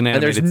like is an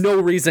animated... And there's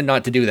no reason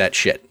not to do that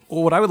shit.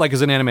 Well, what I would like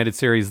is an animated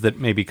series that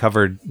maybe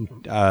covered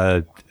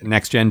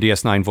Next Gen,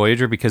 DS9,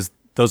 Voyager, because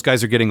those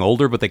guys are getting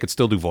older, but they could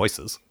still do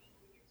voices.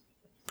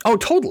 Oh,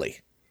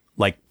 totally.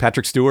 Like,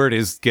 Patrick Stewart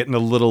is getting a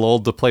little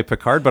old to play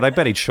Picard, but I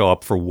bet he'd show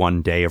up for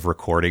one day of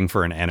recording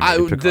for an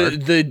animated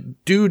Picard. The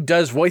dude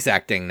does voice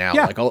acting now.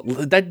 Yeah.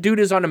 Like, that dude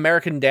is on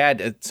American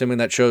Dad, assuming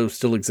that show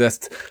still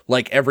exists,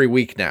 like every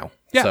week now.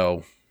 Yeah.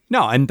 So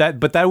no,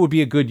 but that would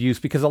be a good use,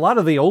 because a lot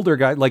of the older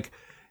guys, like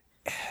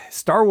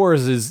Star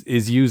Wars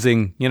is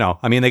using,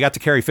 I mean, they got to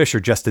Carrie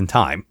Fisher just in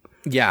time.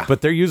 Yeah.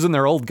 But they're using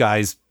their old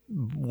guys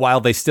while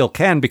they still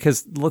can,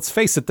 because let's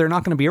face it, they're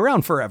not going to be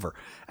around forever.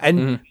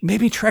 And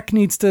maybe Trek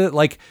needs to,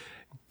 like,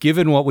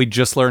 given what we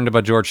just learned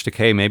about George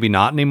Takei, maybe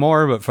not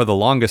anymore, but for the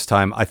longest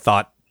time, I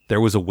thought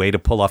there was a way to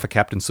pull off a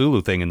Captain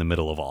Sulu thing in the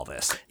middle of all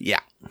this. Yeah.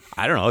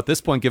 I don't know. At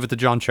this point, give it to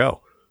John Cho.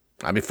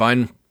 I'd be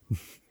fine.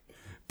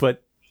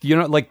 But,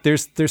 like,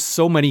 there's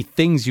so many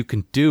things you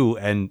can do,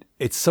 and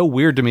it's so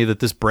weird to me that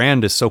this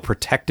brand is so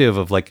protective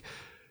of, like,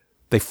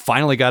 they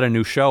finally got a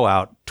new show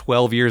out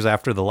 12 years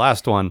after the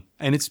last one,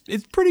 and it's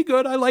pretty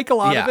good. I like a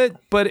lot of it,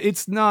 but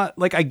it's not,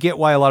 like, I get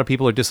why a lot of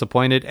people are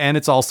disappointed, and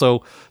it's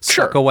also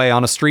stuck away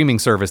on a streaming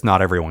service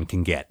not everyone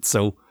can get.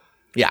 So,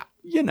 yeah,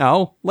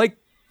 like,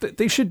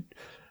 they should...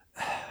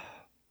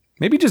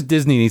 Maybe just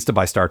Disney needs to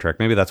buy Star Trek.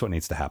 Maybe that's what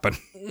needs to happen.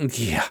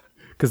 Yeah.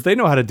 Because they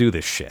know how to do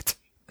this shit.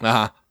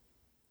 Uh-huh.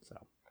 So,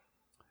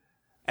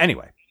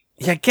 anyway.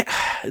 Yeah,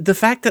 the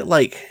fact that,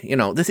 like,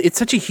 it's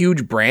such a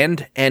huge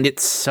brand, and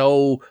it's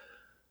so...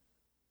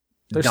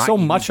 There's so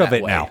much of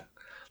it way. now.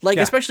 Like,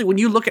 especially when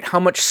you look at how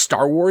much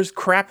Star Wars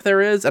crap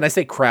there is, and I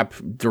say crap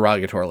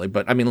derogatorily,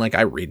 but I mean, like,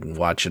 I read and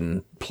watch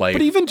and play.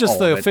 But even just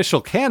the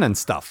official canon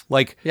stuff.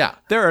 Like,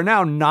 there are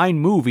now 9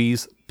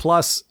 movies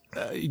plus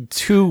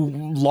 2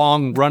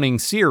 long-running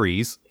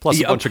series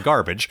plus a bunch of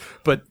garbage.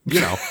 But,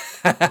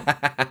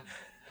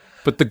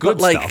 but the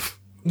good stuff.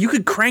 You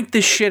could crank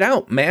this shit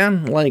out,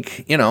 man.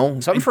 Like,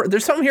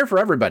 there's something here for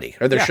everybody,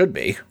 or there should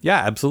be. Yeah,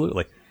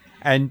 absolutely.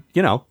 And,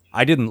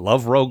 I didn't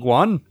love Rogue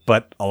One,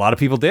 but a lot of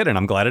people did, and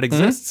I'm glad it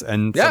exists.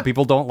 And some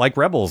people don't like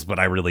Rebels, but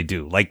I really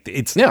do. Like,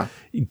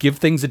 give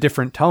things a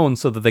different tone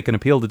so that they can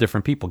appeal to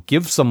different people.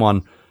 Give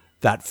someone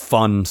that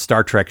fun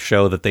Star Trek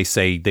show that they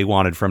say they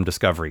wanted from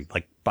Discovery.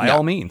 Like, by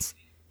all means.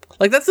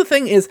 Like, that's the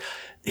thing is,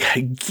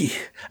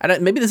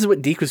 and maybe this is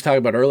what Deke was talking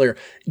about earlier,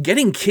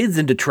 getting kids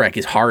into Trek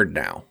is hard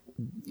now.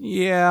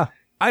 Yeah.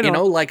 I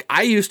don't like,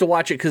 I used to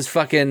watch it because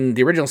fucking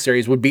the original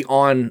series would be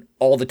on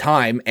all the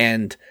time,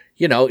 and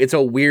it's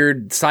a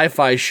weird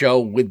sci-fi show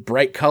with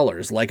bright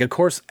colors. Like, of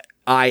course,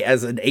 I,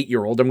 as an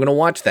 8-year-old, I'm going to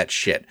watch that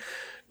shit.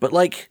 But,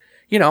 like,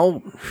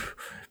 people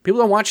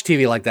don't watch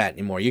TV like that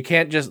anymore. They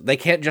can't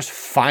just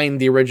find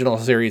the original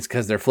series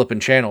because they're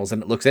flipping channels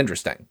and it looks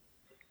interesting.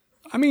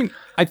 I mean,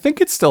 I think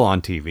it's still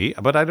on TV,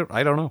 but I don't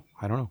know.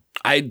 I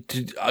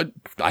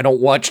don't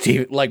watch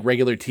TV, like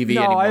regular TV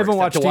anymore. No, I haven't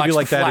watched TV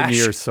like that in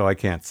years, so I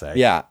can't say.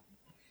 Yeah.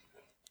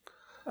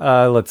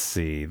 Let's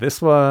see.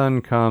 This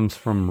one comes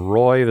from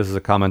Roy. This is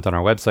a comment on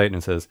our website, and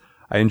it says,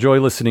 I enjoy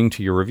listening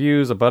to your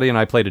reviews. A buddy and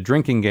I played a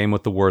drinking game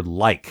with the word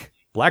like.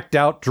 Blacked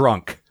out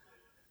drunk.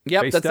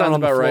 Yep, Face that down sounds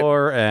on the about right.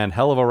 floor, and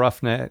hell of a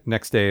rough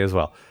next day as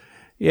well.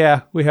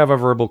 Yeah, we have our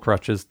verbal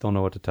crutches. Don't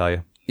know what to tell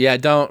you. Yeah,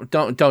 don't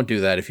do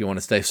that if you want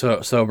to stay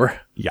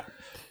sober. Yeah.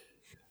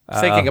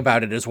 Thinking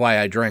about it is why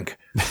I drink.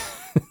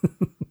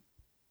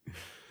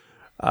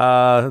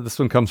 This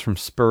one comes from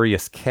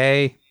Spurious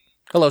K.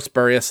 Hello,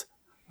 Spurious.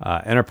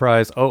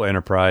 Enterprise. Oh,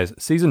 Enterprise.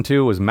 Season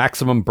 2 was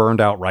maximum burned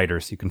out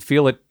writers. You can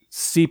feel it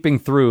seeping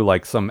through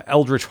like some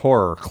eldritch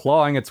horror,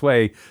 clawing its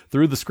way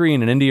through the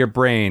screen and into your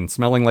brain,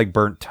 smelling like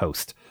burnt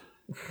toast.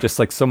 Just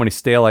like so many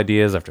stale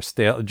ideas after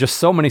stale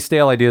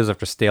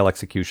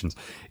executions.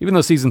 Even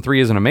though season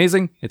 3 isn't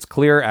amazing, it's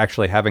clear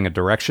actually having a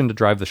direction to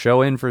drive the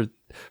show in for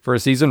a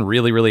season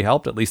really, really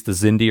helped. At least the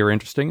Xindi are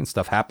interesting and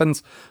stuff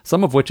happens.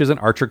 Some of which isn't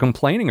Archer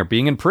complaining or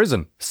being in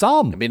prison.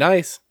 Some. It'd be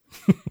nice.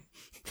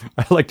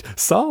 I liked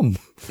some.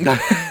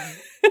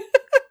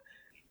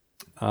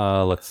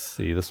 Let's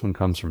see. This one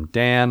comes from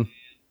Dan.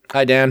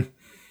 Hi, Dan.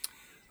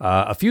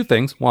 A few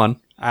things. One,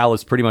 Al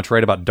is pretty much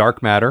right about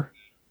dark matter.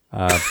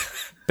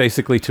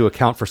 basically to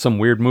account for some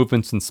weird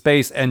movements in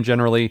space and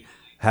generally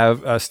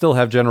still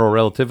have general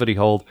relativity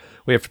hold.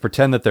 We have to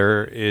pretend that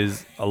there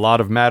is a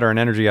lot of matter and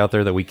energy out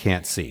there that we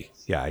can't see.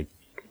 Yeah,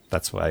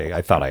 that's why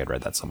I thought I had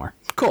read that somewhere.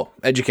 Cool.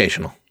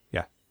 Educational.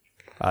 Yeah.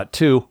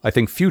 2, I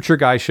think future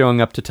guy showing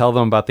up to tell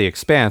them about the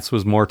Expanse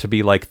was more to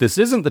be like, this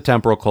isn't the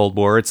temporal Cold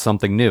War, it's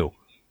something new.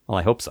 Well,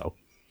 I hope so.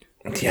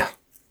 Yeah.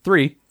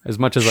 3, as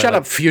much as Shut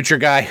up, future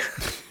guy.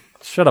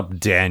 Shut up,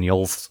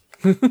 Daniels.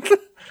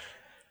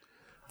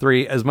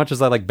 3, as much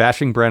as I like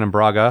bashing Brannon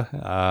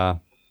Braga,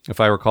 if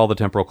I recall, the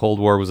temporal Cold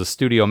War was a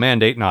studio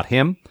mandate, not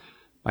him.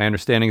 My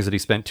understanding is that he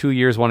spent 2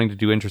 years wanting to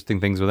do interesting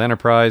things with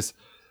Enterprise,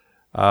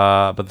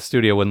 but the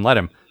studio wouldn't let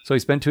him. So he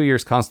spent 2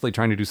 years constantly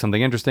trying to do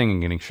something interesting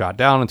and getting shot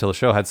down until the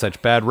show had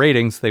such bad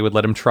ratings they would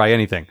let him try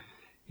anything.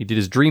 He did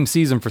his dream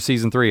season for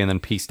season 3 and then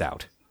peaced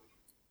out.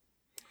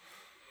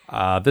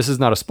 This is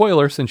not a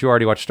spoiler since you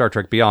already watched Star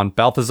Trek Beyond.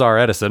 Balthazar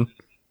Edison.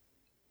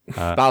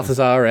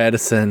 Balthazar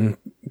Edison.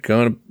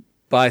 Going to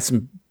buy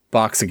some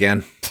box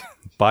again.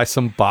 Buy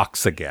some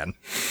box again.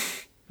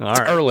 All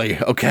right. Early,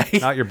 okay?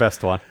 Not your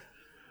best one.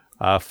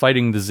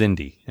 Fighting the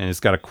Zindi. And it's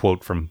got a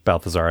quote from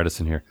Balthazar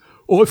Edison here.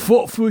 I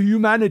fought for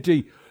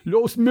humanity.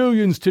 Lost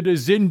millions to the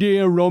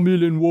Zindi and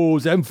Romulan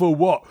wars. And for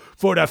what?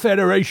 For the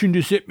Federation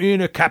to sit me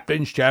in a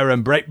captain's chair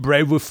and break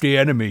bread with the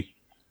enemy.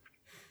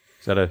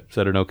 Is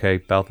that an okay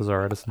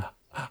Balthazar Edison?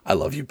 I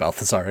love you,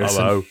 Balthazar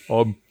Edison.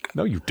 Hello.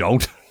 No, you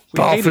don't.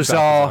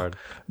 Balthazar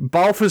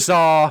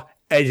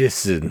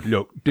Edison.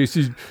 Look, this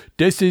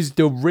is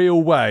the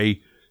real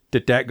way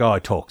that guy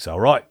talks, all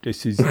right?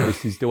 This is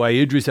the way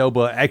Idris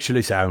Elba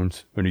actually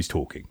sounds when he's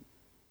talking.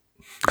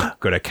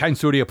 Gonna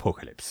cancel the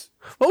apocalypse.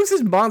 What was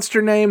his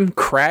monster name?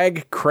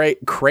 Crate?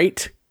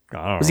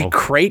 Was he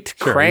Crate?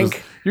 Sure,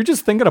 Crank? You're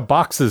just thinking of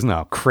boxes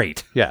now.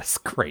 Crate. Yes,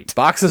 Crate.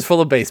 Boxes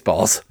full of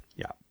baseballs.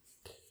 Yeah.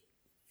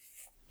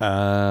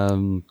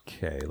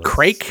 Okay.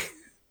 Crake?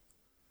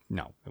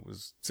 No, it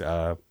was...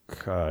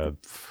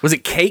 Was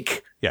it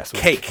Cake? Yes.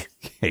 Cake.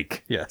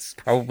 Cake. Yes,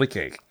 probably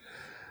Cake.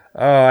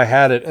 Oh, I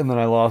had it and then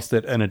I lost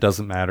it, and it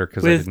doesn't matter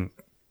because I didn't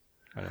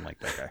like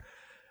that guy.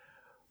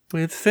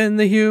 With Finn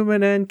the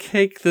human and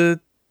Cake the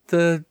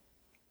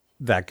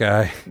that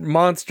guy.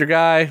 Monster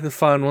guy. The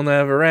fun will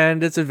never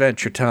end. It's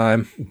adventure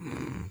time.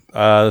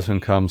 This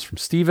one comes from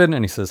Steven,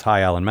 and he says,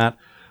 Hi, Alan Matt.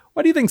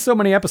 Why do you think so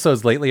many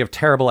episodes lately have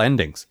terrible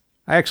endings?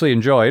 I actually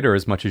enjoyed, or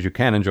as much as you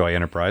can enjoy,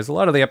 Enterprise. A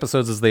lot of the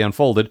episodes as they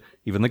unfolded,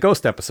 even the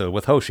Ghost episode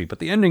with Hoshi, but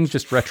the endings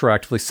just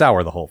retroactively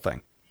sour the whole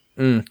thing.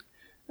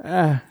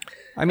 I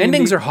mean,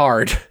 endings are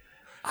hard.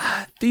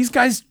 These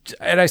guys,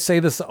 and I say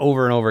this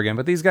over and over again,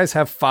 but these guys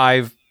have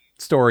 5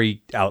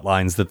 story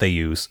outlines that they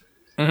use.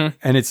 Mm-hmm.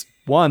 And it's,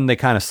 1, they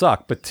kind of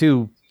suck, but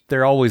 2,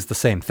 they're always the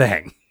same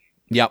thing.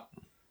 Yep.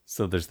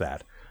 So there's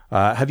that.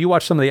 Have you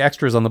watched some of the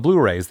extras on the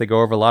Blu-rays? They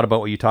go over a lot about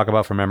what you talk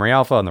about from Memory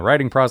Alpha and the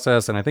writing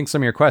process, and I think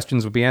some of your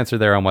questions would be answered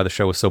there on why the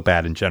show was so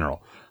bad in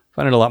general. I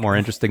find it a lot more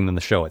interesting than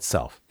the show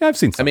itself. Yeah, I've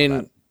seen some of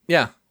that.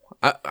 Yeah.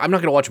 I'm not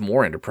going to watch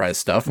more Enterprise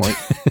stuff. Like,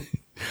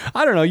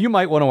 I don't know. You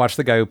might want to watch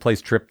the guy who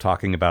plays Trip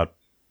talking about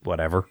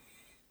whatever.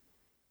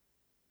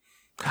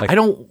 Like, I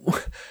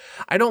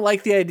don't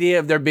like the idea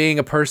of there being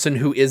a person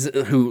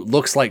who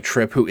looks like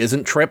Trip who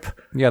isn't Trip.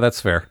 Yeah, that's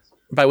fair.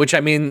 By which I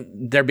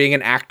mean there being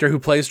an actor who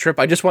plays Trip.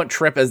 I just want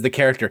Trip as the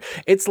character.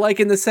 It's like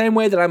in the same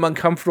way that I'm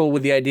uncomfortable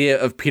with the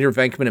idea of Peter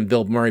Venkman and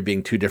Bill Murray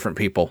being 2 different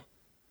people.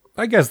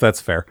 I guess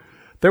that's fair.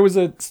 There was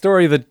a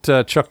story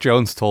that Chuck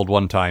Jones told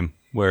one time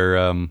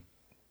where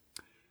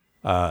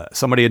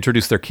somebody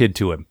introduced their kid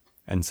to him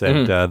and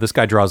said, this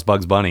guy draws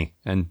Bugs Bunny.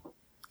 And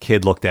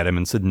kid looked at him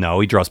and said,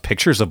 no, he draws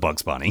pictures of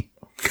Bugs Bunny.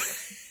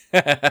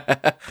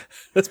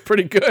 That's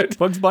pretty good.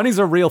 Bugs Bunny's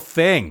a real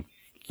thing.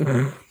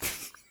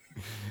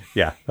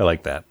 Yeah, I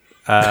like that.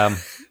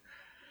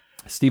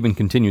 Stephen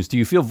continues, do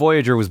you feel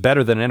Voyager was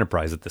better than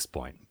Enterprise at this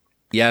point?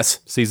 Yes.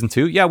 Season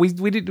 2? Yeah, we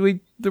did.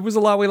 There was a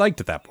lot we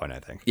liked at that point, I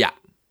think. Yeah.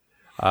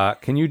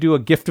 Can you do a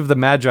Gift of the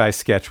Magi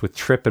sketch with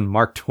Trip and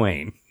Mark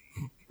Twain?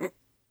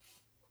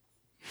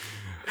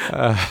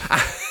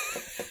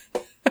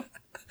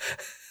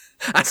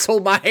 I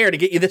sold my hair to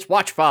get you this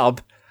watch fob.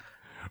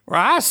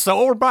 I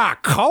sold my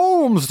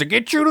combs to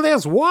get you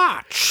this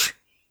watch.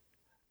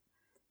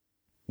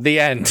 The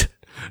end.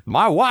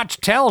 My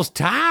watch tells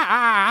time.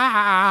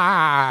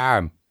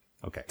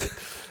 Okay.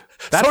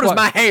 So does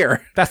my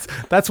hair.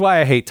 That's why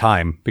I hate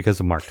time, because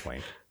of Mark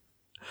Twain.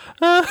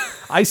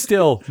 I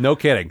still, no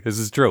kidding, this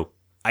is true.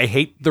 I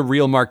hate the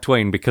real Mark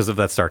Twain because of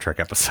that Star Trek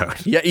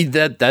episode.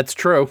 Yeah, that's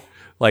true.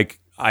 Like,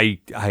 I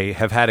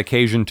have had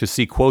occasion to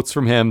see quotes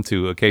from him,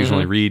 to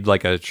occasionally read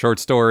like a short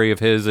story of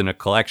his in a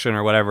collection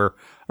or whatever.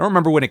 I don't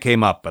remember when it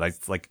came up, but I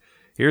like,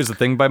 here's the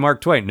thing by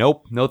Mark Twain.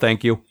 Nope, no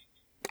thank you.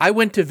 I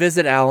went to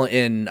visit Al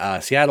in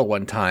Seattle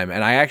one time,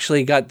 and I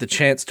actually got the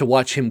chance to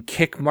watch him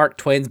kick Mark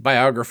Twain's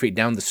biography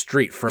down the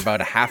street for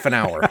about a half an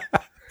hour.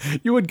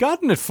 You had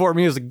gotten it for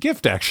me as a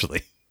gift,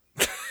 actually.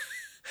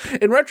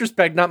 In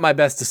retrospect, not my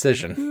best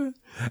decision.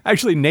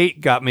 Actually,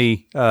 Nate got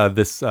me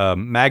this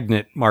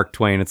magnet Mark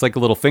Twain. It's like a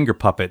little finger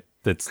puppet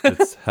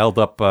that's held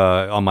up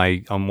on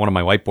one of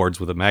my whiteboards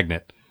with a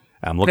magnet.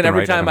 I'm looking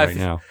right at it right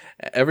now.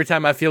 Every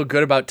time I feel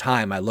good about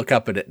time, I look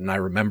up at it and I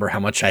remember how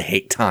much I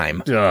hate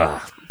time.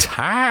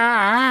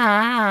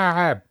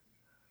 Time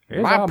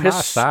is on my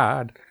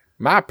side.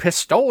 My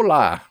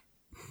pistola.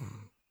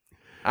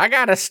 I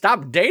gotta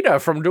stop Data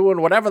from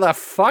doing whatever the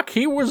fuck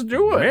he was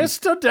doing.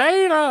 Mr.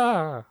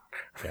 Data.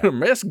 Yeah.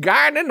 Miss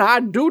Guinan, I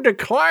do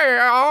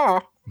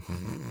declare.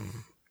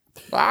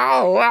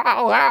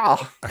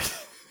 Wow.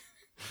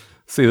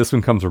 See, this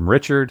one comes from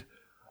Richard.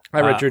 Hi,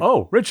 Richard.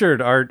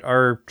 Richard,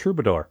 our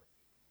troubadour.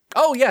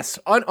 Oh, yes.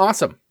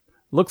 Awesome.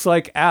 Looks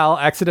like Al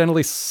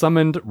accidentally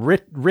summoned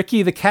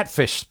Ricky the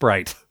catfish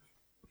sprite.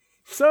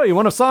 So, you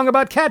want a song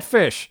about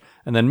catfish?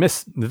 And then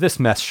this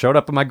mess showed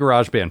up in my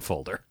GarageBand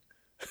folder.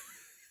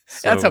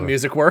 So, that's how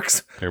music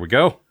works. There we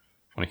go.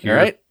 Want to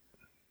hear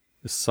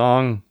the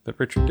song that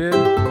Richard did?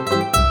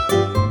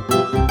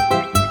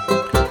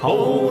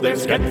 Oh,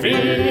 there's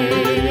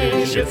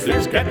catfish. Yes,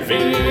 there's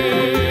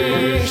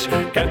catfish.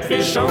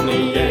 Catfish on the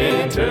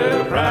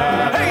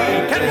Enterprise.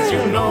 Hey, as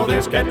you know,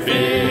 there's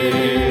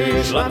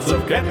catfish. Lots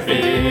of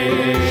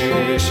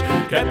catfish.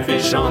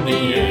 Catfish on the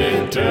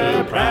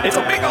Enterprise. It's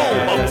a big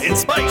old boat in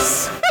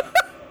space.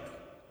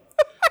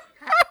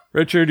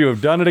 Richard, you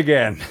have done it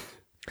again.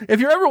 If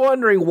you're ever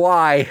wondering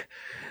why,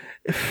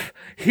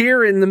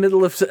 here in the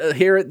middle of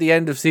here at the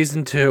end of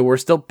season 2, we're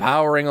still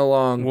powering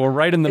along. We're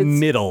right in the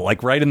middle,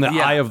 like right in the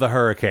eye of the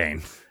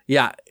hurricane.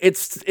 Yeah,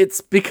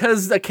 it's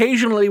because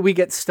occasionally we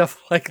get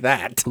stuff like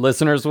that.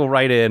 Listeners will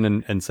write in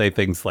and say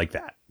things like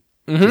that,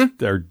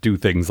 or do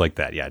things like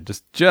that. Yeah,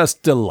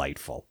 just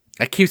delightful.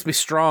 That keeps me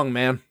strong,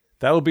 man.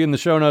 That will be in the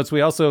show notes.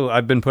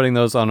 I've been putting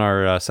those on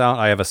our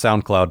I have a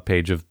SoundCloud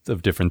page of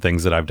different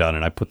things that I've done,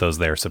 and I put those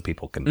there so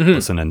people can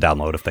listen and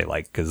download if they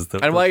like.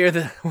 While you're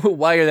there,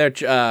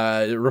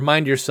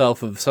 remind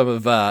yourself of some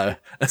of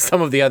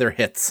the other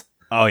hits.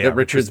 Oh yeah, that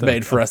Richard's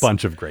made for us. A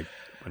bunch of great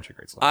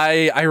songs.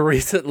 I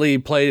recently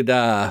played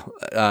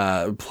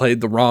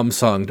the ROM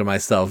song to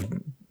myself,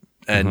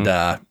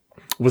 and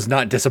was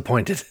not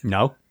disappointed.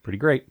 No, pretty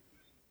great.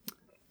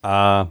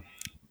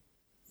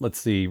 Let's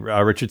see.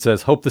 Richard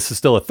says, hope this is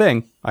still a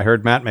thing. I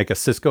heard Matt make a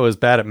Cisco is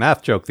bad at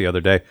math joke the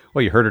other day.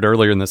 Well, you heard it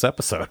earlier in this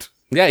episode.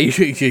 Yeah,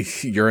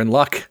 you're in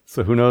luck.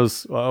 So who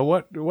knows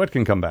what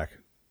can come back.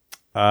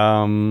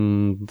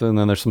 Then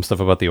there's some stuff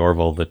about the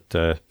Orville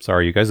that,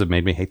 sorry, you guys have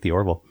made me hate the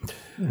Orville.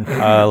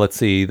 Let's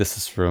see. This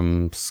is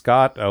from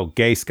Scott. Oh,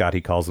 Gay Scott, he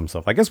calls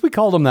himself. I guess we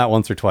called him that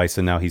once or twice,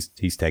 and now he's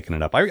taken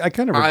it up. I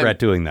kind of regret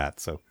doing that.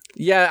 So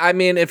yeah, I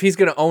mean, if he's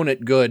going to own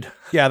it, good.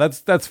 Yeah,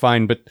 that's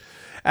fine, but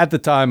at the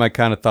time, I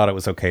kind of thought it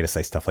was okay to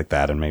say stuff like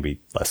that, and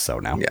maybe less so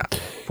now. Yeah.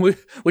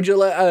 Would you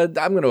let...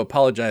 I'm going to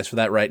apologize for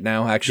that right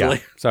now, actually.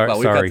 Yeah. Sorry.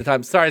 We've got the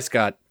time. Sorry,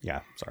 Scott. Yeah,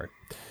 sorry.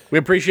 We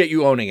appreciate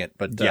you owning it,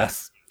 but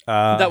yes.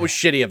 That was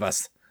shitty of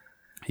us.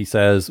 He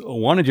says,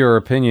 wanted your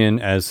opinion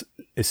as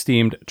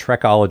esteemed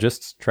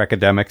Trekologists,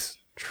 Trekademics,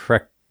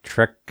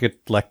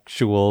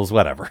 Trekintellectuals,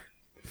 whatever.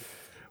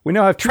 We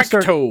now have two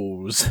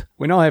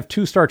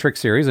Star Trek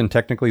series, and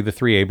technically the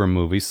 3 Abram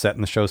movies set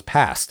in the show's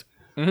past.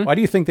 Why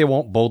do you think they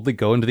won't boldly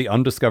go into the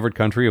undiscovered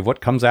country of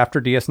what comes after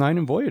DS9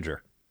 and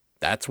Voyager?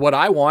 That's what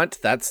I want.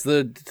 That's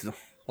the,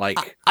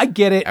 like... I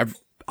get it.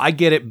 I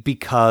get it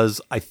because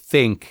I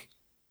think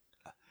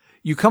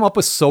you come up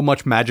with so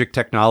much magic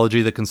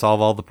technology that can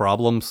solve all the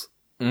problems.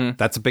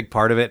 That's a big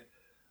part of it.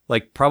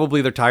 Like,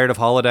 probably they're tired of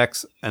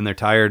holodecks, and they're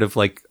tired of,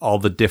 like, all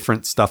the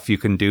different stuff you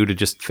can do to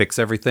just fix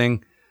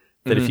everything.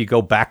 That if you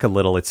go back a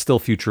little, it's still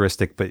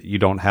futuristic, but you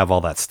don't have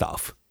all that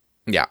stuff.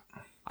 Yeah.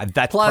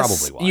 That's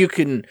probably why.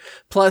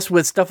 Plus,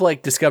 with stuff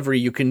like Discovery,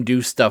 you can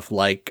do stuff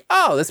like,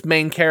 oh, this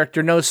main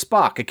character knows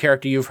Spock, a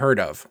character you've heard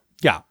of.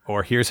 Yeah,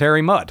 or here's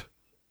Harry Mudd.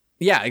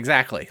 Yeah,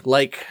 exactly.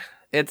 Like,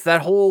 it's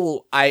that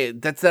whole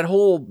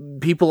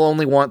people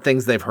only want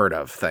things they've heard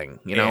of thing,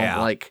 you know? Yeah.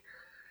 Like,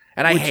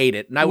 and I hate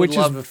it. And I would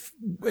love if...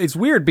 It's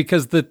weird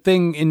because the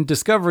thing in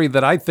Discovery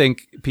that I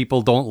think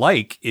people don't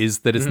like is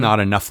that it's not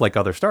enough like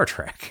other Star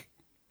Trek.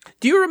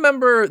 Do you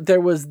remember there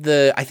was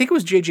I think it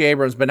was J.J.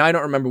 Abrams, but I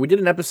don't remember. We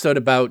did an episode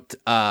about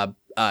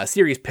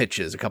series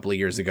pitches a couple of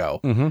years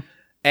ago.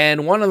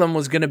 And one of them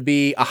was going to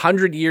be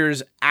 100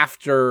 years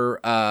after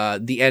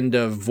the end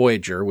of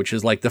Voyager, which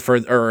is like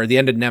the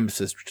end of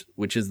Nemesis,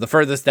 which is the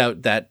furthest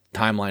out that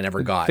timeline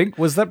ever got.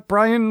 Was that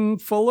Brian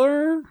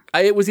Fuller?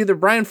 It was either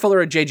Brian Fuller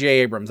or J.J.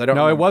 Abrams. I don't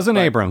know. No, it wasn't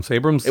Abrams.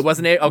 It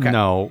wasn't okay.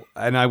 No,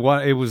 and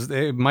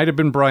it might have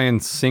been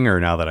Brian Singer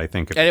now that I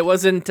think of it. And it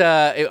wasn't,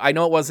 I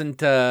know it wasn't,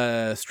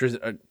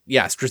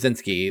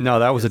 Straczynski. No,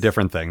 that was a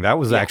different thing. That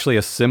was actually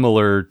a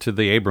similar to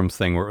the Abrams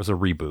thing where it was a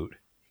reboot.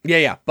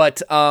 Yeah.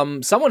 But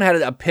someone had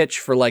a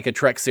pitch for like a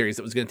Trek series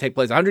that was going to take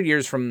place 100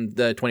 years from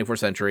the 24th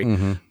century.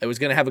 It was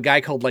going to have a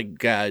guy called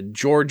like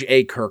George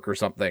A. Kirk or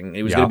something.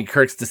 It was going to be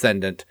Kirk's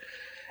descendant.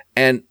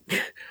 And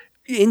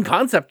in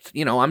concept,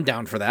 you know, I'm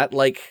down for that.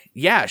 Like,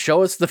 yeah,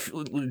 show us the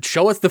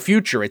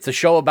future. It's a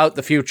show about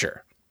the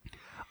future.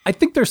 I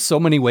think there's so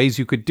many ways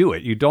you could do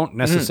it. You don't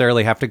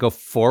necessarily have to go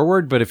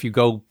forward, but if you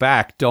go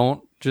back,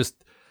 don't just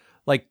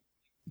like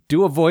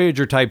do a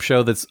Voyager type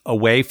show that's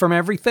away from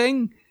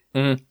everything.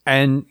 Mm-hmm.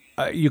 And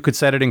you could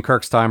set it in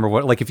Kirk's time or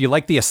what, like if you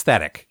like the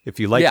aesthetic, if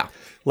you like,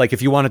 like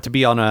if you want it to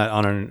be on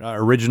an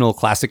original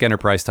classic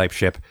Enterprise type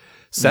ship,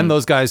 send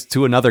those guys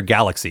to another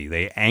galaxy.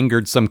 They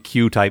angered some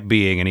Q type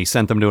being and he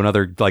sent them to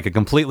another, like a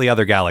completely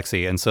other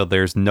galaxy. And so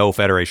there's no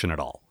Federation at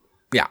all.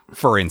 Yeah.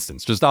 For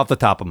instance, just off the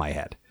top of my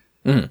head.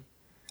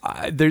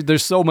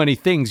 There's so many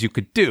things you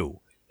could do.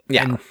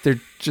 Yeah. And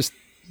they're just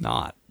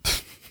not.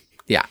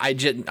 Yeah,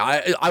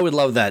 I would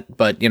love that,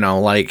 but, you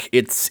know, like,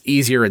 it's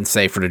easier and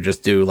safer to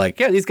just do, like,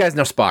 yeah, these guys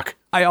know Spock.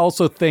 I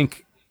also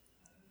think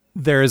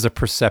there is a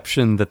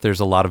perception that there's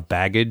a lot of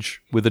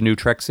baggage with the new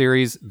Trek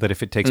series, that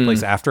if it takes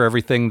place after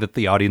everything, that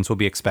the audience will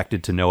be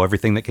expected to know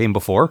everything that came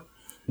before.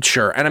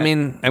 Sure, and I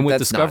mean... And with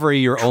Discovery,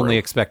 you're only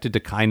expected to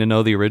kind of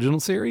know the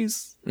original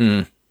series.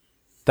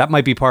 That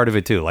might be part of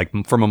it, too, like,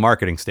 from a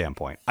marketing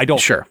standpoint. I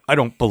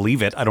don't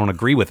believe it, I don't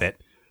agree with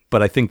it,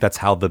 but I think that's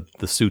how the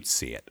suits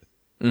see it.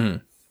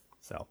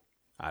 So,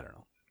 I don't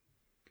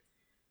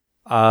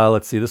know.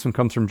 Let's see. This one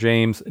comes from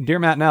James. Dear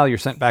Matt and Al, you're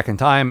sent back in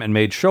time and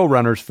made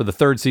showrunners for the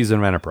 3rd season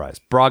of Enterprise.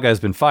 Braga has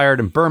been fired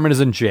and Berman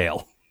is in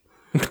jail.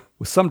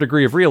 With some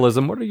degree of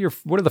realism, what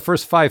are the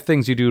first 5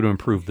 things you do to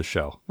improve the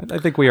show? I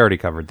think we already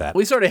covered that.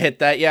 We sort of hit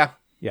that, yeah.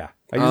 Yeah.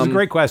 It's a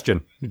great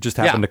question. It just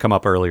happened to come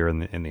up earlier in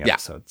the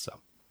episode. So,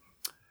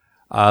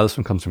 this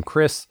one comes from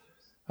Chris.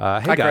 Hey,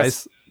 Hi, guys.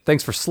 Chris.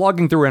 Thanks for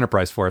slogging through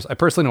Enterprise for us. I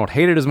personally don't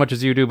hate it as much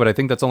as you do, but I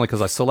think that's only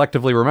because I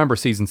selectively remember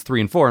seasons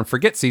 3 and 4 and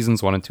forget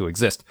seasons 1 and 2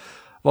 exist.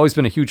 I've always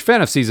been a huge fan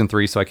of season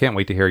 3, so I can't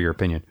wait to hear your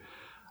opinion.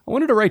 I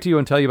wanted to write to you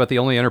and tell you about the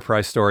only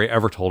Enterprise story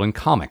ever told in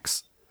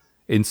comics.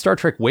 In Star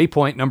Trek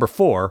Waypoint number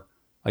 4,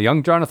 a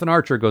young Jonathan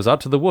Archer goes out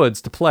to the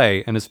woods to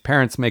play, and his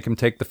parents make him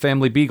take the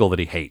family beagle that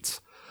he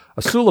hates.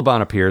 A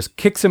Suliban appears,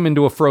 kicks him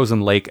into a frozen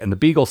lake, and the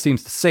beagle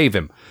seems to save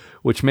him,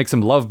 which makes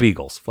him love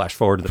beagles. Flash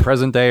forward to the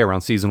present day,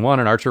 around season 1,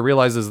 and Archer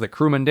realizes that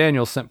crewman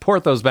Daniels sent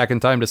Porthos back in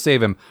time to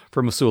save him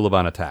from a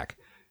Suliban attack.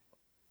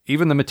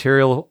 Even the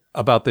material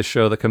about this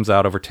show that comes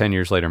out over 10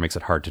 years later makes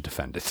it hard to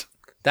defend it.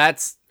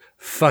 That's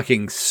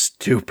fucking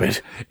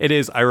stupid. It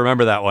is. I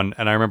remember that one,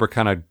 and I remember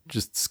kind of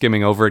just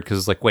skimming over it because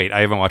it's like, wait,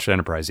 I haven't watched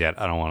Enterprise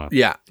yet. I don't want to.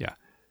 Yeah. Yeah.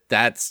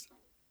 That's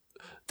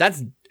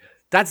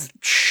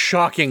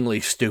shockingly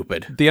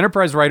stupid. The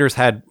Enterprise writers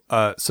had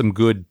some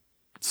good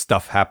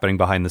stuff happening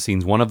behind the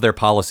scenes. One of their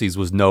policies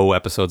was no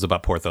episodes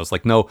about Porthos.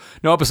 Like no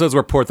episodes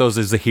where Porthos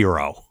is a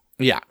hero.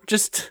 Yeah,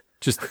 just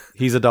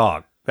he's a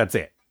dog. That's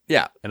it.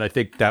 Yeah. And I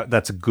think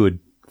that's a good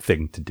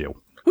thing to do.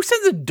 Who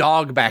sends a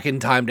dog back in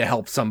time to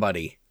help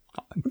somebody?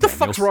 What the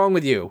fuck's wrong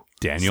with you?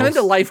 Daniels. Send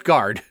a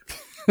lifeguard.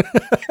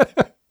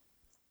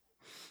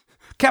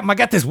 Captain, I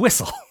got this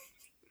whistle.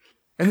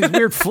 And these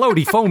weird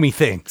floaty foamy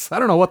things. I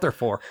don't know what they're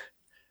for.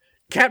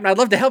 Captain, I'd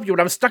love to help you,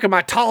 but I'm stuck in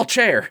my tall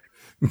chair.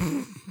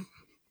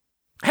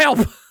 Help!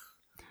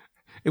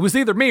 It was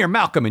either me or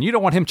Malcolm, and you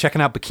don't want him checking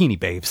out Bikini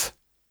Babes.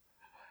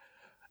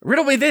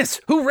 Riddle me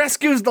this. Who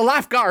rescues the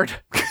lifeguard?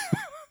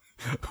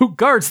 Who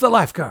guards the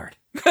lifeguard?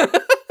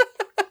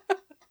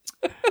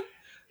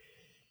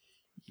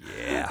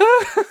 Yeah.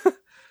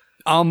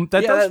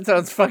 That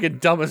sounds fucking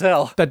dumb as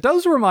hell. That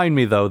does remind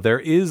me, though, there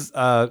is,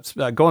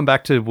 going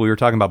back to we were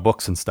talking about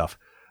books and stuff.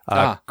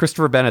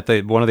 Christopher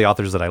Bennett, one of the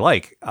authors that I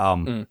like,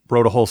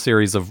 wrote a whole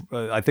series of,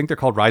 I think they're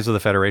called Rise of the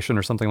Federation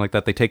or something like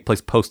that. They take place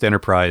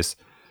post-Enterprise.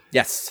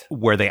 Yes.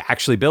 Where they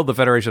actually build the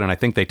Federation, and I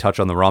think they touch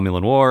on the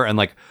Romulan War and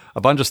like a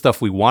bunch of stuff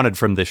we wanted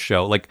from this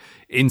show. Like,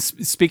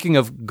 speaking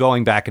of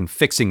going back and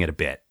fixing it a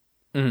bit,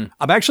 I'm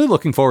actually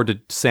looking forward to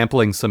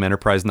sampling some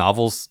Enterprise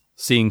novels,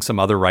 seeing some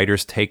other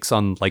writers' takes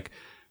on, like,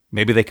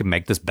 maybe they could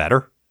make this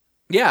better.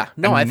 Yeah.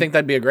 No, I think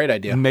that'd be a great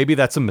idea. Maybe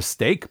that's a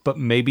mistake, but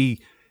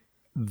maybe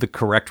the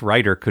correct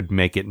writer could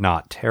make it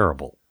not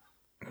terrible.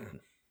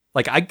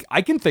 Like,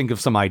 I can think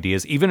of some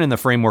ideas, even in the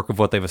framework of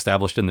what they've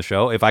established in the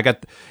show.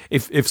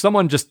 If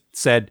someone just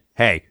said,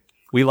 hey,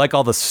 we like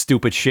all the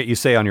stupid shit you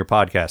say on your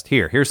podcast.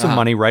 Here's some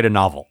money, write a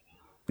novel.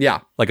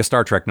 Yeah. Like a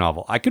Star Trek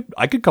novel. I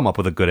could come up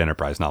with a good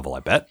Enterprise novel, I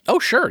bet. Oh,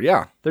 sure,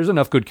 yeah. There's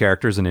enough good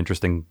characters and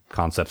interesting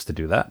concepts to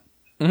do that.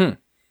 Mm-hmm.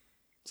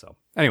 So,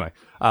 anyway,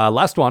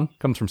 last one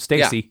comes from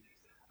Stacy. Yeah.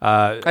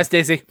 Hi,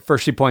 Stacy.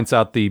 First, she points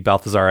out the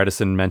Balthazar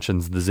Edison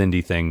mentions the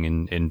Xindi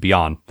thing in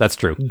Beyond. That's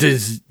true. The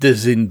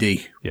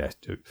Xindi. Yeah.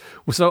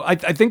 So I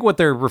think what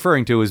they're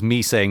referring to is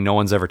me saying no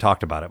one's ever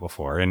talked about it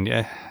before.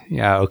 And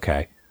yeah,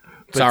 okay.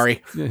 But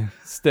sorry.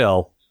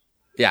 Still.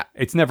 Yeah.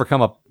 It's never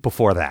come up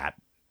before that.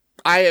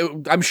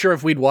 I'm sure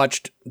if we'd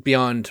watched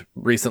Beyond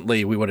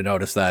recently, we would have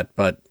noticed that.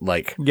 But,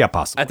 like... Yeah,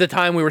 possibly. At the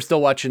time, we were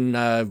still watching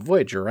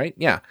Voyager, right?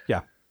 Yeah.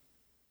 Yeah.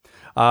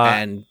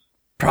 And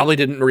probably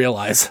didn't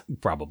realize.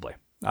 Probably.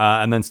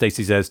 And then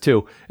Stacy says,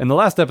 too, in the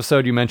last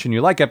episode, you mentioned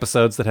you like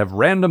episodes that have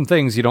random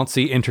things you don't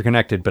see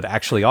interconnected, but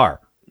actually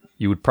are.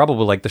 You would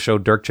probably like the show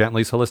Dirk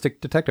Gently's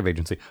Holistic Detective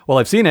Agency. Well,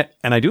 I've seen it,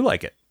 and I do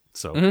like it.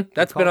 So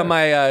that's been on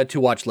my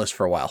to-watch list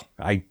for a while.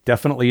 I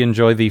definitely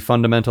enjoy the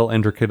fundamental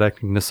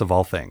interconnectedness of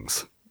all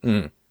things.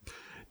 They're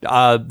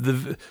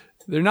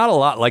not a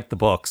lot like the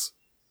books.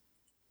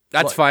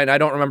 That's fine. I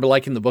don't remember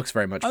liking the books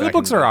very much. The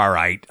books are all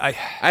right. I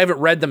haven't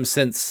read them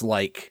since,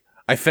 like,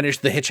 I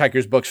finished the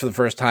Hitchhiker's books for the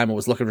first time and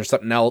was looking for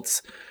something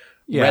else.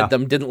 Yeah. Read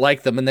them, didn't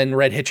like them, and then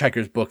read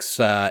Hitchhiker's books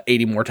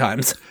 80 more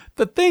times.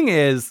 The thing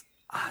is,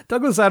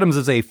 Douglas Adams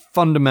is a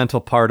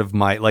fundamental part of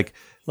my, like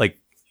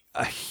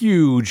a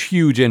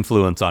huge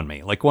influence on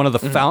me. Like one of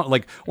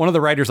the one of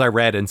the writers I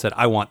read and said,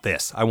 I want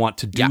this. I want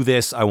to do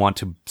this. I want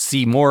to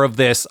see more of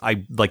this.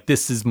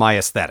 This is my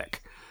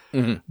aesthetic.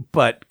 Mm-hmm.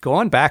 But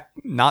going back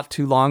not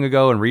too long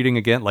ago and reading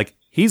again, like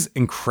he's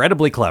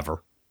incredibly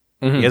clever.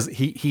 Mm-hmm.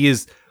 He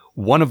is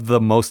one of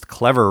the most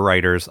clever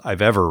writers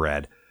I've ever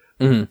read,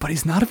 but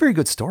he's not a very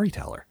good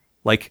storyteller.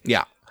 Like,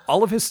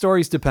 all of his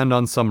stories depend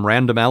on some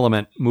random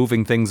element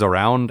moving things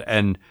around,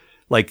 and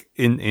like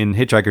in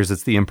Hitchhikers,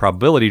 it's the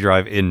improbability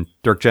drive. In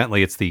Dirk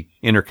Gently, it's the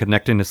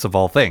interconnectedness of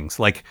all things.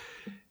 Like,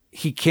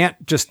 he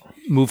can't just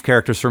move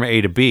characters from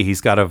A to B. He's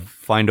got to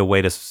find a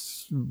way to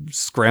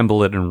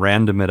scramble it and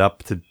random it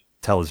up to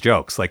tell his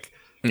jokes. Like,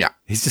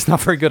 he's just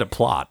not very good at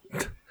plot.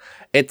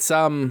 It's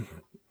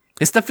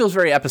his stuff feels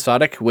very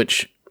episodic,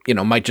 which, you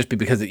know, might just be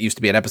because it used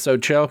to be an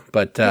episode show,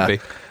 but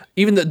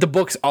even the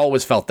books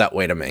always felt that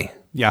way to me.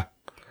 Yeah.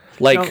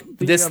 Like,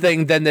 this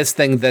thing, then this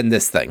thing, then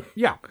this thing.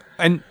 Yeah.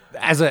 And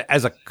as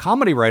a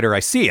comedy writer, I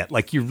see it.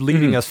 Like, you're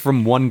leading us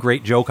from one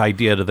great joke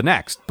idea to the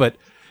next, but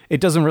they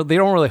don't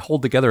really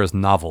hold together as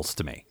novels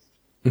to me.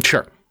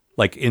 Sure.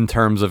 Like, in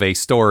terms of a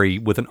story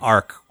with an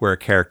arc where a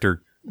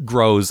character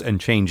grows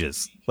and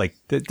changes. Like,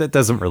 that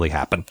doesn't really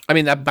happen. I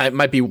mean, that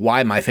might be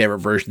why my favorite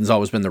version's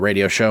always been the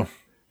radio show.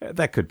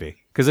 That could be.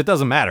 Because it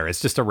doesn't matter.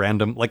 It's just a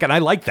random, like, and I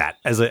like that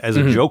as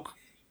a joke,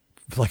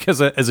 like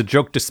as a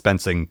joke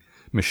dispensing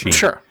machine.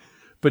 Sure.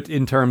 But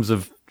in terms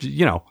of,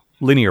 you know,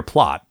 linear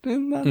plot,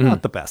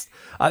 not the best.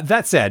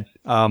 That said,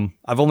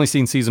 I've only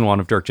seen season 1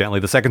 of Dirk Gently.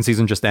 The second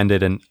season just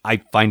ended, and I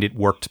find it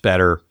worked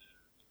better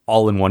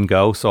all in one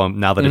go. So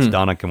now that it's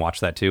done, I can watch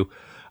that too.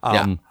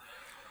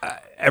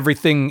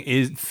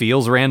 Everything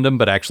feels random,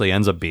 but actually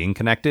ends up being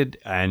connected.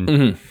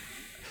 And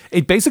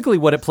it basically,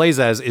 what it plays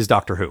as is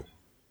Doctor Who.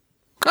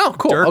 Oh,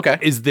 cool.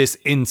 Dirk is this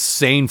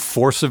insane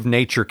force of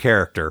nature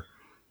character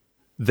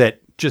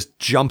that just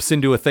jumps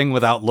into a thing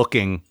without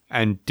looking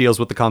and deals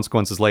with the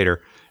consequences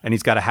later. And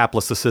he's got a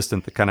hapless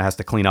assistant that kind of has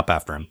to clean up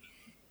after him.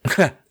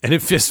 And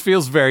it just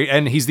feels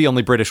and he's the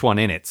only British one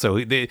in it. So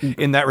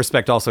in that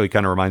respect, also, he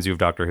kind of reminds you of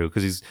Doctor Who,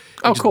 because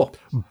he cool.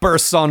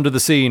 bursts onto the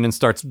scene and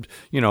starts,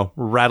 you know,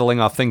 rattling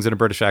off things in a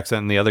British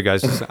accent. And the other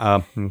guy's just,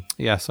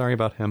 sorry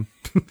about him.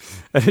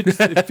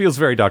 It feels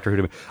very Doctor Who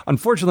to me.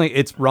 Unfortunately,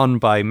 it's run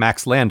by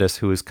Max Landis,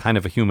 who is kind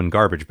of a human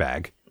garbage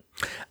bag.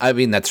 I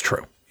mean, that's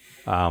true.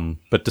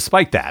 But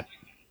despite that,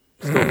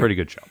 still a pretty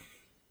good show.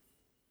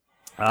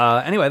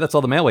 Anyway, that's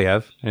all the mail we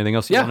have. Anything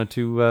else you wanted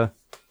to...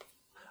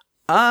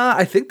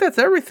 I think that's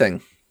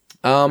everything.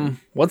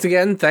 Once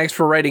again, thanks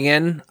for writing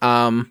in.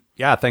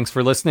 Thanks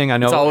for listening. I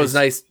know it's always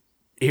nice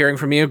hearing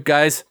from you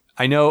guys.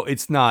 I know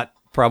it's not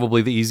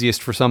probably the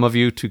easiest for some of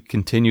you to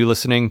continue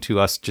listening to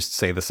us just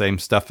say the same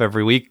stuff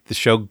every week. The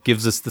show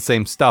gives us the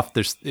same stuff.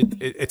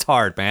 It's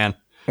hard, man.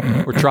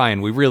 We're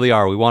trying. We really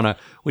are. We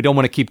don't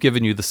want to keep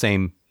giving you the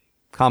same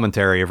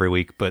commentary every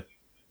week, but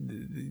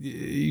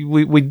we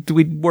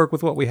work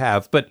with what we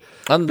have. But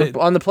on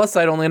the plus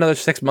side, only another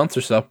 6 months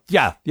or so.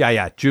 Yeah.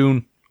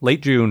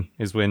 Late June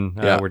is when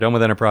we're done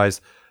with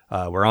Enterprise.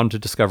 We're on to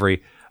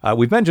Discovery.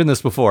 We've mentioned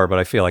this before, but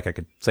I feel like I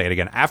could say it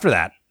again. After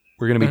that,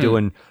 we're going to be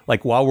doing,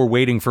 like, while we're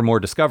waiting for more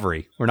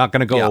Discovery, we're not going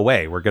to go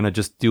away. We're going to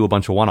just do a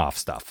bunch of one-off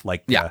stuff,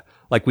 like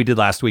we did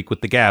last week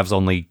with the Gavs,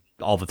 only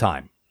all the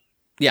time.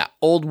 Yeah,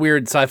 old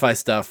weird sci-fi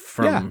stuff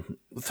from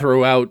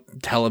throughout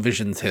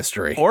television's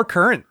history. Or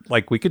current.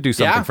 Like, we could do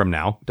something from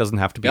now. Doesn't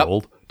have to be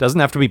old. Doesn't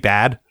have to be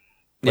bad.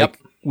 Like,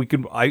 we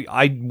could.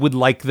 I would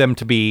like them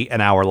to be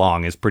an hour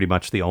long is pretty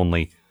much the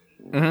only.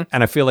 And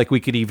I feel like we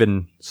could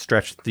even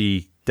stretch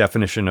the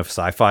definition of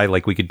sci-fi.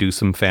 Like, we could do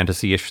some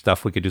fantasy-ish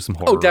stuff. We could do some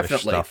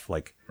horror-ish stuff.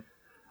 Like,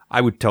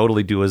 I would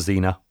totally do a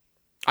Xena.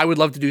 I would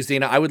love to do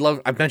Xena.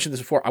 I've mentioned this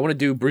before. I want to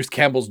do Bruce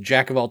Campbell's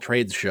Jack of all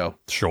trades show.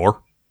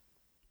 Sure.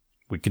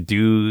 We could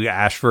do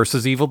Ash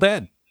versus Evil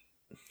Dead.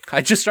 I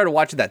just started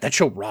watching that. That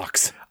show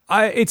rocks.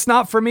 It's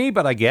not for me,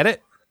 but I get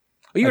it.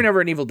 Well, you were never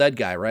an Evil Dead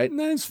guy, right?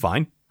 Nah, it's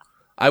fine.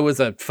 I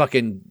was a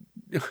fucking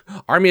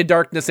Army of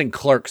Darkness and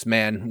Clerks,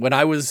 man. When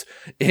I was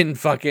in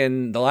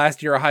fucking the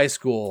last year of high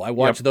school, I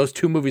watched those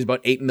two movies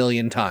about 8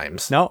 million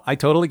times. No, I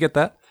totally get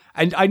that.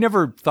 I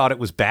never thought it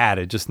was bad.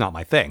 It's just not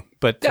my thing.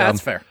 But that's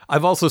fair.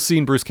 I've also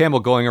seen Bruce Campbell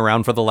going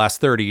around for the last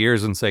 30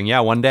 years and saying,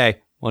 one day,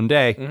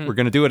 we're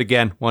going to do it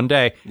again, one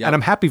day. Yep. And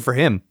I'm happy for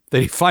him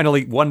that he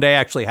finally, one day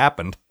actually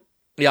happened.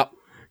 Yep.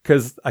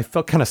 Because I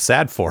felt kind of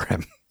sad for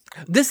him.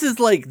 This is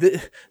like,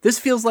 this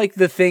feels like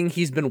the thing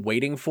he's been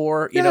waiting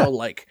for, you know,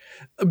 like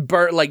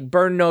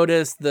Burn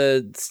Notice,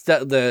 the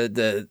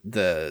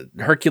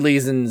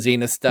Hercules and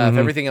Xena stuff,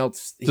 everything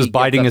else. Just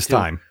biding his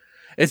time.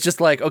 It's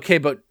just like, okay,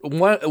 but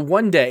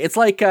one day, it's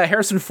like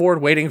Harrison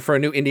Ford waiting for a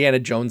new Indiana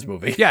Jones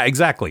movie. Yeah,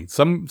 exactly.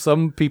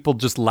 Some people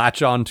just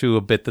latch on to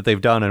a bit that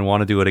they've done and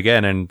want to do it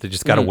again, and they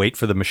just got to wait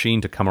for the machine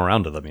to come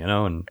around to them, you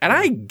know? And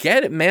I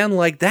get it, man.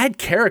 Like, that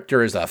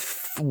character is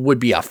would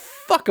be a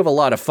fuck of a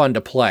lot of fun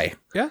to play.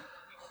 yeah.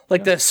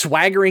 Like the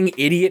swaggering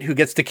idiot who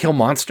gets to kill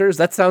monsters.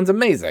 That sounds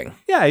amazing.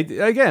 Yeah,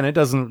 again, it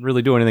doesn't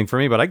really do anything for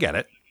me, but I get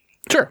it.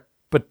 Sure.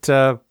 But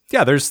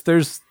yeah, there's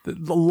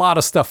a lot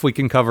of stuff we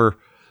can cover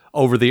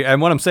over the,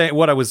 and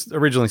what I was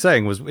originally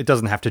saying was it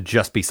doesn't have to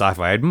just be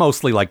sci-fi. I'd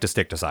mostly like to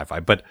stick to sci-fi,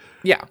 but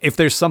yeah, if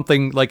there's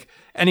something like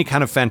any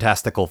kind of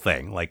fantastical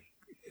thing, like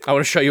I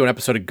want to show you an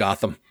episode of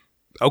Gotham.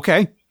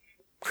 Okay.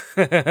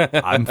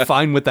 I'm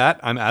fine with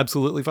that. I'm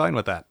absolutely fine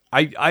with that.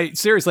 I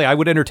seriously, I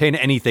would entertain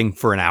anything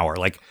for an hour.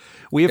 Like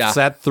we have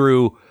sat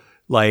through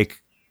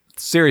like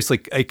seriously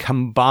a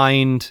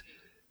combined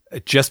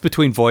just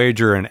between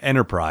Voyager and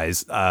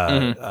Enterprise,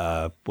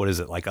 what is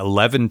it, like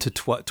 11 to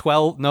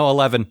 12? No,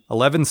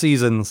 11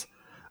 seasons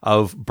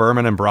of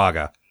Berman and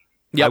Braga.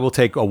 Yep. I will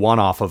take a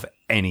one-off of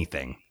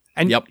anything.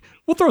 And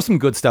we'll throw some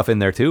good stuff in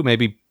there, too.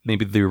 Maybe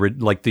the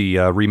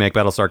remake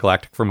Battlestar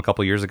Galactica from a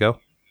couple years ago.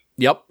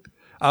 Yep.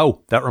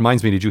 Oh, that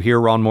reminds me. Did you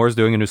hear Ron Moore's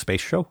doing a new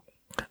space show?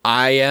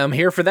 I am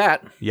here for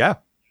that. Yeah.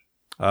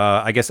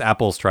 I guess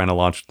Apple's trying to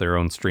launch their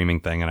own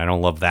streaming thing, and I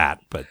don't love that.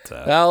 But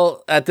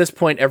well, at this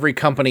point, every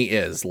company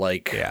is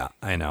like. Yeah,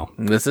 I know.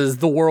 This is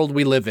the world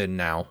we live in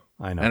now.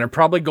 I know, and are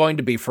probably going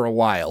to be for a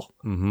while.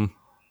 Mm-hmm.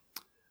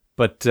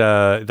 But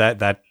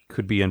that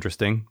could be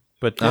interesting.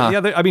 But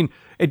I mean,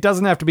 it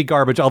doesn't have to be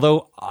garbage.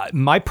 Although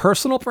my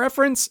personal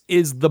preference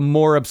is the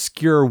more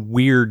obscure,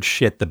 weird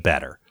shit, the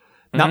better.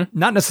 Not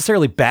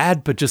necessarily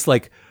bad, but just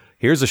like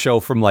here's a show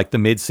from like the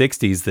mid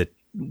 '60s that.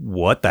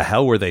 What the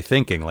hell were they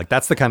thinking? Like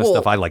that's the kind of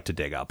stuff I like to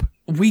dig up.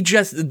 We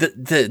just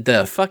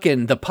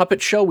the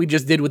puppet show we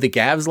just did with the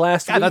Gavs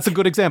last week. Yeah, that's a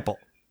good example.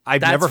 I've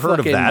never heard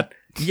of that.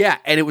 Yeah,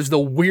 and it was the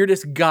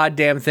weirdest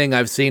goddamn thing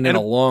I've seen in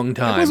a long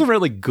time. It wasn't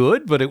really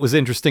good, but it was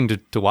interesting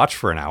to watch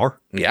for an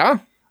hour. Yeah.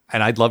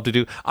 And I'd love to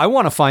do. I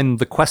want to find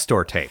the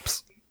Questor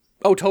tapes.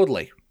 Oh,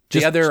 totally.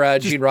 The other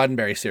Gene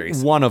Roddenberry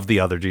series. One of the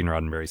other Gene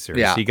Roddenberry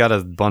series. Yeah. He got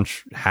a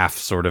bunch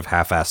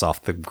half-ass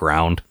off the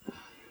ground.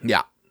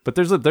 Yeah. But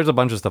there's a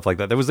bunch of stuff like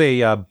that. There was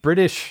a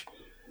British,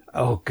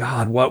 oh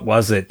God, what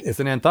was it?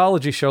 It's an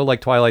anthology show like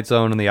Twilight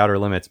Zone and The Outer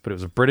Limits, but it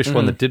was a British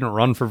one that didn't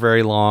run for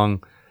very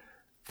long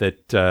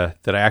that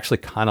I actually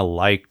kind of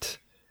liked.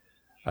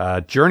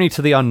 Journey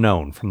to the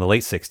Unknown from the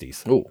late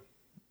 60s. Oh,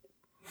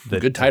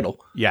 good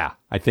title. Yeah,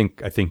 I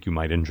think you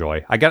might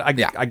enjoy. I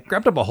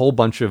grabbed up a whole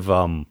bunch of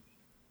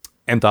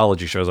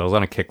anthology shows. I was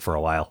on a kick for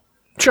a while.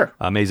 Sure.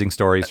 Amazing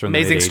Stories from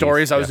Amazing the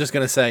Stories. I was just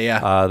going to say,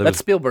 that's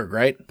Spielberg,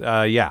 right?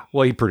 Yeah.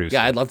 Well, he produced.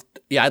 Yeah, I'd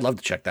love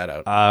to check that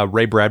out.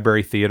 Ray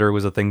Bradbury Theater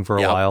was a thing for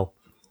a while.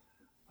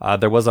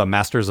 There was a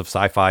Masters of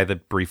Sci-Fi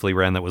that briefly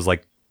ran that was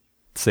like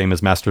same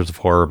as Masters of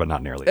Horror, but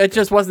not nearly. It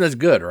just wasn't as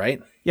good,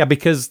 right? Yeah,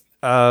 because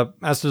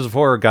Masters of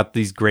Horror got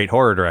these great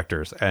horror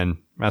directors, and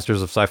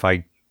Masters of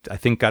Sci-Fi, I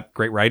think, got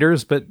great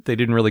writers, but they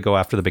didn't really go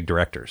after the big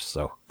directors.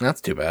 So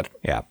that's too bad.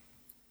 Yeah.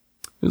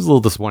 It was a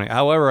little disappointing.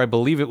 However, I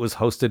believe it was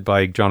hosted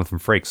by Jonathan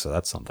Frakes, so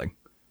that's something.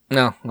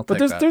 No, but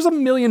there's a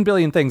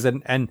billion things,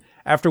 and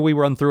after we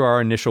run through our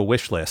initial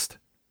wish list,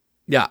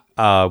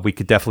 we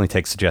could definitely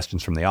take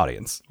suggestions from the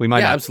audience. We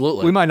might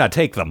absolutely. We might not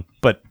take them,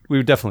 but we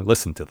would definitely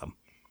listen to them.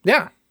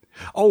 Yeah.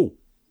 Oh,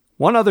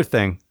 one other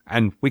thing,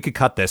 and we could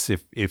cut this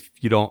if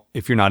you're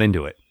not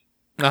into it.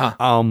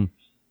 Uh-huh.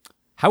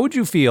 How would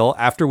you feel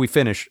after we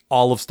finish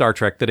all of Star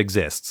Trek that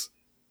exists?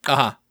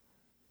 Uh-huh.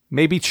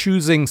 Maybe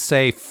choosing,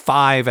 say,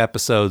 5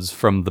 episodes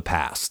from the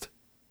past,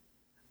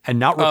 and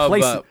not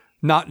replacing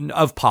not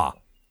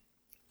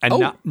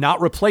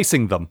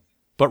replacing them,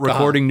 but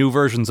recording new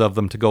versions of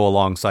them to go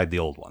alongside the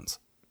old ones.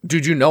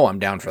 Dude, you know I'm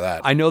down for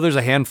that. I know there's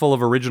a handful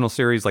of original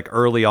series like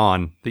early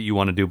on that you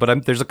want to do,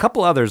 but there's a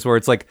couple others where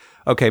it's like,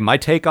 okay, my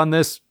take on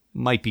this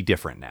might be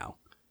different now.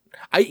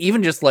 I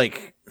even just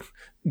like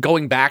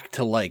going back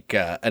to like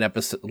an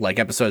episode, like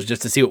episodes,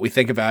 just to see what we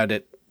think about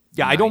it.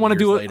 Yeah, I don't want to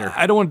do it.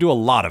 I don't want to do a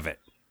lot of it.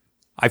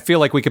 I feel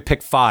like we could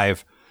pick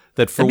 5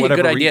 that for That'd be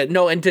whatever a good idea.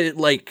 No, and to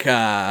like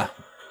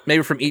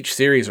maybe from each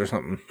series or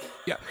something.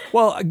 Yeah.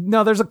 Well,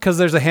 no, there's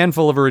a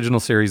handful of original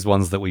series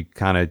ones that we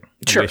kind of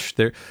wish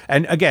there.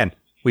 And again,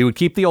 we would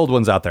keep the old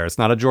ones out there. It's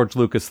not a George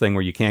Lucas thing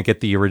where you can't get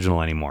the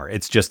original anymore.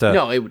 It's just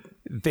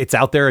it's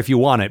out there if you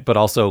want it, but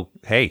also,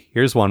 hey,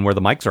 here's one where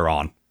the mics are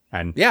on.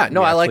 And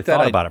I like that.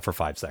 Thought about it for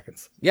 5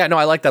 seconds. Yeah, no,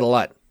 I like that a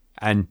lot.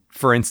 And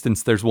for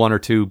instance, there's 1 or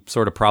 2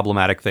 sort of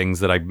problematic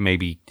things that I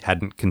maybe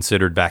hadn't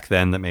considered back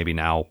then that maybe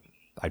now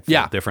I'd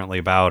feel differently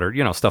about,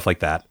 or stuff like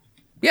that.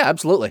 Yeah,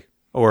 absolutely.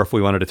 Or if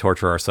we wanted to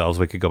torture ourselves,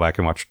 we could go back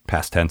and watch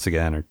Past Tense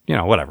again,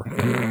 or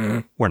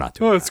whatever. We're not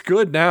doing. Oh, it's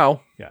good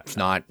now. Yeah, it's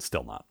not.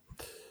 Still not.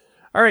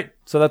 All right,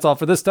 so that's all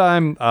for this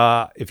time.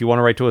 If you want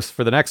to write to us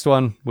for the next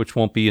one, which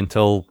won't be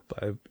until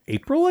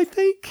April, I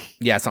think.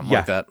 Yeah, something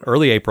like that.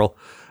 Early April.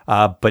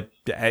 But,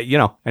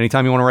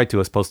 anytime you want to write to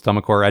us,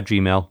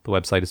 postatomichorror@gmail.com. The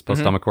website is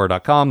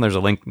postatomichorror.com. There's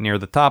a link near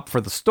the top for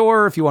the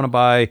store if you want to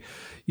buy,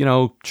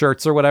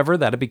 shirts or whatever.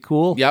 That'd be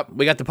cool. Yep,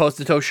 we got the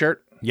Post-to-Toe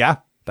shirt. Yeah,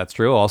 that's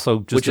true. Also,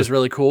 which is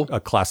really cool. A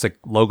classic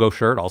logo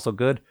shirt, also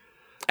good.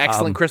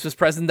 Excellent Christmas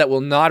present that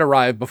will not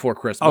arrive before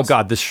Christmas. Oh,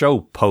 God, this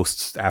show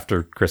posts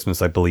after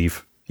Christmas, I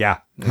believe. Yeah.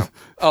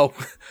 Oh,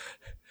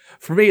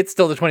 for me, it's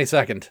still the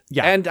 22nd.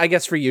 Yeah. And I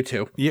guess for you,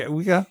 too.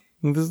 Yeah.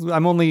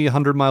 I'm only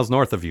 100 miles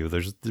north of you.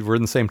 We're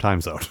in the same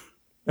time zone.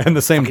 And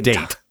the same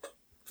date.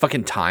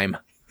 Fucking time.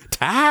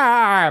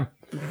 Time!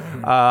 We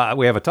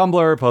have a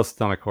Tumblr,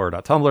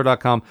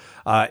 postatomichorror.tumblr.com.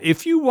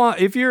 If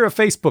you're a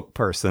Facebook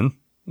person,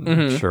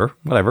 sure,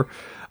 whatever.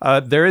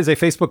 There is a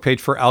Facebook page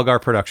for Algar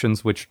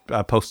Productions, which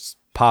posts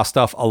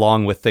stuff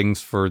along with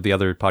things for the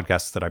other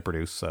podcasts that I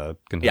produce,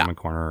 Containment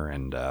Corner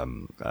and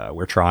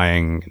We're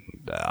Trying,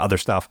 and other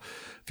stuff.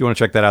 If you want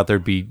to check that out,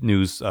 there'd be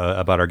news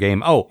about our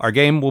game. Oh, our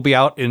game will be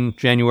out in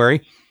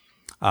January.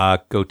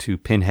 Go to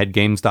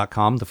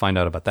pinheadgames.com to find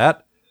out about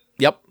that.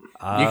 Yep.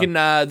 You can,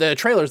 the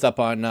trailer's up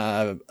on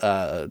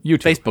YouTube.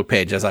 Facebook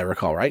page, as I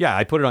recall, right? Yeah,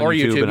 I put it on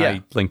YouTube and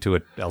I linked to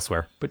it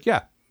elsewhere. But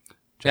yeah,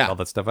 check all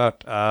that stuff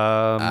out.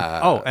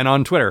 And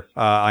on Twitter,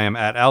 I am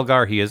at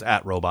Algar. He is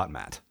at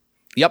RobotMatt.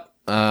 Yep.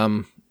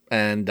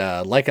 And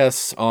like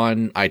us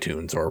on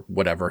iTunes or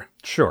whatever.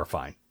 Sure,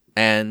 fine.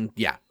 And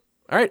yeah.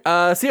 All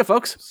right. See ya,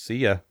 folks. See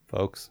ya,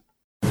 folks.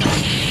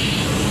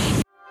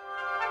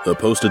 The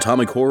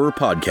Post-Atomic Horror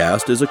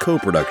Podcast is a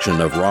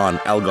co-production of Ron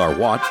Algar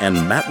Watt and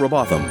Matt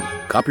Robotham.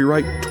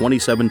 Copyright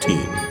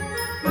 2017.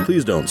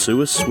 Please don't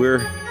sue us.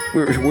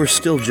 We're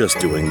still just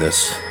doing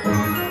this.